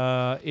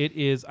channel. It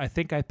is. I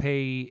think I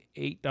pay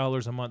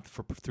 $8 a month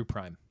through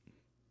Prime.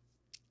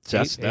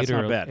 That's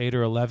not bad. 8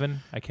 or 11.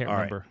 I can't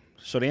remember. Right.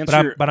 So to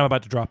answer, but I'm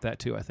about to drop that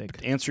too, I think.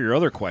 To answer your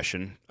other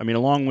question, I mean,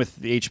 along with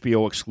the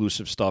HBO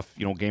exclusive stuff,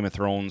 Game of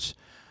Thrones,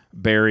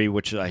 Barry,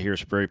 which I hear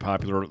is very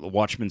popular, the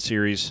Watchmen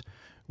series,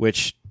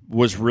 which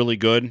was really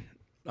good.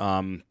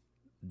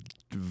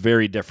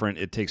 Very different.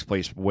 It takes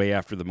place way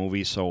after the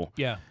movie, so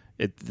yeah.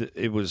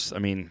 It was. I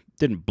mean,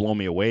 didn't blow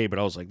me away, but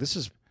I was like, this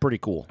is pretty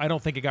cool. I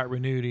don't think it got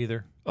renewed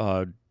either.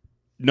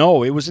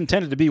 No, it was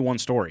intended to be one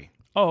story.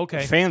 Oh,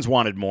 okay. Fans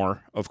wanted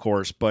more, of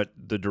course, but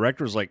the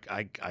director was like,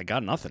 I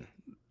got nothing.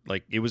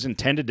 Like, it was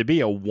intended to be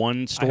a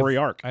one-story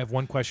arc. I have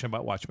one question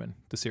about Watchmen,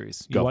 the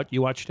series. Go.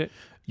 You watched it?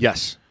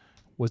 Yes.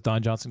 Was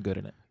Don Johnson good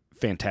in it?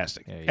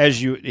 Fantastic.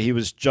 He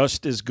was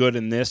just as good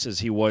in this as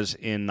he was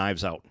in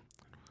Knives Out.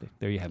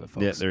 There you have it,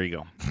 folks. Yeah, there you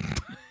go.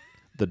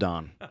 The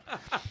Don.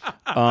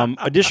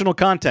 Additional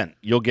content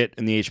you'll get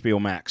in the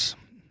HBO Max.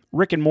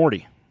 Rick and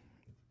Morty.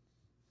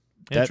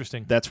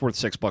 Interesting. That's worth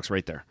 $6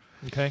 right there.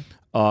 Okay.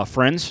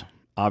 Friends.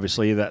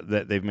 Obviously,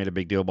 that they've made a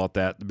big deal about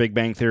that. The Big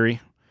Bang Theory.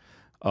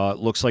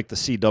 Looks like the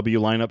CW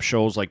lineup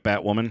shows like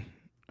Batwoman,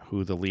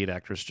 who the lead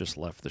actress just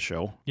left the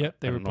show. Yep,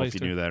 they replaced her. I don't know if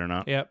you knew that or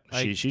not. Yep.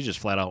 She just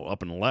flat out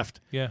up and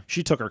left. Yeah.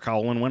 She took her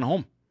cowl and went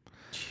home.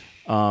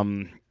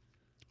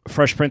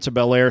 Fresh Prince of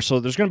Bel-Air. So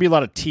there's going to be a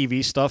lot of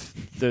TV stuff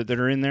that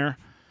are in there.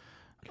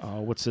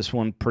 What's this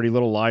one? Pretty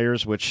Little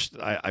Liars, which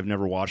I've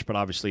never watched, but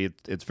obviously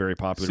it's very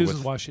popular.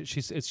 Susan's watched it.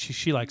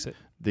 She likes it.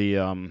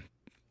 The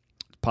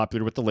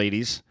popular with the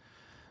ladies.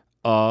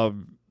 A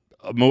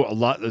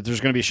lot. There's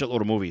going to be a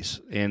shitload of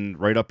movies, and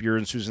right up your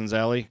and Susan's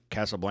alley.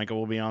 Casablanca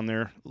will be on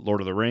there.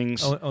 Lord of the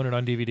Rings. Own it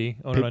on DVD.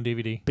 Own it on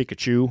DVD.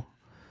 Pikachu,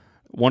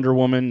 Wonder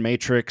Woman,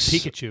 Matrix.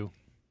 Pikachu.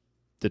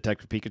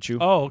 Detective Pikachu.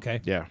 Oh,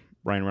 okay. Yeah,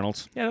 Ryan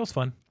Reynolds. Yeah, that was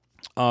fun.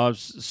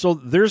 So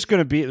there's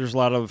a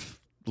lot of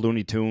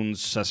Looney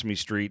Tunes, Sesame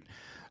Street.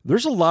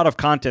 There's a lot of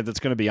content that's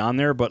going to be on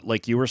there, but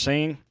like you were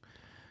saying,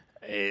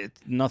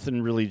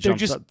 nothing really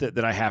jumps up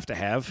that I have to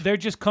have. There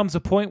just comes a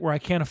point where I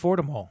can't afford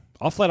them all.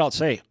 I'll flat out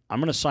say, I'm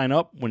going to sign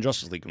up when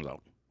Justice League comes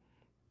out.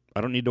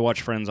 I don't need to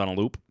watch Friends on a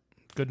loop.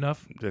 Good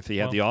enough. If he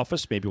had The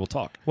Office, maybe we'll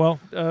talk.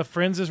 Well,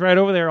 Friends is right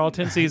over there, all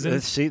 10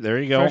 seasons. See,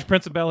 there you go. Fresh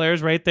Prince of Bel-Air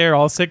is right there,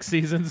 all 6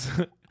 seasons.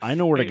 I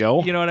know where to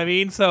go. You know what I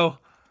mean? So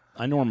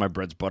I know where my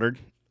bread's buttered.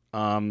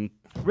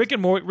 Rick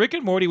and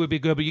Morty would be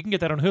good, but you can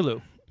get that on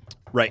Hulu.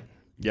 Right.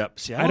 Yep.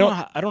 See, I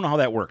don't know how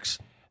that works.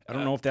 I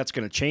don't know if that's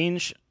going to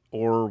change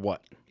or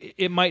what.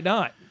 It might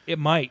not. It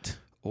might.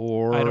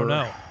 Or I don't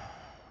know.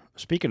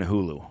 Speaking of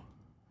Hulu,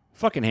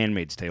 fucking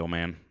Handmaid's Tale,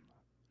 man.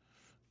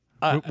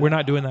 We're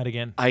not doing that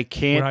again. I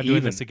can't. We're not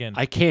doing this again.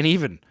 I can't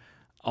even.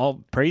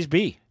 All praise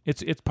be.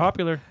 It's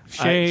popular.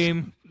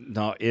 Shame.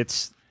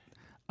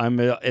 I'm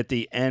at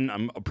the end.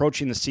 I'm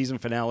approaching the season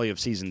finale of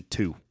season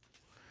 2.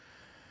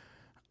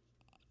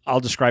 I'll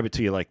describe it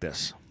to you like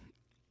this.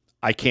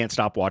 I can't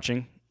stop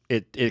watching.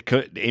 It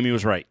could. Amy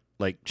was right.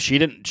 Like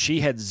she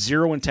had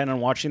zero intent on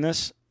watching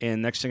this,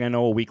 and next thing I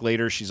know, a week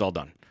later, she's all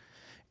done.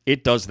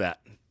 It does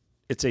that.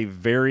 It's a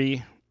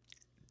very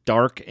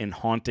dark and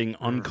haunting,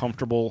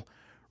 uncomfortable,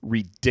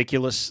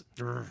 ridiculous,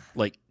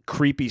 like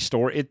creepy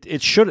story.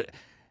 It should.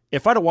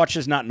 If I'd have watched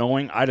this not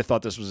knowing, I'd have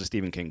thought this was a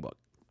Stephen King book,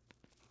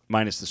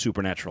 minus the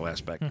supernatural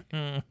aspect.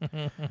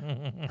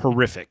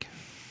 Horrific,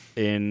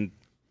 and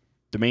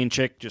the main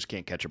chick just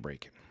can't catch a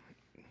break.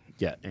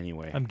 Yet,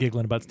 anyway. I'm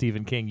giggling about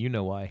Stephen King. You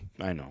know why?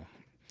 I know.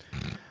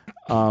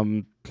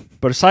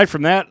 But aside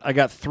from that, I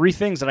got 3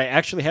 things that I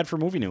actually had for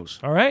movie news.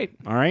 All right,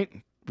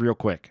 real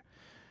quick.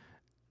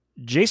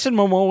 Jason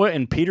Momoa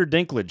and Peter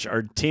Dinklage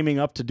are teaming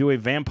up to do a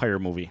vampire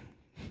movie.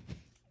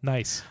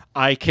 Nice.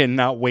 I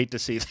cannot wait to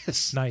see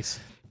this. Nice.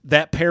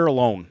 That pair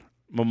alone,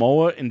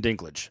 Momoa and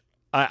Dinklage.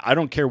 I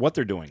don't care what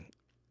they're doing.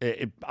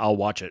 I'll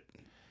watch it.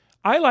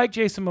 I like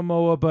Jason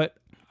Momoa, but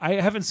I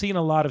haven't seen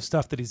a lot of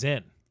stuff that he's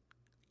in.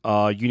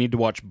 You need to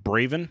watch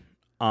Braven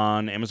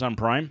on Amazon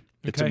Prime.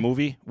 It's a Okay.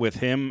 movie with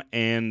him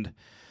and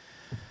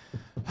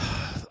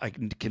I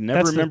can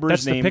never remember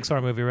his name. That's the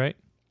Pixar movie, right?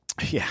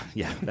 Yeah,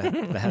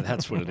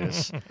 that's what it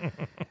is.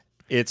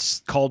 It's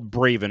called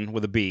Braven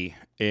with a B,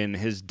 and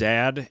his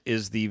dad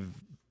is the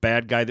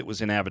bad guy that was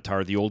in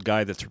Avatar, the old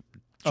guy that's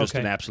just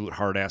an absolute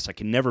hard ass. I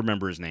can never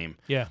remember his name.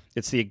 Yeah.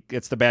 It's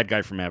the bad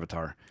guy from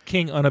Avatar.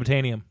 King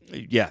Unobtainium.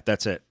 Yeah,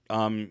 that's it.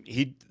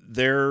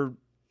 They're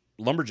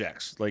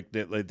lumberjacks. Like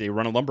they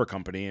run a lumber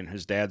company, and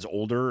his dad's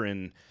older,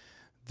 and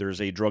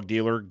there's a drug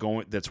dealer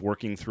that's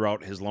working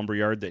throughout his lumber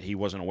yard that he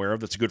wasn't aware of.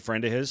 That's a good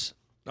friend of his.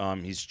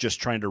 He's just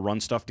trying to run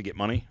stuff to get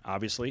money,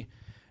 obviously,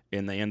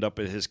 and they end up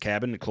at his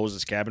cabin to close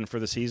his cabin for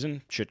the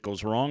season. Shit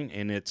goes wrong,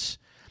 and it's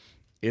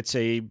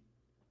a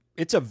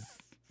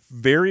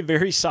very,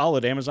 very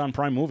solid Amazon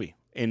Prime movie.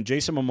 And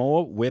Jason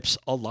Momoa whips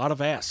a lot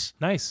of ass.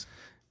 Nice.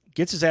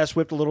 Gets his ass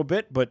whipped a little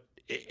bit, but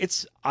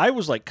I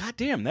was like, God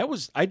damn,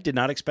 I did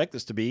not expect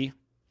this to be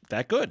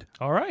that good.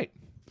 All right.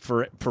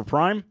 For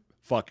Prime,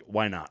 fuck,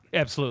 why not?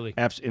 Absolutely.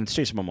 And it's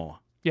Jason Momoa.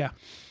 Yeah.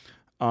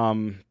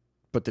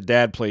 But the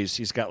dad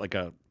he's got like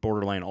a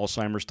borderline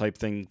Alzheimer's type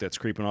thing that's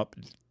creeping up.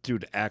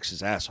 Dude acts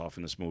his ass off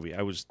in this movie.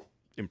 I was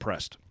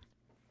impressed.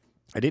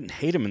 I didn't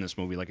hate him in this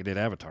movie like I did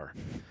Avatar.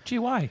 Gee,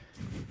 why?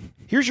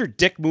 Here's your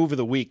dick move of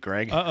the week,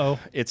 Greg. Uh-oh.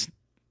 It's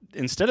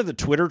instead of the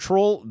Twitter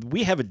troll,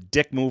 we have a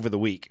dick move of the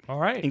week. All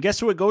right. And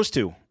guess who it goes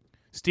to?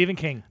 Stephen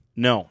King.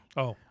 No.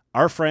 Oh.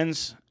 Our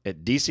friends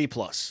at DC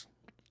Plus.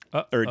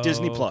 Or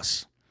Disney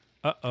Plus.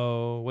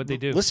 Uh-oh. What'd they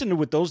do? Listen to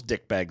what those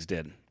dickbags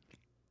did.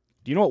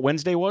 Do you know what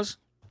Wednesday was?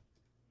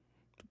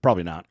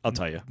 Probably not. I'll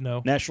tell you.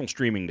 No. National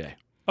Streaming Day.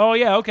 Oh,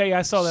 yeah. Okay.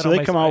 I saw that So on they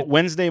my come out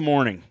Wednesday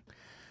morning.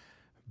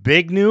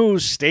 Big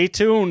news. Stay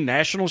tuned.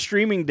 National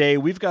Streaming Day.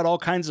 We've got all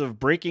kinds of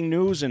breaking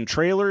news and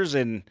trailers.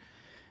 And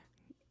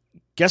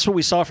guess what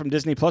we saw from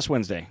Disney Plus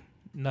Wednesday?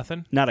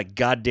 Nothing. Not a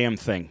goddamn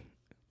thing.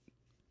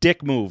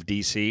 Dick move,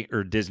 DC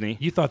or Disney.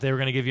 You thought they were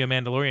going to give you a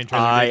Mandalorian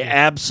trailer. I didn't you?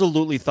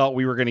 absolutely thought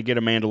we were going to get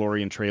a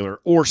Mandalorian trailer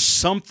or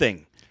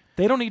something.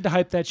 They don't need to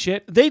hype that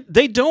shit. They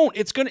don't.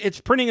 It's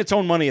printing its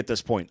own money at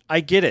this point. I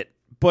get it.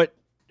 But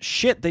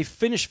shit, they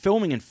finished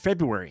filming in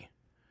February.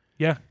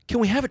 Yeah. Can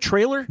we have a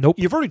trailer? Nope.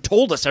 You've already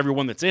told us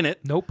everyone that's in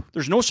it. Nope.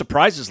 There's no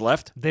surprises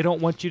left. They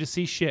don't want you to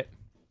see shit.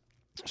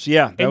 So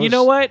yeah. And you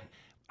know what?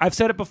 I've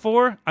said it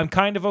before. I'm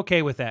kind of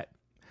okay with that.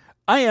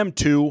 I am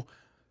too.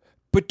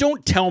 But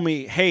don't tell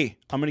me, hey,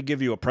 I'm going to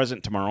give you a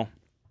present tomorrow.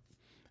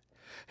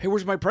 Hey,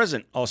 where's my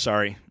present? Oh,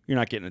 sorry. You're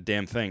not getting a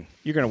damn thing.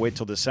 You're going to wait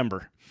till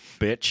December,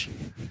 bitch.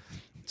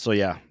 So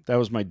yeah, that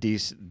was my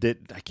DC.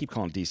 I keep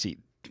calling DC.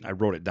 I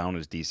wrote it down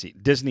as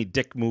DC. Disney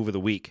Dick Move of the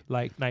Week.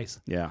 Like, nice.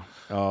 Yeah.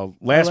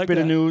 Last like bit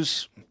that. of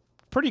news.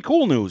 Pretty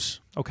cool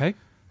news. Okay.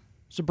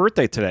 It's a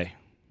birthday today.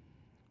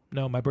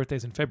 No, my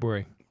birthday's in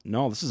February.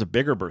 No, this is a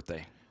bigger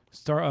birthday.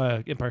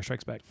 Empire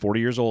Strikes Back. 40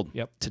 years old.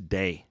 Yep.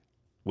 Today,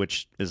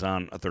 which is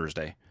on a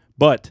Thursday.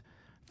 But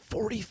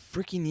 40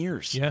 freaking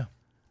years. Yeah.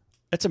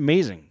 That's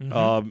amazing.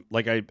 Mm-hmm.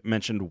 Like I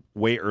mentioned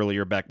way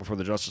earlier, back before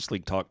the Justice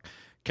League talk,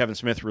 Kevin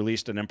Smith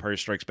released an Empire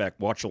Strikes Back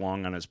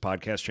watch-along on his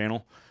podcast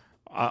channel.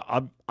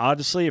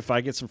 Honestly, if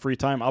I get some free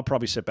time, I'll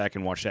probably sit back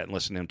and watch that and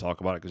listen to him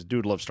talk about it because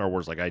dude loves Star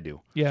Wars like I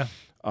do. Yeah.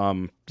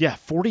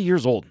 40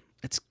 years old.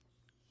 It's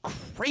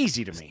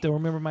crazy to me. Still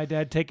remember my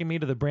dad taking me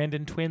to the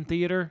Brandon Twin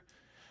Theater,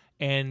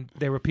 and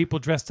there were people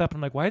dressed up.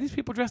 I'm like, why are these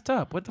people dressed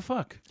up? What the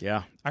fuck?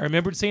 Yeah. I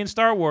remembered seeing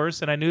Star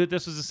Wars, and I knew that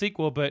this was a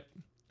sequel, but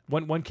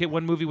One kid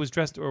was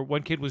dressed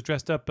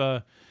up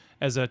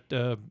as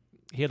a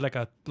he had like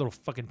a little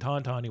fucking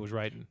tauntaun he was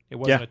riding. It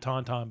wasn't a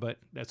tauntaun, but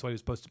that's what he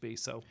was supposed to be.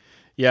 So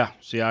yeah,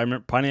 I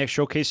remember Pontiac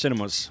Showcase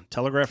Cinemas,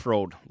 Telegraph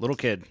Road, little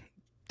kid.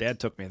 Dad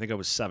took me. I think I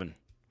was 7.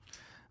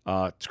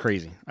 It's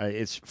crazy.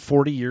 It's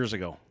 40 years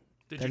ago.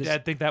 Did your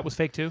dad think that was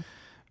fake too?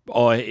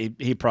 Oh,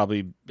 he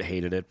probably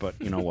hated it, but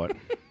you know what?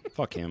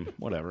 Fuck him.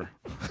 Whatever.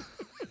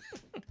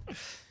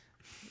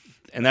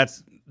 And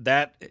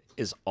that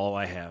is all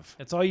I have.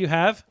 That's all you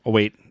have? Oh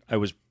wait, I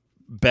was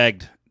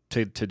begged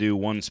to do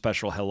one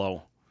special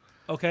hello.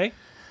 Okay.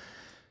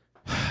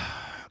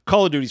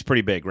 Call of Duty's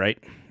pretty big, right?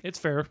 It's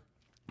fair.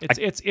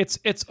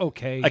 It's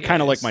okay. I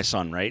kind of like my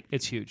son, right?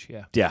 It's huge,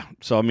 yeah. Yeah.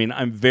 So I mean,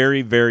 I'm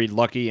very, very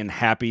lucky and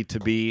happy to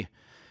be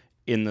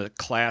in the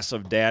class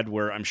of dad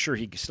where I'm sure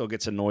he still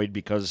gets annoyed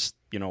because,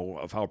 you know,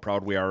 of how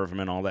proud we are of him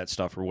and all that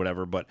stuff or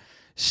whatever, but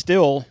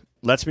still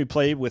lets me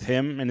play with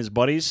him and his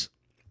buddies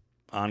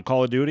on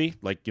Call of Duty.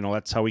 Like, you know,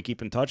 that's how we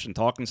keep in touch and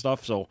talk and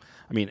stuff. So,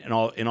 I mean, in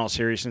all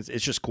seriousness,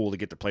 it's just cool to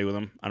get to play with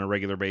him on a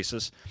regular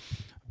basis.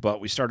 But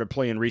we started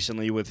playing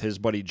recently with his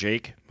buddy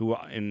Jake, who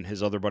and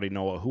his other buddy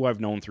Noah, who I've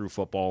known through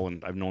football,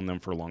 and I've known them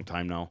for a long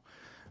time now.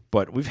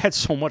 But we've had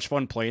so much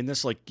fun playing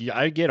this. Like,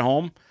 I get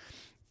home,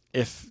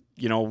 if,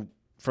 you know,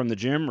 from the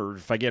gym, or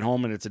if I get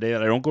home and it's a day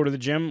that I don't go to the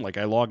gym, like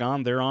I log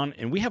on, they're on,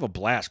 and we have a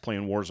blast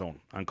playing Warzone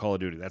on Call of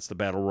Duty. That's the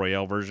Battle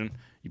Royale version.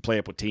 You play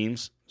up with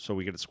teams, so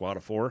we get a squad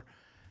of 4.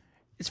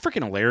 It's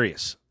freaking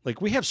hilarious. Like,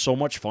 we have so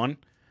much fun.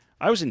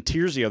 I was in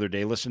tears the other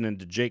day listening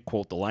to Jake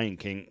quote the Lion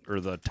King or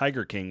the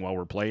Tiger King while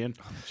we're playing.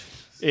 Oh,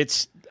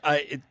 it's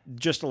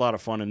just a lot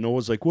of fun. And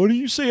Noah's like, "Why don't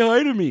you say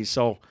hi to me?"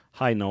 So,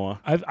 hi, Noah.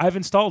 I've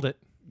installed it.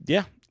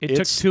 Yeah. It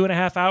took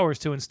 2.5 hours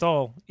to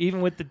install,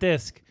 even with the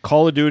disc.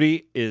 Call of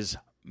Duty is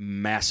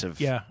massive.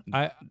 Yeah.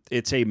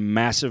 It's a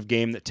massive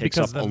game that takes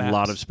up a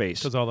lot of space.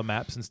 Because all the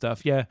maps and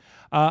stuff. Yeah.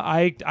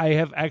 I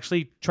have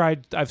actually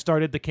tried. I've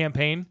started the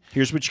campaign.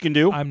 Here's what you can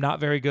do. I'm not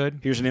very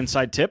good. Here's an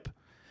inside tip.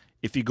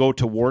 If you go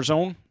to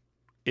Warzone,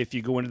 if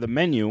you go into the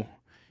menu,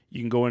 you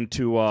can go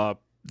into,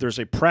 there's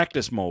a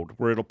practice mode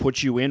where it'll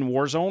put you in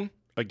Warzone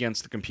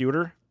against the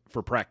computer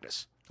for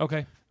practice.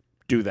 Okay.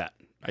 Do that.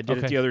 I did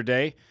it the other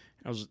day.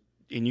 And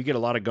you get a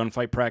lot of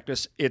gunfight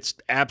practice. It's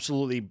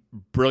absolutely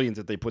brilliant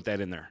that they put that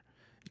in there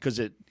because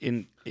it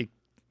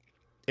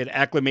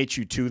acclimates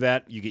you to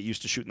that. You get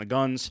used to shooting the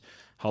guns,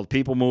 how the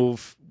people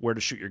move, where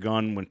to shoot your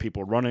gun when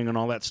people are running and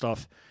all that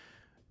stuff.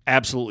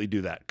 Absolutely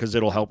do that because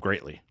it'll help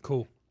greatly.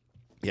 Cool.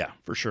 Yeah,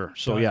 for sure.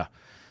 So, yeah.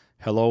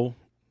 Hello,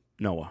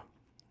 Noah.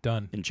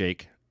 Done. And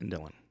Jake and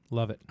Dylan.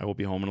 Love it. I will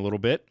be home in a little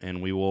bit, and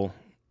we will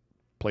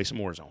play some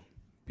Warzone.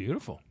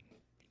 Beautiful.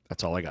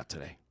 That's all I got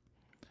today.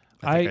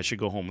 I think I should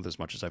go home with as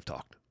much as I've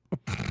talked.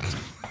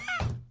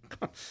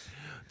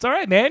 It's all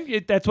right, man.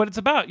 That's what it's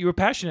about. You were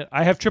passionate.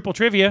 I have triple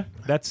trivia.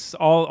 That's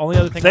all. Only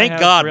other thing I have. Thank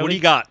God. Really. What do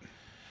you got?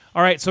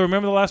 All right, so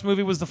remember the last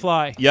movie was The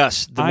Fly.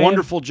 Yes, the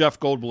wonderful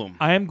Jeff Goldblum.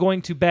 I am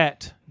going to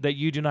bet that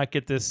you do not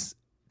get this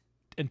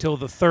until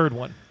the third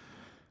one.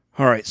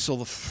 All right, so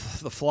the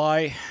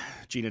Fly,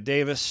 Gina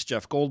Davis,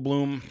 Jeff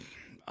Goldblum,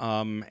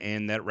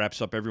 and that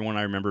wraps up everyone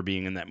I remember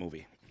being in that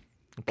movie.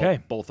 Okay.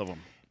 Both of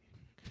them.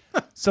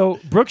 So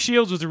Brooke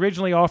Shields was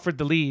originally offered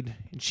the lead,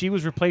 and she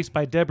was replaced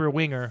by Deborah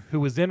Winger, who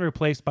was then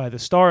replaced by the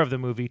star of the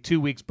movie 2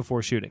 weeks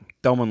before shooting.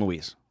 Thelma and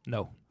Louise.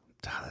 No.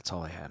 That's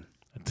all I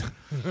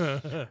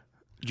had.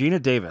 Gina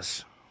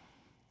Davis.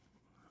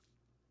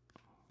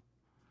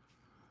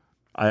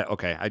 I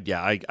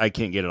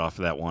can't get it off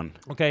of that one.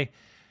 Okay.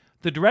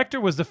 The director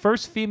was the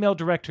first female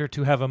director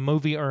to have a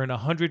movie earn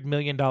 $100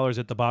 million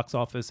at the box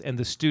office, and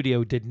the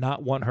studio did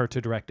not want her to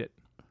direct it.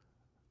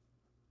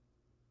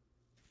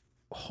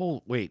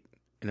 Oh, wait.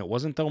 And it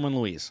wasn't Thelma and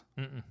Louise?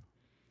 Mm-mm.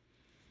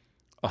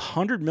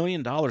 $100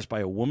 million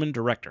by a woman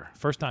director.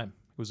 First time.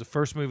 It was the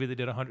first movie that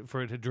did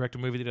to direct a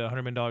movie that did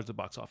 $100 million at the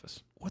box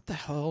office. What the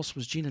hell else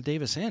was Gina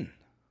Davis in?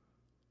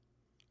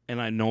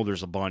 And I know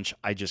there's a bunch.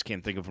 I just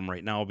can't think of them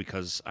right now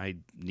because I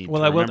need to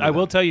remember them. I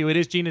will tell you, it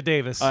is Gina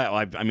Davis.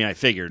 I mean, I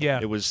figured. Yeah.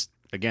 It was,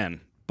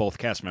 again, both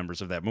cast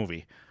members of that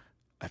movie.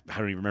 I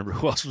don't even remember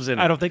who else was in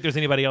it. I don't think there's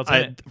anybody else in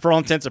it. For all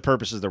intents and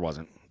purposes, there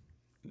wasn't.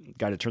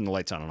 Got to turn the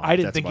lights on and off. I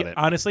didn't think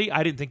honestly,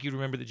 I didn't think you'd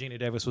remember that Gina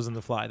Davis was in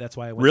The Fly. That's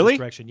why I went this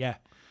direction. Yeah.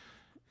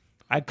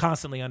 I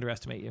constantly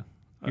underestimate you.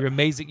 You're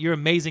amazing. Your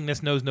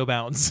amazingness knows no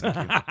bounds. Thank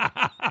you.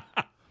 I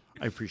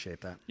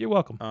appreciate that. You're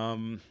welcome.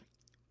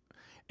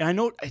 And I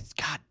know,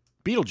 God,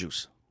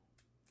 Beetlejuice.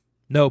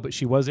 No, but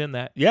she was in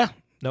that. Yeah.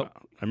 Nope.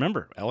 I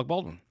remember. Alec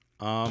Baldwin.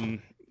 All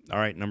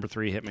right, number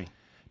 3, hit me.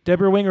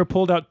 Deborah Winger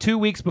pulled out 2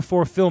 weeks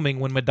before filming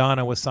when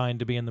Madonna was signed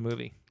to be in the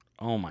movie.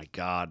 Oh, my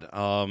God.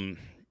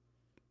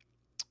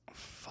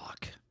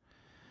 Fuck.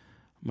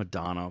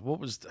 Madonna. What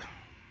was the...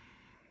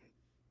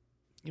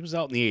 It was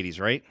out in the 80s,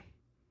 right?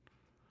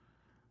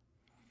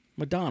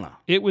 Madonna.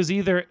 It was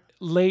either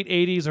late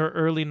 80s or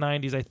early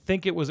 90s. I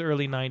think it was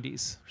early 90s. It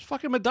was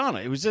fucking Madonna.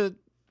 It was a...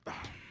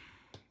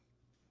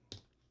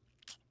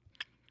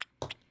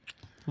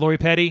 Lori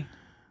Petty,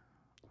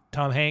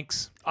 Tom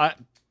Hanks.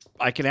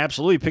 I can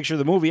absolutely picture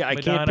the movie. I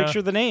Madonna. can't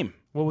picture the name.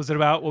 What was it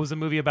about? What was the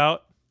movie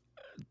about?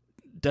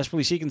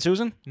 Desperately Seeking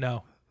Susan?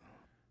 No.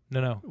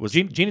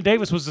 Gina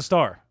Davis was the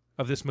star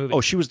of this movie.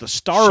 Oh, she was the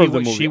star of the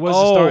movie. She was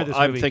the star of this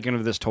movie. I'm thinking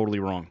of this totally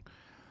wrong.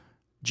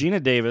 Gina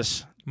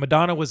Davis.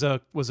 Madonna was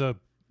a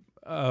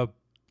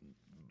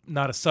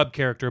not a sub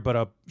character,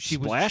 but she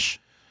Splash?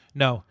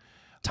 No.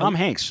 Tom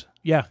Hanks.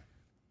 Yeah.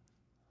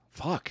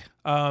 Fuck.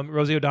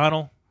 Rosie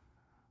O'Donnell.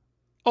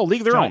 Oh,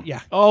 League of Their Own.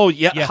 Yeah. Oh,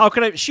 yeah. Yeah. How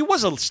could I? She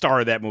was a star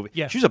of that movie.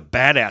 Yeah. She was a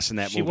badass in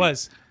that movie. She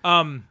was.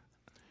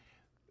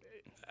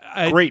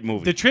 Great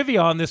movie. The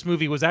trivia on this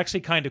movie was actually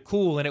kind of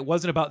cool, and it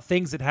wasn't about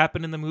things that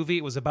happened in the movie.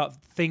 It was about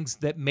things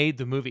that made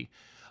the movie.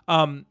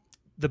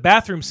 The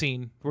bathroom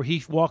scene where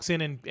he walks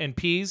in and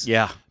pees.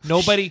 Yeah.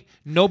 Nobody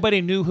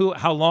knew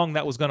how long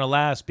that was going to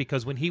last,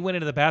 because when he went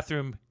into the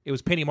bathroom, it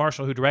was Penny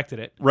Marshall who directed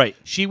it. Right.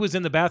 She was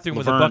in the bathroom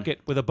Laverne.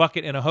 with a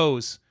bucket and a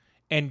hose,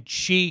 and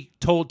she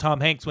told Tom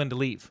Hanks when to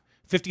leave.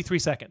 53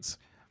 seconds.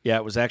 Yeah,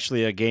 it was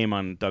actually a game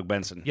on Doug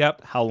Benson.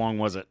 Yep. How long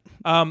was it?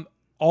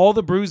 All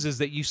the bruises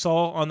that you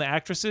saw on the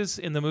actresses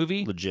in the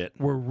movie Legit.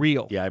 were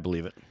real. Yeah, I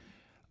believe it.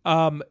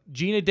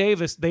 Gina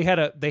Davis, they had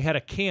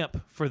a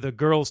camp for the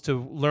girls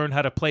to learn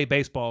how to play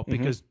baseball,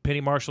 because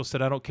Penny Marshall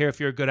said, I don't care if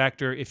you're a good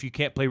actor, if you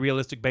can't play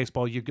realistic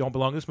baseball, you don't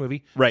belong in this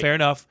movie. Right. Fair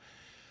enough.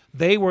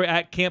 They were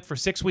at camp for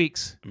 6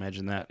 weeks.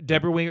 Imagine that.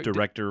 Deborah Winger,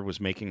 Director was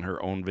making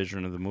her own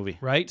vision of the movie.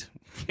 right?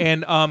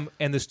 And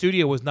the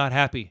studio was not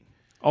happy.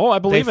 Oh, I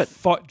believe it.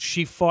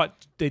 She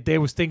fought.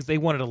 There was things they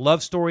wanted a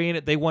love story in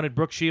it. They wanted not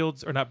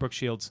Brooke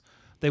Shields.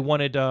 They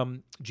wanted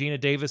Gina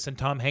Davis and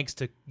Tom Hanks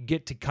to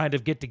get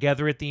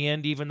together at the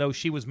end, even though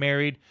she was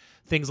married.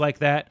 Things like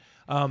that.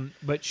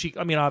 But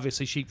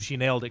obviously she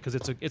nailed it,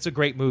 because it's a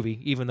great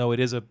movie, even though it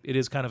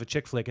is kind of a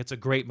chick flick. It's a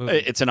great movie.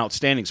 It's an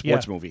outstanding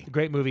sports movie.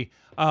 Great movie.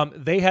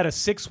 They had a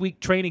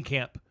 6-week training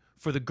camp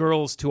for the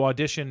girls to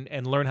audition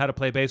and learn how to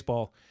play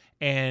baseball.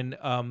 And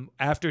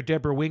after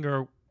Deborah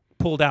Winger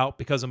pulled out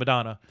because of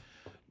Madonna,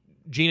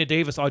 Gina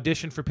Davis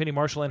auditioned for Penny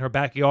Marshall in her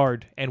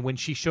backyard, and when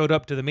she showed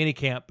up to the mini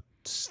camp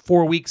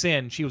 4 weeks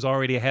in, she was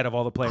already ahead of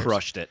all the players.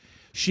 Crushed it.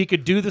 She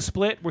could do the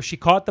split where she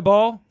caught the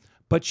ball,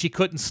 but she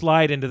couldn't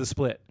slide into the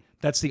split.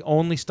 That's the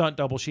only stunt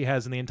double she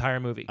has in the entire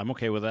movie. I'm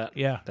okay with that.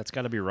 Yeah. That's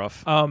got to be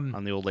rough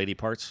on the old lady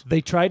parts.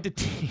 They tried to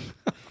teach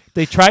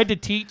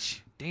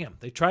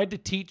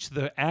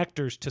the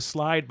actors to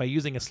slide by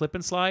using a slip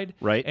and slide.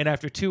 Right. And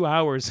after 2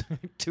 hours,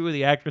 2 of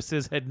the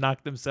actresses had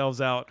knocked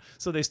themselves out,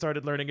 so they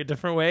started learning a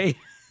different way.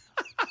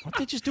 Why don't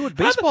they just do it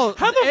baseball?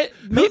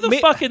 Who the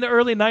fuck in the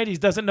early 90s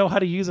doesn't know how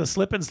to use a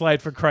slip and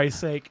slide, for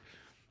Christ's sake?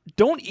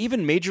 Don't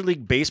even Major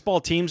League Baseball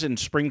teams in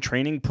spring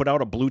training put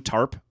out a blue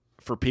tarp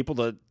for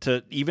people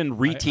to even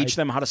reteach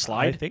them how to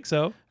slide? I think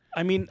so.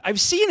 I mean, I've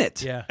seen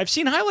it. Yeah. I've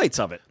seen highlights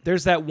of it.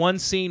 There's that one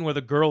scene where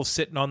the girl's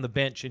sitting on the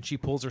bench and she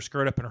pulls her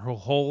skirt up and her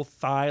whole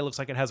thigh looks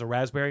like it has a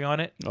raspberry on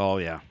it. Oh,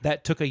 yeah.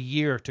 That took a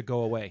year to go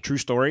away. True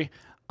story.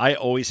 I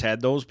always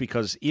had those,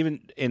 because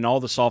even in all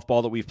the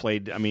softball that we've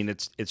played, I mean,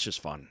 it's just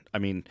fun. I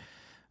mean,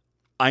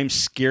 I'm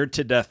scared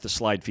to death to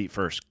slide feet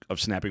first of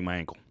snapping my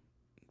ankle.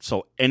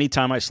 So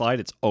anytime I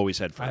slide, it's always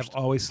head first. I've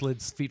always slid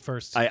feet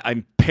first.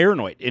 I'm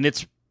paranoid, and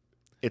it's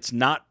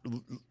not.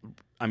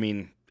 I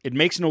mean, it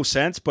makes no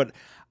sense, but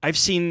I've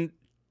seen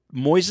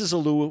Moises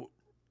Alou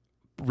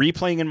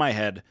replaying in my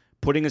head,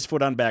 putting his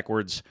foot on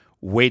backwards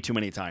way too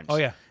many times. Oh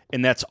yeah.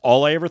 And that's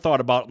all I ever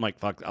thought about. I'm like,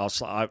 fuck,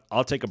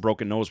 I'll take a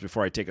broken nose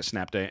before I take a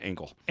snapped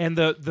ankle. And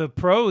the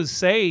pros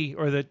say,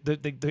 or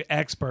the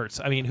experts,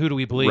 I mean, who do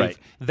we believe? Right.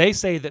 They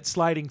say that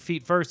sliding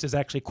feet first is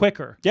actually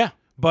quicker. Yeah.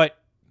 But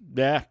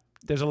Yeah.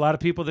 there's a lot of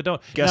people that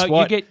don't. Guess now,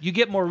 what? You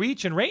get more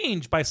reach and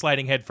range by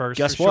sliding head first.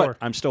 Guess for what? Sure.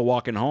 I'm still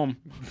walking home.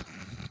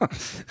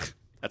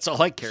 That's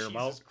all I care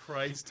about. Jesus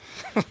Christ.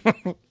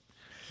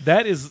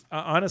 That is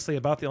honestly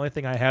about the only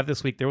thing I have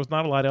this week. There was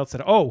not a lot else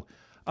that.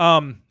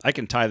 I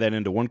can tie that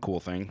into one cool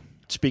thing.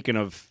 Speaking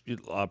of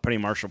Penny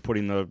Marshall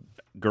putting the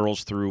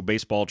girls through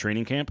baseball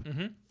training camp, did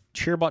you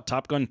hear about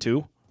Top Gun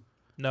 2?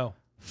 No.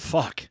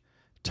 Fuck.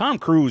 Tom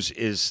Cruise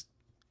is,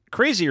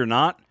 crazy or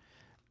not,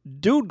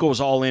 dude goes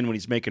all in when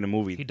he's making a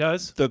movie. He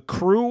does? The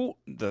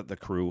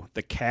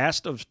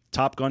cast of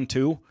Top Gun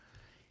 2,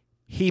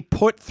 he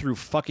put through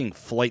fucking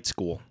flight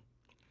school,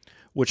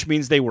 which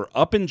means they were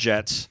up in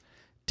jets,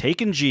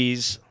 taking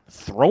G's,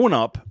 throwing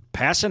up,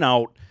 passing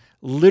out,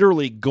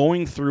 literally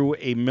going through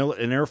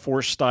an Air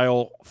Force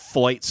style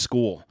flight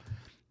school.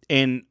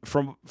 And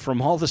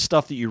from all the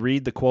stuff that you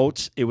read, the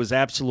quotes, it was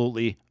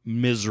absolutely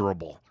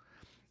miserable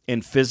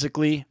and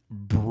physically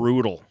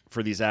brutal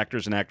for these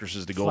actors and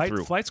actresses to go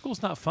through. Flight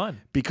school's not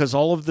fun. Because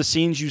all of the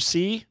scenes you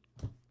see,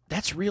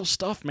 that's real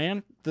stuff,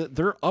 man.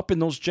 They're up in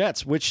those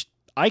jets, which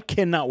I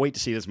cannot wait to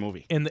see this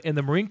movie. In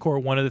the Marine Corps,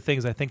 one of the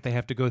things I think they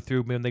have to go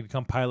through when they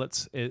become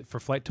pilots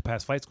to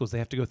pass flight schools, they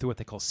have to go through what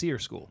they call SEER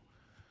school.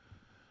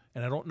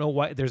 And I don't know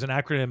why there's an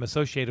acronym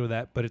associated with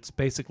that, but it's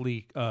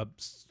basically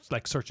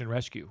like search and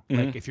rescue.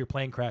 Mm-hmm. Like if your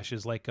plane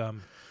crashes, like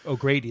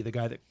O'Grady, the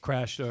guy that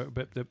crashed,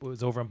 but that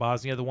was over in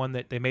Bosnia, the one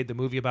that they made the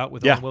movie about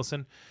with Owen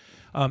Wilson.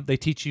 They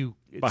teach you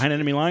Behind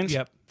Enemy Lines.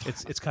 Yep,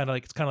 it's kind of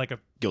like a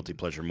Guilty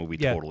pleasure movie,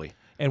 yeah. totally.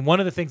 And one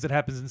of the things that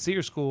happens in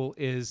Sears School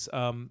is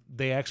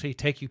they actually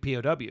take you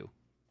POW,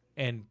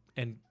 and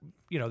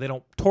they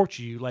don't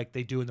torture you like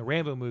they do in the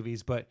Rambo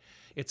movies, but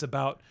it's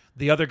about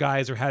the other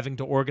guys are having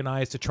to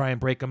organize to try and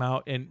break them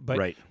out.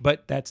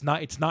 But it's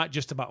not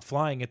just about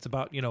flying. It's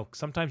about,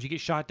 sometimes you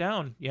get shot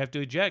down. You have to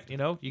eject,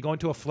 you go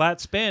into a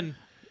flat spin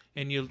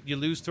and you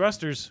lose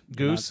thrusters,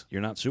 Goose.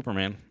 You're not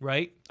Superman.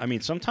 Right? I mean,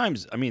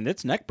 sometimes,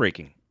 it's neck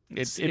breaking.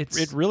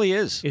 It really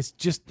is. It's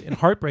just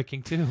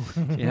heartbreaking too.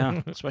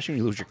 Yeah, especially when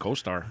you lose your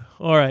co-star.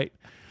 All right.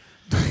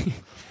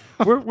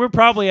 We're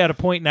probably at a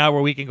point now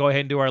where we can go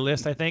ahead and do our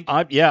list, I think.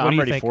 I'm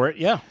ready for it.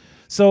 Yeah.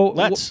 So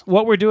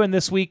what we're doing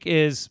this week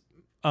is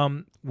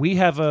we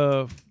have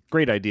a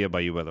great idea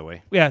by you, by the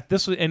way. Yeah,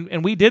 this was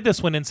and we did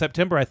this one in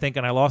September, I think,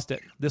 and I lost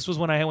it. This was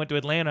when I went to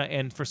Atlanta,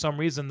 and for some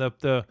reason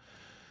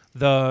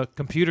the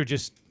computer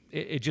just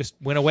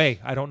went away.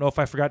 I don't know if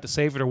I forgot to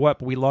save it or what,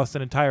 but we lost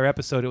an entire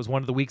episode. It was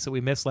one of the weeks that we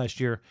missed last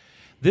year.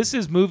 This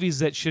is movies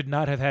that should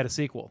not have had a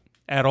sequel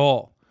at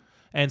all.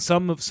 And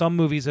some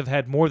movies have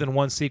had more than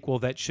one sequel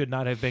that should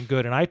not have been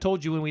good. And I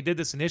told you when we did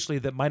this initially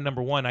that my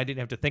number one I didn't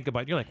have to think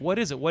about. You're like, what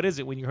is it? What is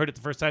it? When you heard it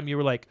the first time, you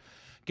were like,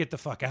 get the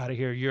fuck out of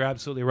here. You're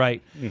absolutely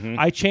right. Mm-hmm.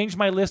 I changed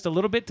my list a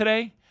little bit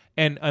today,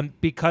 and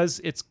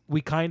because we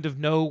kind of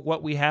know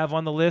what we have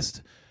on the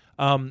list.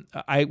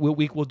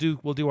 We'll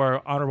do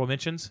our honorable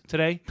mentions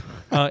today,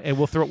 and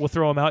we'll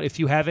throw them out if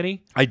you have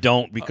any. I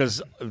don't,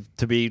 because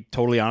to be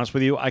totally honest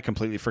with you, I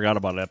completely forgot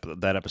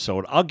about that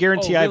episode. I'll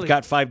guarantee I've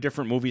got 5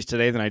 different movies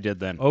today than I did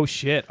then. Oh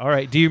shit! All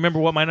right, do you remember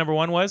what my number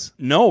one was?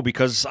 No,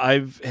 because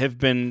have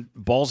been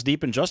balls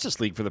deep in Justice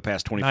League for the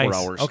past 24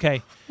 hours.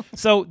 Okay,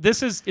 so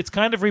it's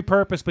kind of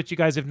repurposed, but you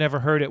guys have never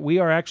heard it. We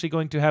are actually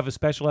going to have a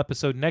special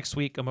episode next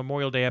week, a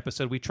Memorial Day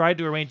episode. We tried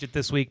to arrange it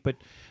this week, but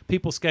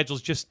people's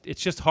schedules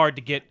it's just hard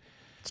to get.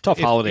 It's a tough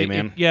holiday,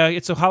 man.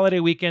 It's a holiday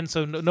weekend,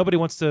 so nobody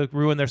wants to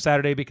ruin their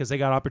Saturday because they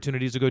got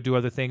opportunities to go do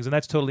other things, and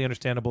that's totally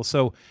understandable.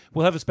 So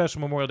we'll have a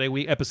special Memorial Day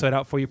week episode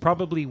out for you,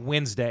 probably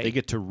Wednesday. They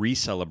get to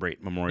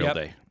re-celebrate Memorial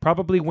Day.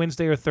 Probably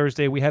Wednesday or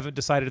Thursday. We haven't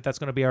decided if that's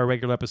going to be our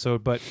regular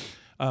episode, but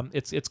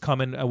it's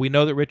coming. We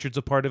know that Richard's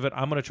a part of it.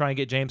 I'm going to try and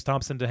get James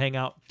Thompson to hang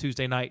out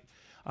Tuesday night,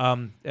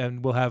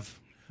 and we'll have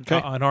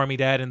an Army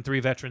dad and 3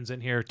 veterans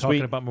in here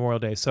talking about Memorial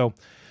Day. So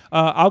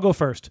I'll go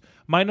first.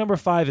 My number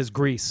 5 is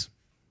Grease.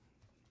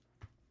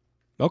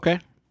 Okay.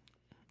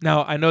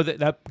 Now, I know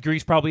that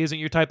Grease probably isn't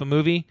your type of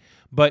movie,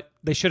 but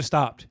they should have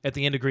stopped at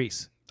the end of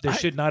Grease. There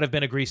should not have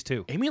been a Grease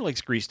 2. Amy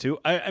likes Grease 2.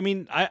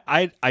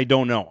 I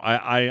don't know.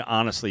 I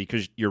honestly,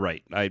 because you're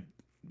right.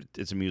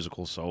 It's a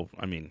musical, so,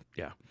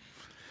 yeah.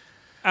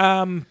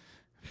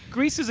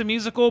 Grease is a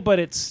musical, but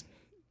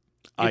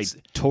I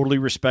totally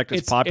respect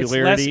its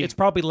popularity. It's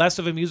probably less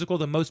of a musical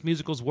than most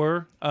musicals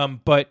were,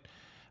 but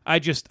I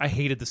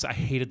hated this. I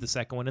hated the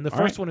second one. And the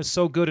first one is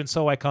so good and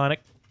so iconic.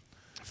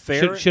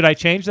 Fair. Should I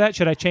change that?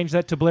 Should I change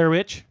that to Blair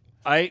Witch?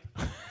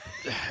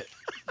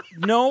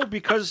 No,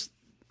 because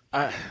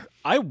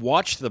I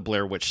watched the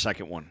Blair Witch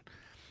second one.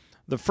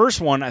 The first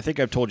one, I think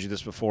I've told you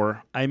this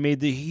before, I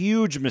made the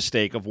huge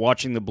mistake of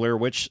watching the Blair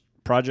Witch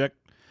Project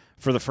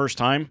for the first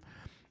time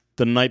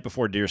the night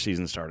before deer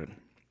season started.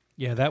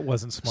 Yeah, that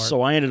wasn't smart.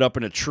 So I ended up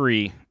in a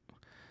tree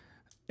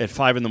at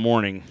 5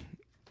 a.m.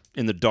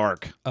 in the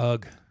dark.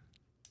 Ugh.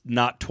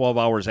 Not 12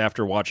 hours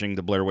after watching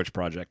the Blair Witch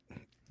Project.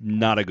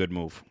 Not a good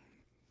move.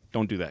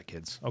 Don't do that,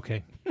 kids.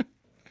 Okay.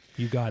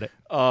 You got it.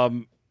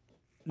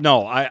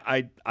 No,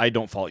 I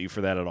don't fault you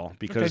for that at all,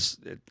 because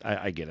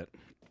I get it.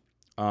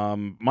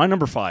 My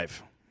number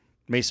 5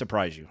 may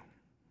surprise you.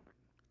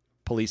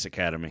 Police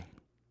Academy.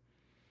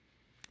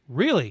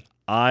 Really?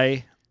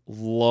 I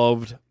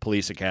loved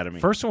Police Academy.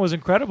 First one was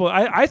incredible.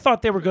 I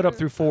thought they were good up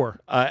through 4.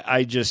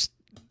 I just,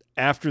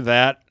 after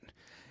that,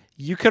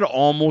 you could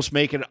almost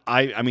make it,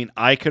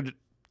 I could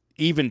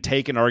even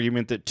take an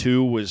argument that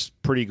 2 was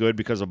pretty good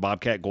because of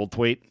Bobcat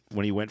Goldthwait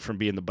when he went from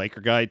being the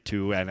biker guy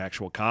to an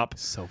actual cop.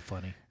 So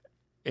funny.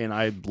 And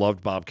I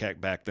loved Bobcat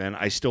back then.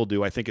 I still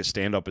do. I think his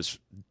stand-up is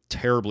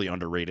terribly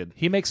underrated.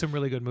 He makes some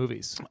really good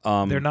movies.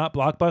 They're not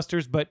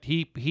blockbusters, but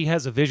he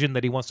has a vision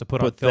that he wants to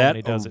put on film, and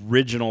he does it. But that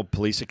original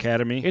Police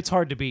Academy... It's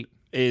hard to beat.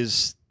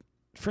 ...is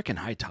freaking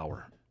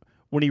Hightower.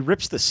 When he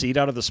rips the seat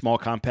out of the small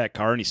compact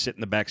car and he's sitting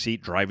in the back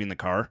seat driving the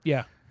car.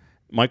 Yeah.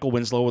 Michael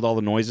Winslow with all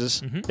the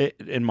noises.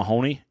 And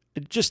Mahoney.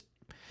 It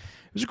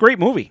was a great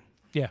movie.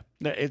 Yeah.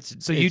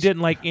 You didn't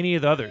like any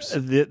of the others?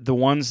 The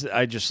ones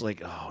I just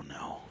like, oh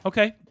no.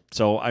 Okay.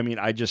 So,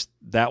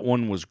 that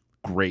one was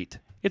great.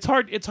 It's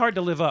hard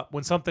to live up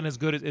when something is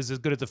as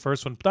good as the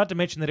first one. Not to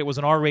mention that it was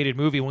an R-rated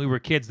movie when we were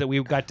kids that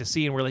we got to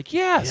see, and we're like,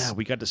 yes. Yeah,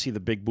 we got to see the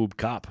big boob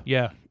cop.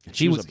 Yeah.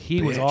 He was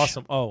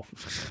awesome. Oh.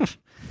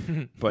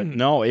 But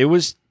no, it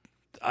was,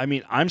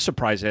 I'm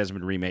surprised it hasn't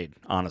been remade,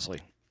 honestly.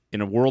 In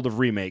a world of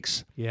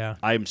remakes, yeah,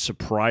 I'm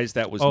surprised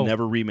that was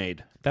never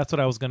remade. That's what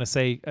I was going to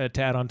say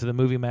to add on to the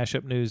movie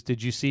mashup news.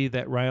 Did you see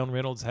that Ryan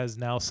Reynolds has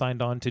now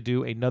signed on to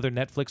do another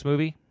Netflix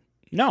movie?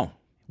 No.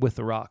 With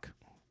The Rock.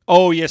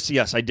 Oh,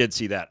 yes, I did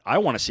see that. I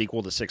want a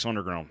sequel to 6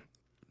 Underground.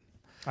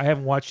 I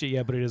haven't watched it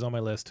yet, but it is on my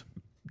list.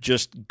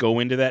 Just go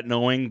into that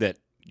knowing that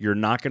You're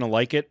not going to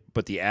like it,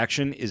 but the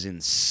action is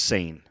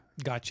insane.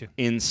 Gotcha.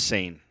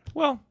 Insane.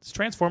 Well, it's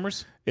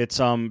Transformers. It's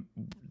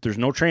there's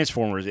no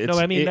Transformers. It's, no,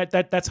 I mean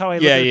that's how I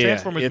look at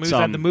Transformers movies.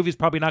 It's, the movie's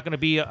probably not going to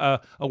be a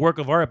work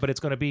of art, but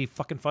it's going to be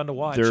fucking fun to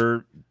watch.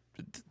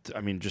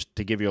 Just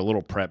to give you a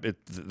little prep,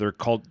 they're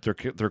called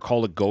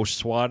a ghost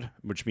squad,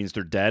 which means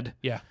they're dead.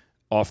 Yeah.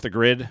 Off the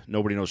grid,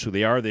 nobody knows who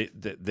they are.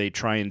 They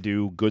try and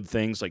do good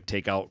things like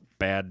take out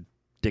bad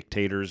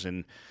dictators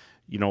and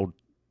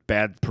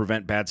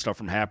prevent bad stuff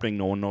from happening.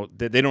 No one knows.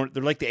 They don't.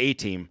 They're like the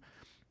A-Team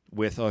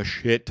with a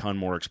shit ton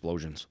more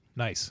explosions.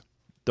 Nice.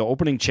 The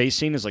opening chase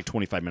scene is like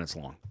 25 minutes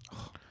long.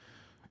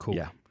 Cool.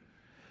 Yeah.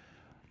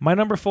 My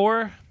number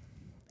 4.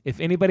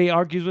 If anybody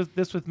argues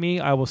with me,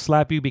 I will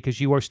slap you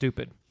because you are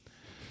stupid.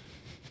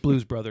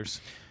 Blues Brothers.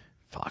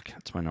 Fuck,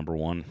 that's my number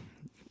 1.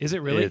 Is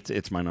it really?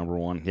 It's my number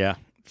 1. Yeah.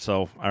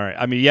 So all right.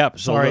 I mean, yeah.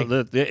 So Sorry.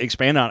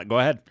 Expand on it. Go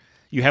ahead.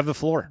 You have the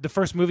floor. The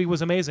first movie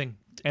was amazing,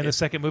 and the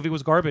second movie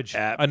was garbage.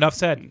 Enough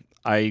said.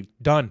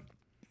 Done.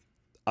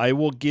 I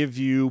will give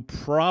you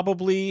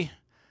probably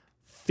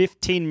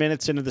 15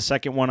 minutes into the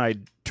second one. I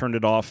turned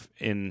it off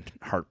in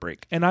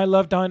heartbreak. And I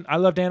love Dan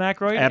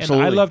Aykroyd.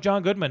 Absolutely. And I love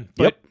John Goodman.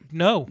 But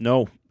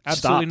no,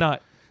 absolutely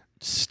not.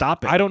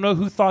 Stop it. I don't know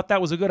who thought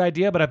that was a good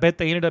idea, but I bet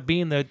they ended up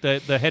being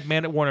the head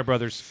man at Warner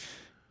Brothers.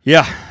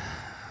 Yeah,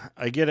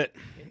 I get it.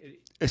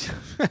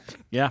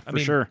 Yeah, for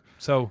sure.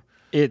 So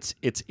it's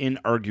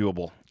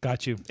inarguable.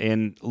 Got you.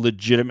 And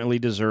legitimately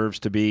deserves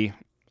to be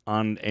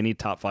on any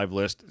top 5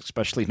 list,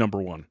 especially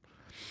number 1.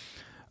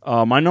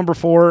 My number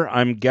 4,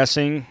 I'm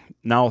guessing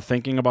now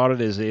thinking about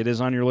it, it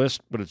is on your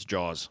list, but it's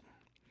Jaws.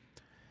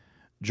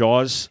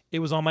 Jaws. It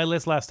was on my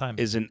list last time.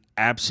 Is an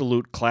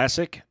absolute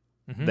classic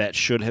that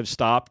should have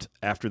stopped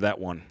after that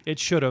one. It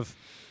should have.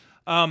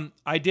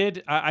 I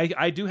did.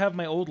 I do have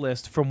my old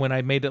list from when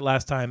I made it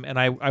last time, and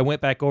I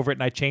went back over it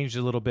and I changed it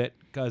a little bit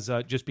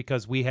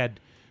because we had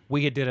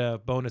did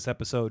a bonus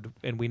episode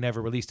and we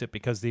never released it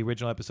because the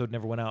original episode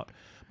never went out.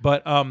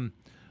 But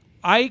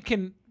I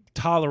can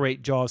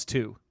tolerate Jaws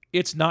 2.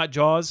 It's not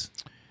Jaws.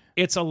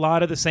 It's a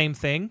lot of the same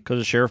thing. Because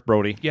of Sheriff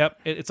Brody.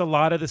 Yep, it's a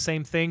lot of the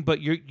same thing. But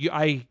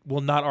I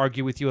will not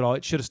argue with you at all.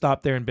 It should have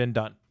stopped there and been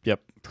done.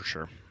 Yep, for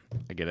sure.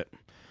 I get it.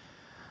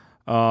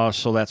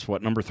 So that's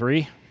what, number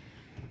 3?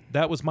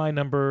 That was my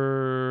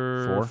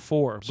number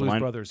 4. Blues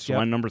Brothers. So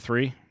my number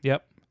 3?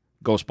 Yep.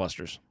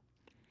 Ghostbusters.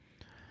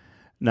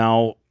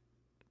 Now,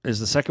 is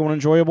the second one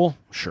enjoyable?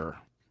 Sure.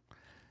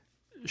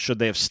 Should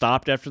they have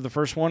stopped after the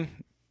first one?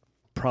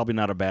 Probably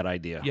not a bad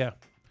idea. Yeah.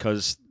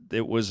 Because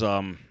it was,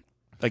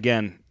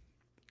 again,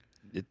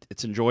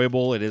 it's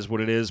enjoyable. It is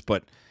what it is.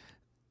 But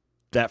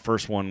that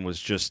first one was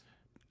just,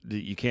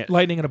 you can't.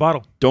 Lightning in a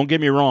bottle. Don't get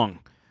me wrong.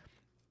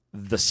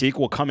 The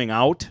sequel coming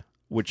out,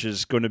 which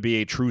is going to be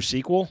a true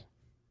sequel,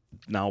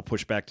 now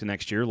pushed back to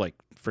next year like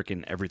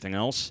freaking everything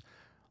else,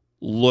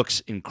 looks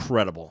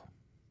incredible.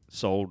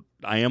 So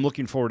I am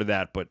looking forward to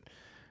that. But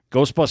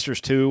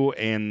Ghostbusters 2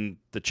 and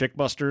the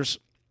Chickbusters,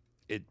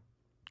 it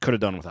could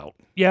have done without.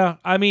 Yeah,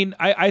 I mean,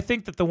 I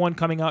think that the one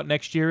coming out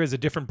next year is a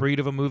different breed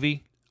of a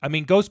movie. I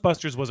mean,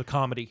 Ghostbusters was a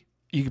comedy.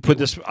 You can put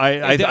this. I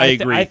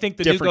agree. I think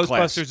the different new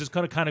class. Ghostbusters is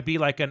going to kind of be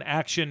like an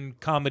action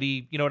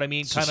comedy. You know what I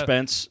mean?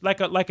 Suspense,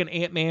 kind of like an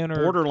Ant-Man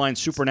or borderline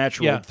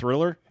supernatural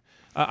thriller.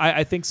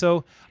 I think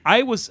so.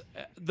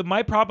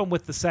 My problem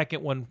with the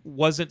second one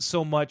wasn't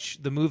so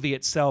much the movie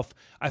itself.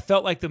 I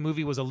felt like the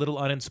movie was a little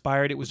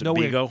uninspired. It was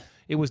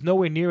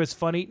nowhere near as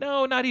funny.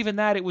 No, not even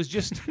that. It was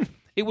just.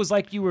 It was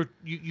like you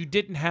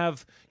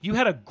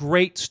had a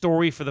great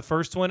story for the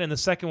first one, and the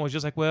second one was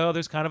just like, well,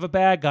 there's kind of a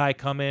bad guy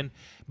coming.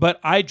 But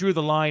I drew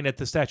the line at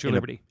the Statue of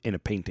Liberty. In a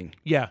painting.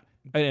 Yeah,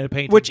 in a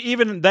painting. Which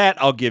even that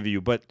I'll give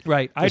you, but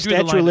right, I drew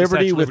the line at the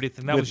Statue of Liberty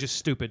thing. That was just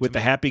stupid to me. With the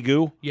happy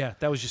goo? Yeah,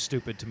 that was just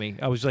stupid to me.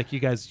 I was like,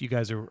 you guys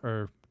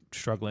are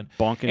struggling.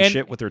 Bonking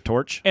shit with their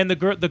torch. And the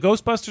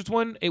Ghostbusters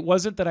one, it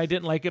wasn't that I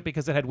didn't like it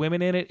because it had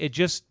women in it.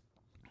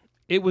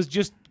 It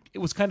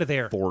was kind of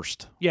there.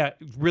 Forced. Yeah,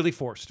 really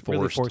forced.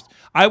 Really forced.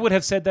 I would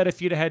have said that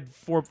if you'd have had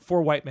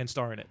four white men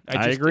star in it.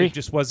 I agree. It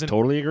just wasn't.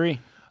 Totally agree.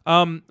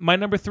 My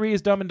number 3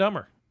 is Dumb and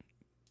Dumber.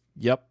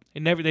 Yep.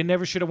 They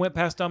never should have went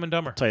past Dumb and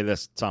Dumber. I'll tell you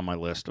this, it's on my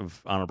list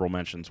of honorable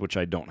mentions, which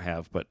I don't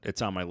have, but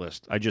it's on my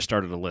list. I just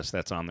started a list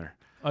that's on there.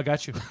 I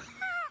got you.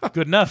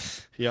 Good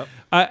enough. Yep.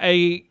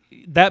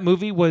 That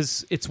movie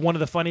it's one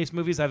of the funniest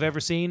movies I've ever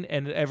seen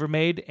and ever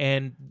made,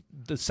 and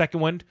the second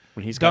one,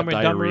 when he's Dumb got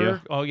and diarrhea.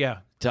 Dumberer. Oh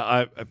yeah.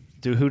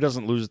 Dude, who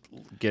doesn't lose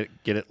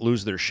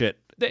their shit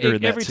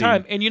every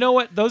time? And you know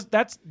what?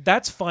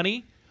 That's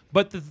funny.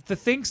 But the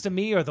things to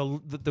me are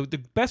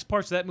the best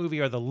parts of that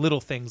movie are the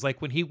little things,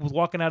 like when he was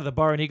walking out of the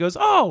bar and he goes,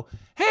 "Oh,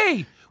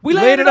 hey, we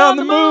landed on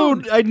the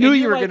moon." I knew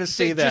you were going to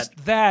say that.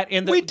 Just that,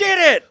 and we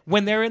did it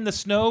when they're in the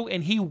snow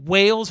and he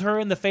wails her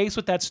in the face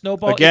with that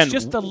snowball. Again, it's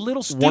just a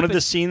little stupid. One of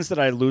the scenes that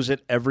I lose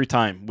it every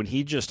time when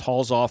he just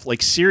hauls off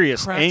like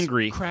serious,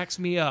 angry, cracks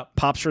me up.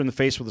 Pops her in the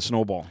face with a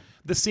snowball.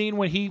 The scene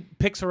when he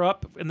picks her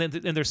up and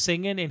they're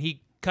singing and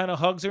he kind of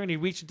hugs her and he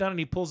reaches down and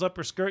he pulls up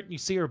her skirt and you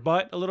see her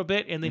butt a little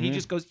bit and then he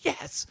just goes,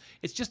 yes.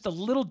 It's just a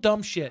little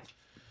dumb shit.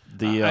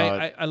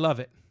 I love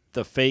it.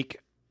 the fake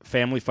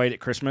family fight at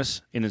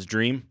Christmas in his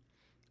dream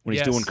when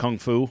he's Yes. doing kung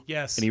fu.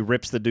 Yes. And he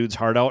rips the dude's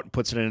heart out and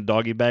puts it in a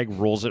doggy bag,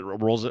 rolls it.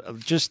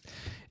 Just,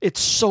 it's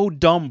so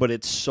dumb, but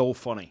it's so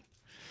funny.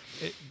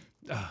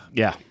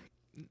 Yeah.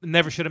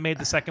 Never should have made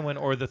the second one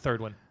or the third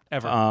one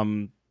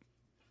ever.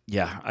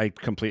 Yeah, I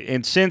completely.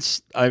 And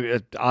since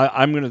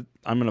I'm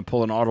gonna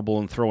pull an audible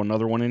and throw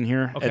another one in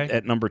here Okay.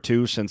 at number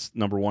 2, since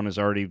number 1 is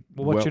already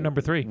What's your number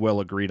 3?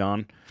 well agreed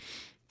on.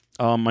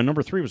 My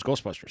number 3 was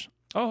Ghostbusters.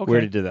 Oh, okay. We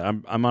already did that.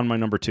 I'm on my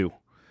number 2.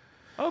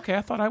 Okay,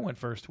 I thought I went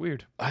first.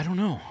 Weird. I don't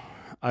know.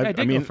 I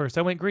did go first.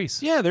 I went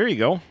Grease. Yeah, there you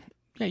go.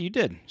 Yeah, you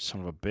did. Son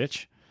of a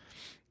bitch.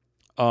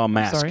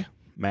 Mask. Sorry?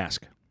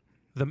 Mask.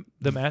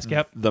 The Mask.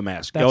 Yep. The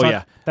Mask. That's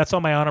yeah. That's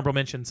on my honorable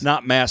mentions.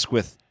 Not Mask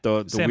with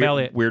the Sam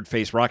Elliott. weird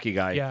face Rocky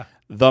guy. Yeah.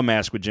 The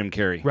Mask with Jim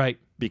Carrey. Right.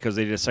 Because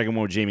they did a second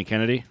one with Jamie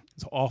Kennedy.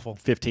 It's awful.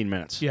 15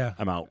 minutes. Yeah.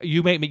 I'm out.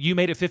 You made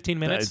it 15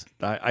 minutes.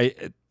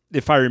 I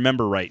if I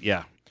remember right,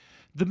 yeah.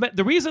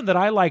 The reason that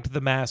I liked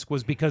The Mask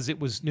was because it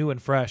was new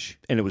and fresh.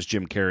 And it was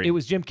Jim Carrey. It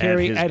was Jim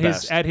Carrey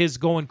best. at his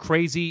going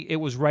crazy. It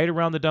was right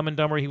around the Dumb and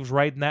Dumber. He was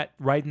riding that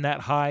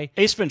high.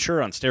 Ace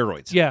Ventura on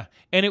steroids. Yeah,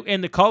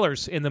 and the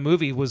colors in the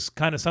movie was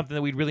kind of something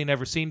that we'd really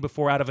never seen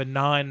before out of a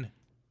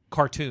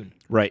non-cartoon.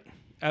 Right.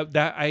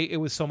 It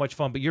was so much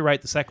fun. But you're right.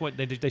 The second one,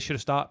 they should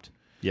have stopped.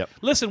 Yep.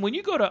 Listen, when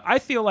you go to, I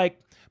feel like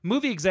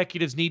movie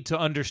executives need to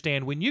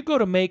understand when you go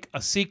to make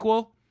a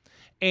sequel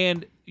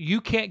and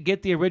you can't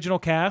get the original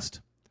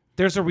cast,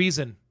 there's a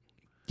reason.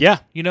 Yeah.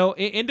 You know,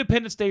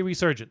 Independence Day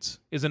Resurgence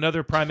is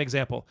another prime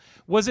example.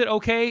 Was it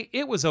okay?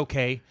 It was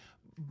okay,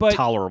 but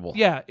Tolerable.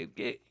 Yeah,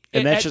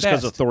 And that's just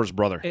because of Thor's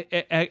brother.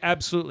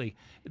 Absolutely.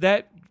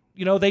 That,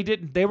 you know,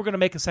 they were going to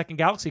make a second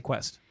Galaxy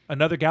Quest,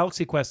 another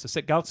Galaxy Quest.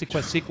 The Galaxy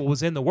Quest sequel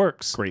was in the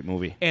works. Great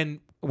movie. And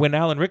when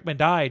Alan Rickman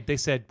died, they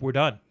said, "We're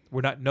done.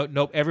 We're not."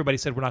 Nope. Everybody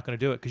said we're not going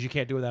to do it because you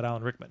can't do it without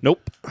Alan Rickman.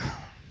 Nope.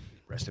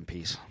 Rest in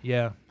peace,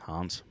 Yeah,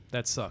 Hans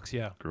that sucks.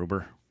 Yeah.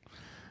 Gruber.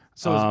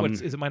 So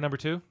is it my number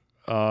 2?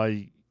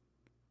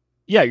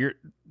 Yeah,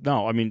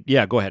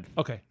 yeah, go ahead.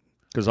 Okay.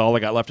 Because all I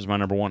got left is my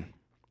number 1.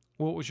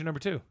 What was your number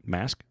 2?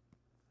 Mask.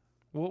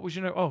 What was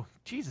your Oh,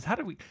 Jesus! How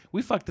did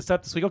we fucked this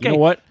up this week? Okay. You know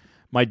what?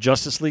 My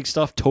Justice League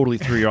stuff totally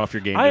threw you off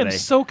your game I today. am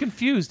so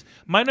confused.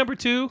 My number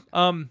 2,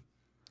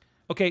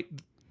 okay,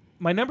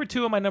 my number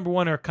 2 and my number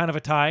 1 are kind of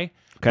a tie.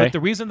 Okay. But the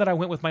reason that I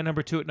went with my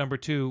number 2 at number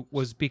 2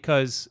 was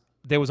because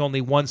there was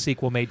only one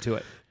sequel made to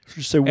it.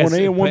 Just say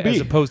 1A and 1B.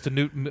 As opposed to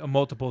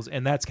multiples,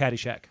 and that's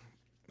Caddyshack.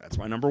 That's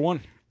my number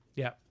 1.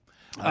 Yeah.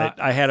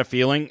 I had a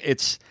feeling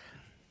it's.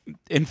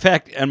 In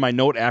fact, on my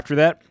note after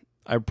that,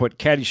 I put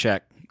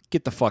Caddyshack.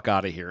 Get the fuck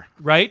out of here.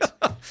 Right?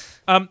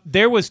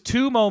 There was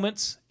 2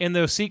 moments in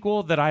the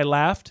sequel that I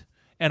laughed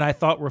and I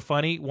thought were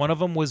funny. One of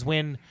them was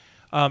when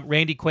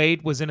Randy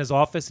Quaid was in his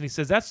office and he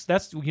says,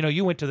 "That's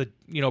you went to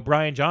the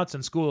Brian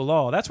Johnson School of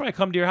Law. That's where I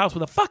come to your house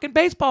with a fucking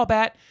baseball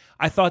bat."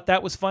 I thought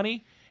that was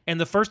funny. And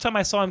the first time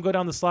I saw him go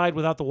down the slide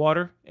without the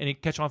water and he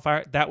catch on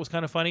fire, that was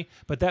kind of funny.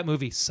 But that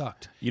movie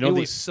sucked. It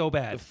was so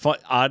bad.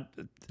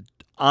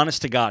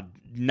 Honest to God,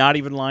 not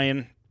even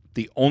lying.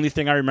 The only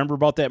thing I remember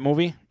about that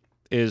movie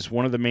is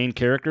one of the main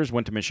characters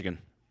went to Michigan.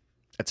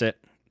 That's it.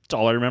 That's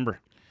all I remember.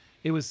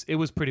 It was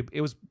really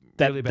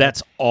bad.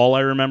 That's all I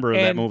remember of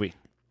that movie.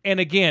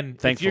 And again,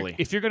 thankfully,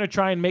 if you're going to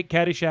try and make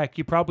Caddyshack,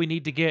 you probably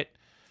need to get,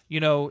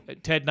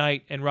 Ted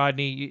Knight and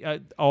Rodney,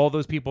 all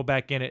those people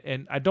back in it.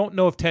 And I don't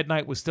know if Ted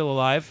Knight was still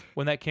alive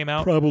when that came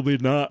out. Probably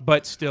not.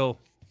 But still.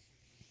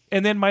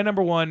 And then my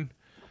number 1,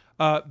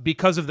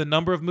 because of the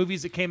number of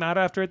movies that came out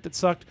after it that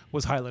sucked,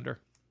 was Highlander.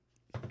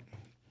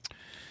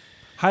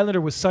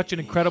 Highlander was such an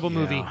incredible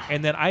movie,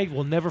 and then I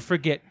will never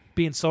forget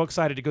being so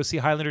excited to go see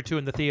Highlander 2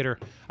 in the theater.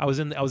 I was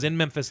in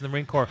Memphis in the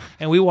Marine Corps,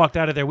 and we walked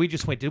out of there. We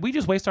just went, did we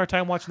just waste our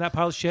time watching that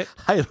pile of shit?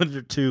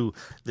 Highlander 2,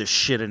 the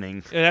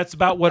shittening. That's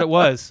about what it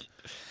was.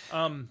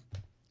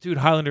 Dude,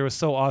 Highlander was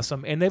so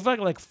awesome, and they've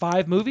like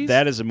 5 movies.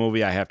 That is a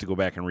movie I have to go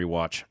back and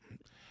rewatch.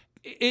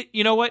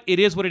 You know what? It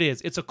is what it is.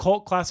 It's a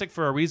cult classic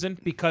for a reason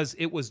because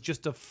it was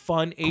just a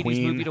fun 80s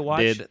Queen movie to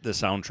watch. Did the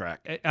soundtrack.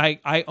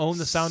 I own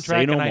the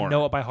soundtrack, no and more. I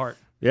know it by heart.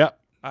 Yep.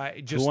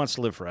 Who Wants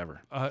to Live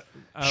Forever?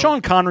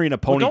 Sean Connery in a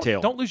well,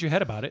 ponytail. Don't lose your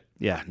head about it.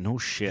 Yeah, no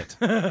shit.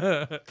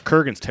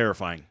 Kurgan's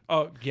terrifying.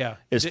 Oh, yeah.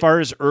 As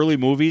far as early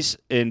movies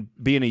and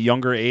being a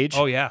younger age,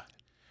 Oh, yeah.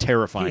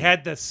 terrifying. He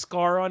had the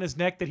scar on his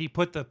neck that he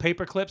put the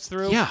paper clips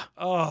through. Yeah.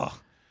 Oh.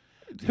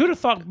 Who'd have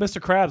thought Mr.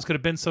 Krabs could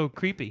have been so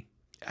creepy?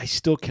 I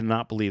still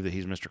cannot believe that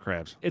he's Mr.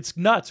 Krabs. It's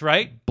nuts,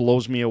 right?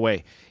 Blows me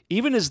away.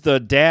 Even as the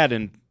dad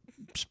in,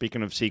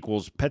 speaking of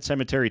sequels, Pet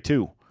Sematary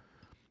 2.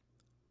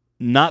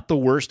 Not the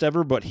worst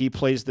ever, but he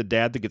plays the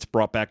dad that gets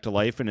brought back to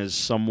life and is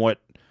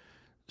somewhat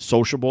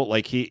sociable.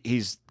 Like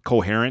he's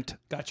coherent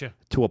Gotcha.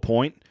 to a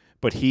point,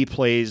 but he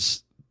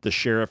plays the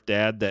sheriff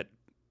dad that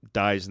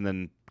dies and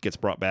then gets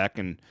brought back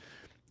in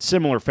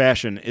similar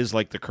fashion is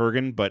like the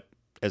Kurgan, but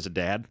as a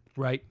dad.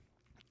 Right.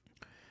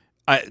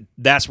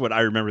 That's what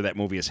I remember that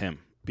movie as him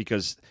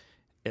because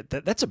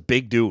that's a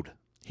big dude.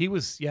 He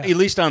was, yeah. At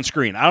least on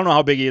screen. I don't know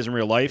how big he is in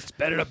real life.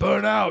 Better to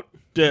burn out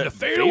than to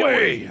fade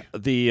away.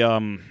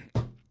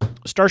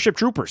 Starship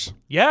Troopers.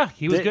 Yeah,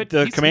 he was good.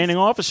 The He's commanding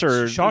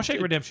officer,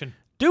 Shawshank Redemption.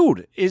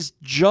 dude, is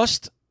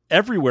just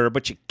everywhere,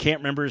 but you can't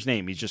remember his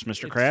name. He's just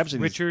Mr. It's Krabs.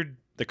 And Richard.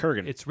 the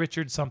Kurgan. It's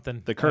Richard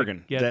something. The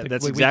Kurgan. Yeah,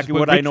 That's exactly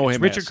what I know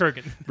him Richard as.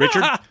 Kurgan.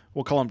 Richard.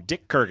 We'll call him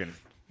Dick Kurgan.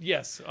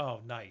 Yes. Oh,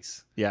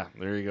 nice. Yeah,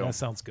 there you go. That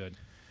sounds good.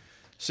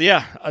 So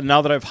yeah,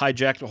 now that I've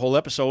hijacked the whole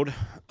episode, You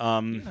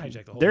can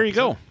hijack the whole there you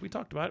episode. go. We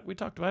talked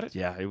about it.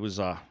 Yeah, it was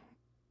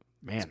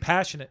man.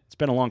 Passionate. It's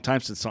been a long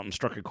time since something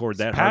struck a chord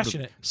that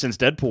passionate. hard. Since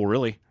Deadpool,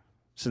 really.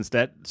 Since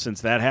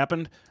that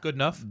happened, Good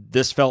enough.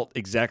 this felt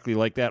exactly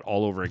like that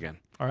all over again.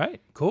 All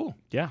right. Cool.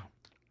 Yeah,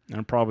 and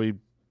I'm probably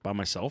by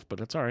myself, but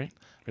that's all right.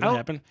 It'll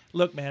happen.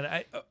 Look,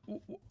 man,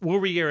 we'll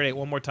reiterate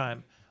one more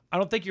time. I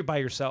don't think you're by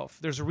yourself.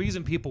 There's a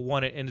reason people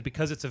want it, and it's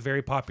because it's a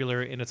very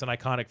popular and it's an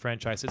iconic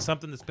franchise. It's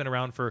something that's been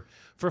around for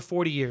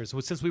 40 years,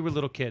 since we were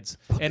little kids.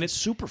 And it's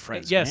Super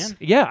Friends, yes, man.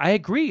 yeah, I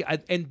agree.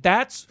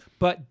 That's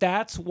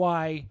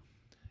why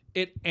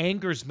it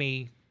angers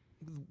me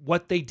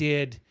what they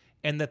did,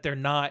 and that they're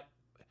not.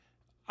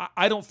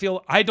 I don't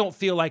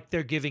feel like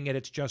they're giving it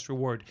its just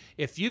reward.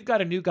 If you've got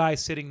a new guy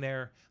sitting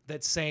there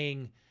that's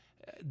saying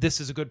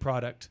this is a good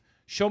product,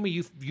 show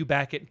me you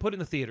back it and put it in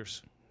the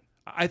theaters.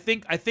 I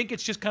think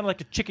it's just kind of like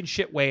a chicken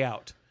shit way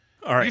out.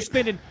 All right.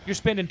 You're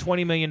spending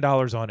 $20 million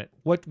on it.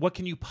 What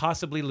can you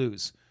possibly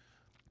lose?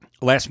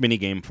 Last mini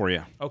game for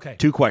you. Okay.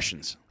 2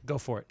 questions. Go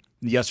for it.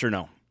 Yes or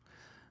no?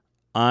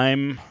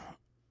 I'm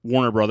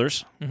Warner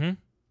Brothers. Mhm.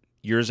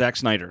 You're Zack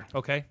Snyder.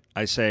 Okay.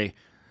 I say,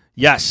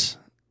 yes,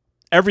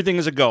 everything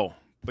is a go,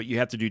 but you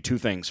have to do 2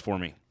 things for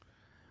me.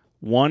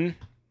 1,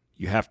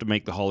 you have to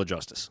make the Hall of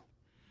Justice.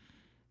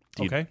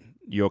 Okay.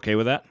 You okay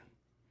with that?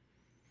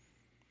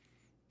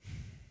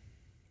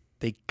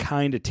 They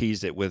kind of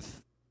teased it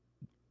with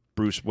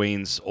Bruce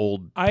Wayne's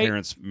old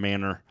parents'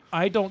 manor.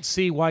 I don't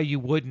see why you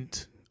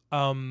wouldn't.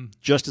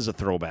 Just as a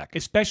throwback.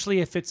 Especially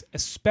if it's a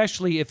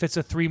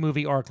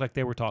 3-movie arc like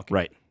they were talking.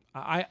 Right.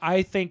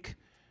 I think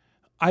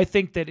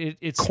that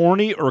it's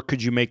corny, or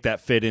could you make that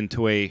fit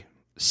into a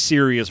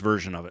serious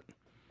version of it?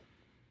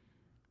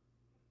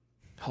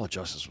 Hall of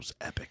Justice was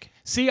epic.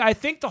 See, I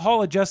think the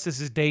Hall of Justice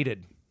is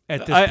dated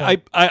at this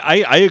point.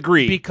 I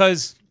agree.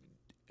 Because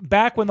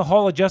back when the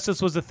Hall of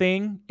Justice was a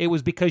thing, it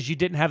was because you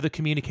didn't have the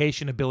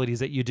communication abilities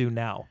that you do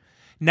now.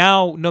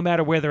 Now, no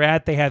matter where they're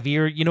at, they have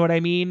ear. You know what I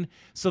mean?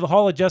 So the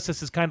Hall of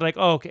Justice is kind of like,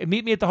 oh, okay,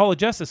 meet me at the Hall of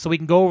Justice so we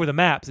can go over the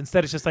maps.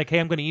 Instead, it's just like, hey,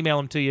 I'm going to email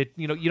them to you.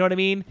 You know what I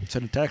mean?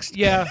 Send a text.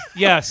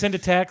 Yeah, send a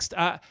text.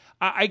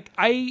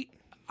 I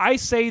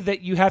say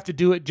that you have to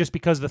do it just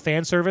because of the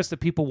fan service, that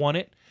people want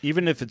it.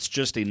 Even if it's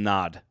just a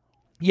nod.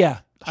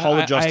 Yeah. Hall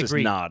of Justice I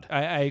agree. nod.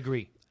 I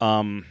agree.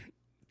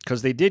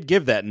 Because they did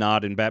give that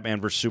nod in Batman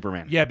vs.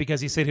 Superman. Yeah,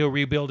 because he said he'll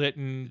rebuild it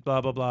and blah,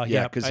 blah, blah.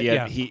 Yeah,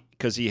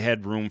 because he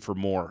had room for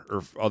more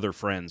or other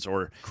friends.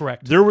 Or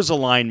correct. There was a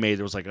line made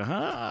that was like,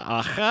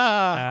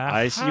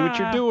 I see what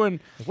you're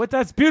doing. What?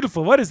 That's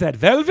beautiful. What is that,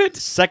 velvet?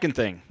 Second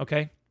thing.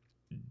 Okay.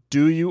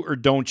 Do you or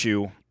don't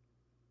you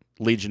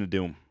Legion of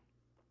Doom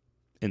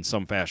in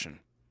some fashion?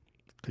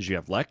 Because you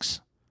have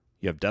Lex,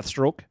 you have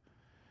Deathstroke,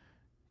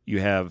 you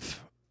have...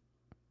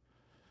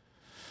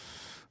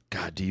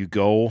 God, do you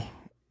go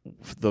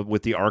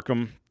with the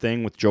Arkham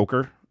thing with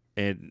Joker?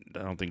 And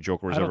I don't think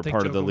Joker was ever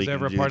part of the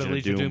Legion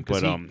of Doom,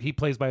 but he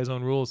plays by his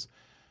own rules.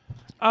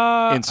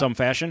 In some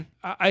fashion,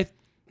 I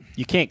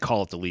you can't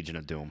call it the Legion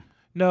of Doom.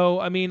 No,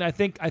 I mean I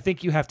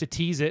think you have to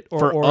tease it.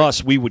 For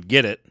us, we would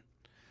get it,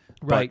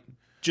 right? But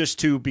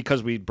just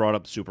because we brought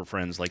up Super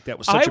Friends, like that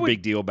was such a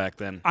big deal back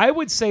then. I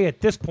would say at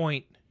this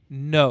point,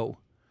 no,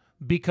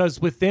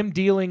 because with them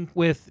dealing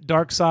with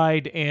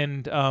Darkseid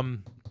and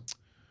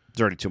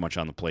there's already too much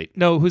on the plate.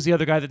 No, who's the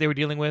other guy that they were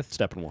dealing with?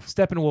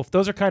 Steppenwolf.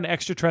 Those are kind of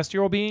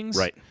extraterrestrial beings.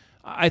 Right.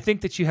 I think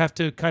that you have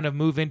to kind of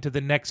move into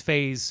the next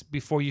phase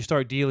before you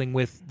start dealing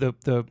with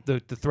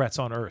the threats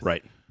on Earth.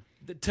 Right.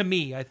 To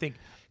me, I think,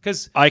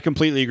 because I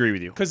completely agree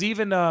with you. Because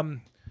even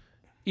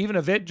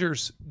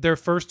Avengers, their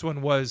first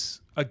one was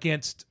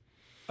against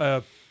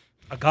a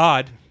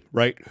god.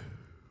 Right.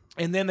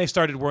 And then they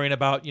started worrying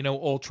about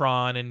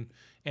Ultron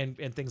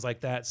and things like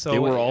that. So they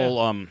were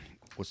all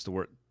what's the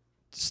word?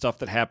 Stuff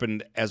that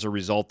happened as a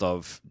result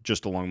of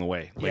just along the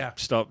way.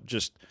 Stuff,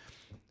 just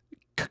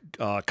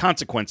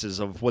consequences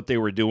of what they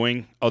were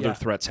doing. Other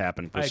threats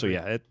happened. So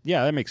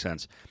that makes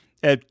sense.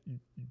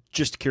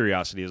 Just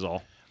curiosity is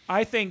all.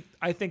 I think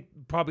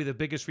probably the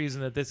biggest reason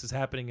that this is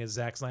happening is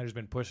Zack Snyder's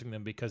been pushing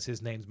them because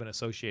his name's been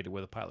associated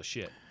with a pile of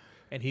shit,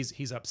 and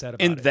he's upset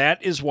about it. And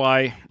that is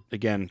why,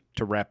 again,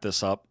 to wrap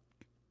this up,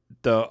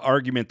 the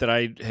argument that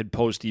I had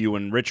posed to you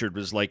and Richard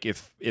was like,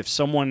 if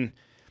someone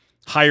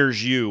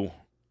hires you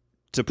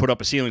to put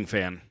up a ceiling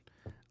fan,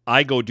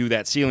 I go do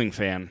that ceiling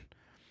fan,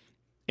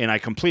 and I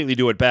completely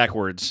do it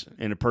backwards,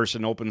 and a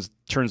person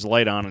turns the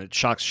light on, and it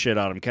shocks shit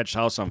out of him, catches the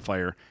house on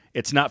fire.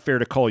 It's not fair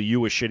to call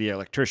you a shitty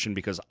electrician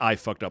because I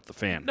fucked up the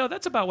fan. No,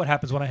 that's about what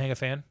happens when I hang a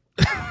fan.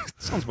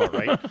 Sounds about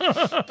right.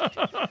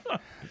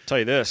 tell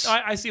you this.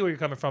 I see where you're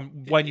coming from.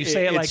 When you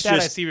say it like It's that, I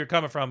just see where you're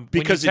coming from.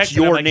 because when you it's text it,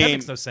 I'm your like, That name.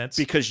 makes no sense.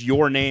 Because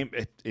your name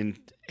and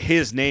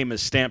his name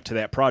is stamped to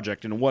that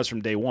project, and it was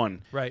from day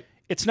one. Right.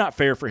 It's not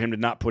fair for him to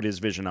not put his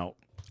vision out.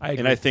 I agree.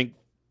 And I think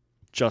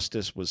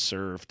justice was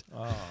served.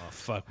 Oh,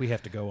 fuck. We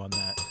have to go on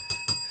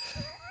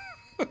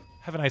that.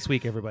 Have a nice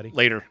week, everybody.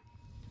 Later.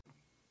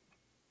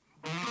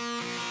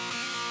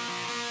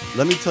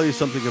 Let me tell you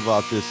something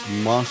about this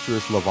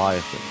monstrous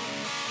Leviathan.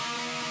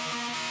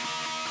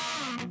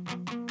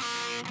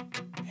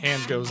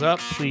 Hand goes up.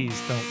 Please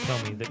don't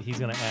tell me that he's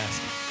going to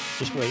ask.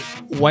 Just wait.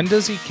 When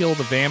does he kill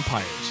the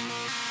vampires?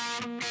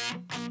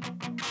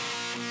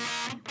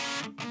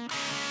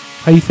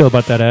 How you feel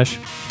about that, Ash?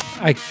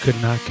 I could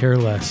not care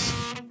less.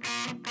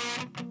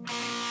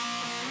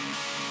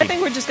 I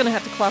think we're just going to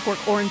have to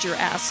Clockwork Orange your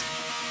ass.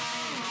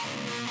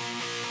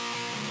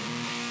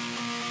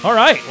 All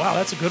right. Wow,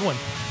 that's a good one.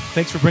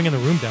 Thanks for bringing the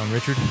room down,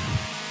 Richard.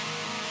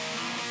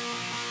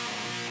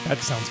 That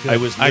sounds good. I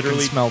was I can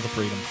literally smell the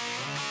freedom.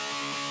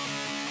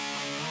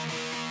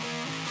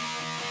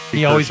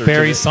 He always precursor to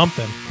buries the-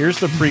 something. Here's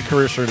the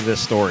precursor to this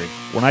story.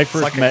 When I It's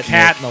first like met a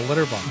cat Nick, in a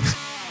litter box.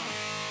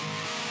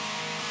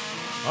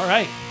 All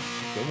right.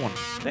 good one.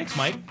 Thanks,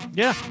 Mike.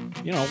 Yeah,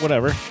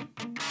 whatever.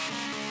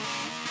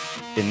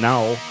 And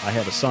now I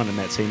have a son in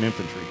that same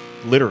infantry,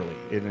 literally,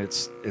 and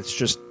it's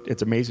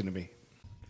amazing to me.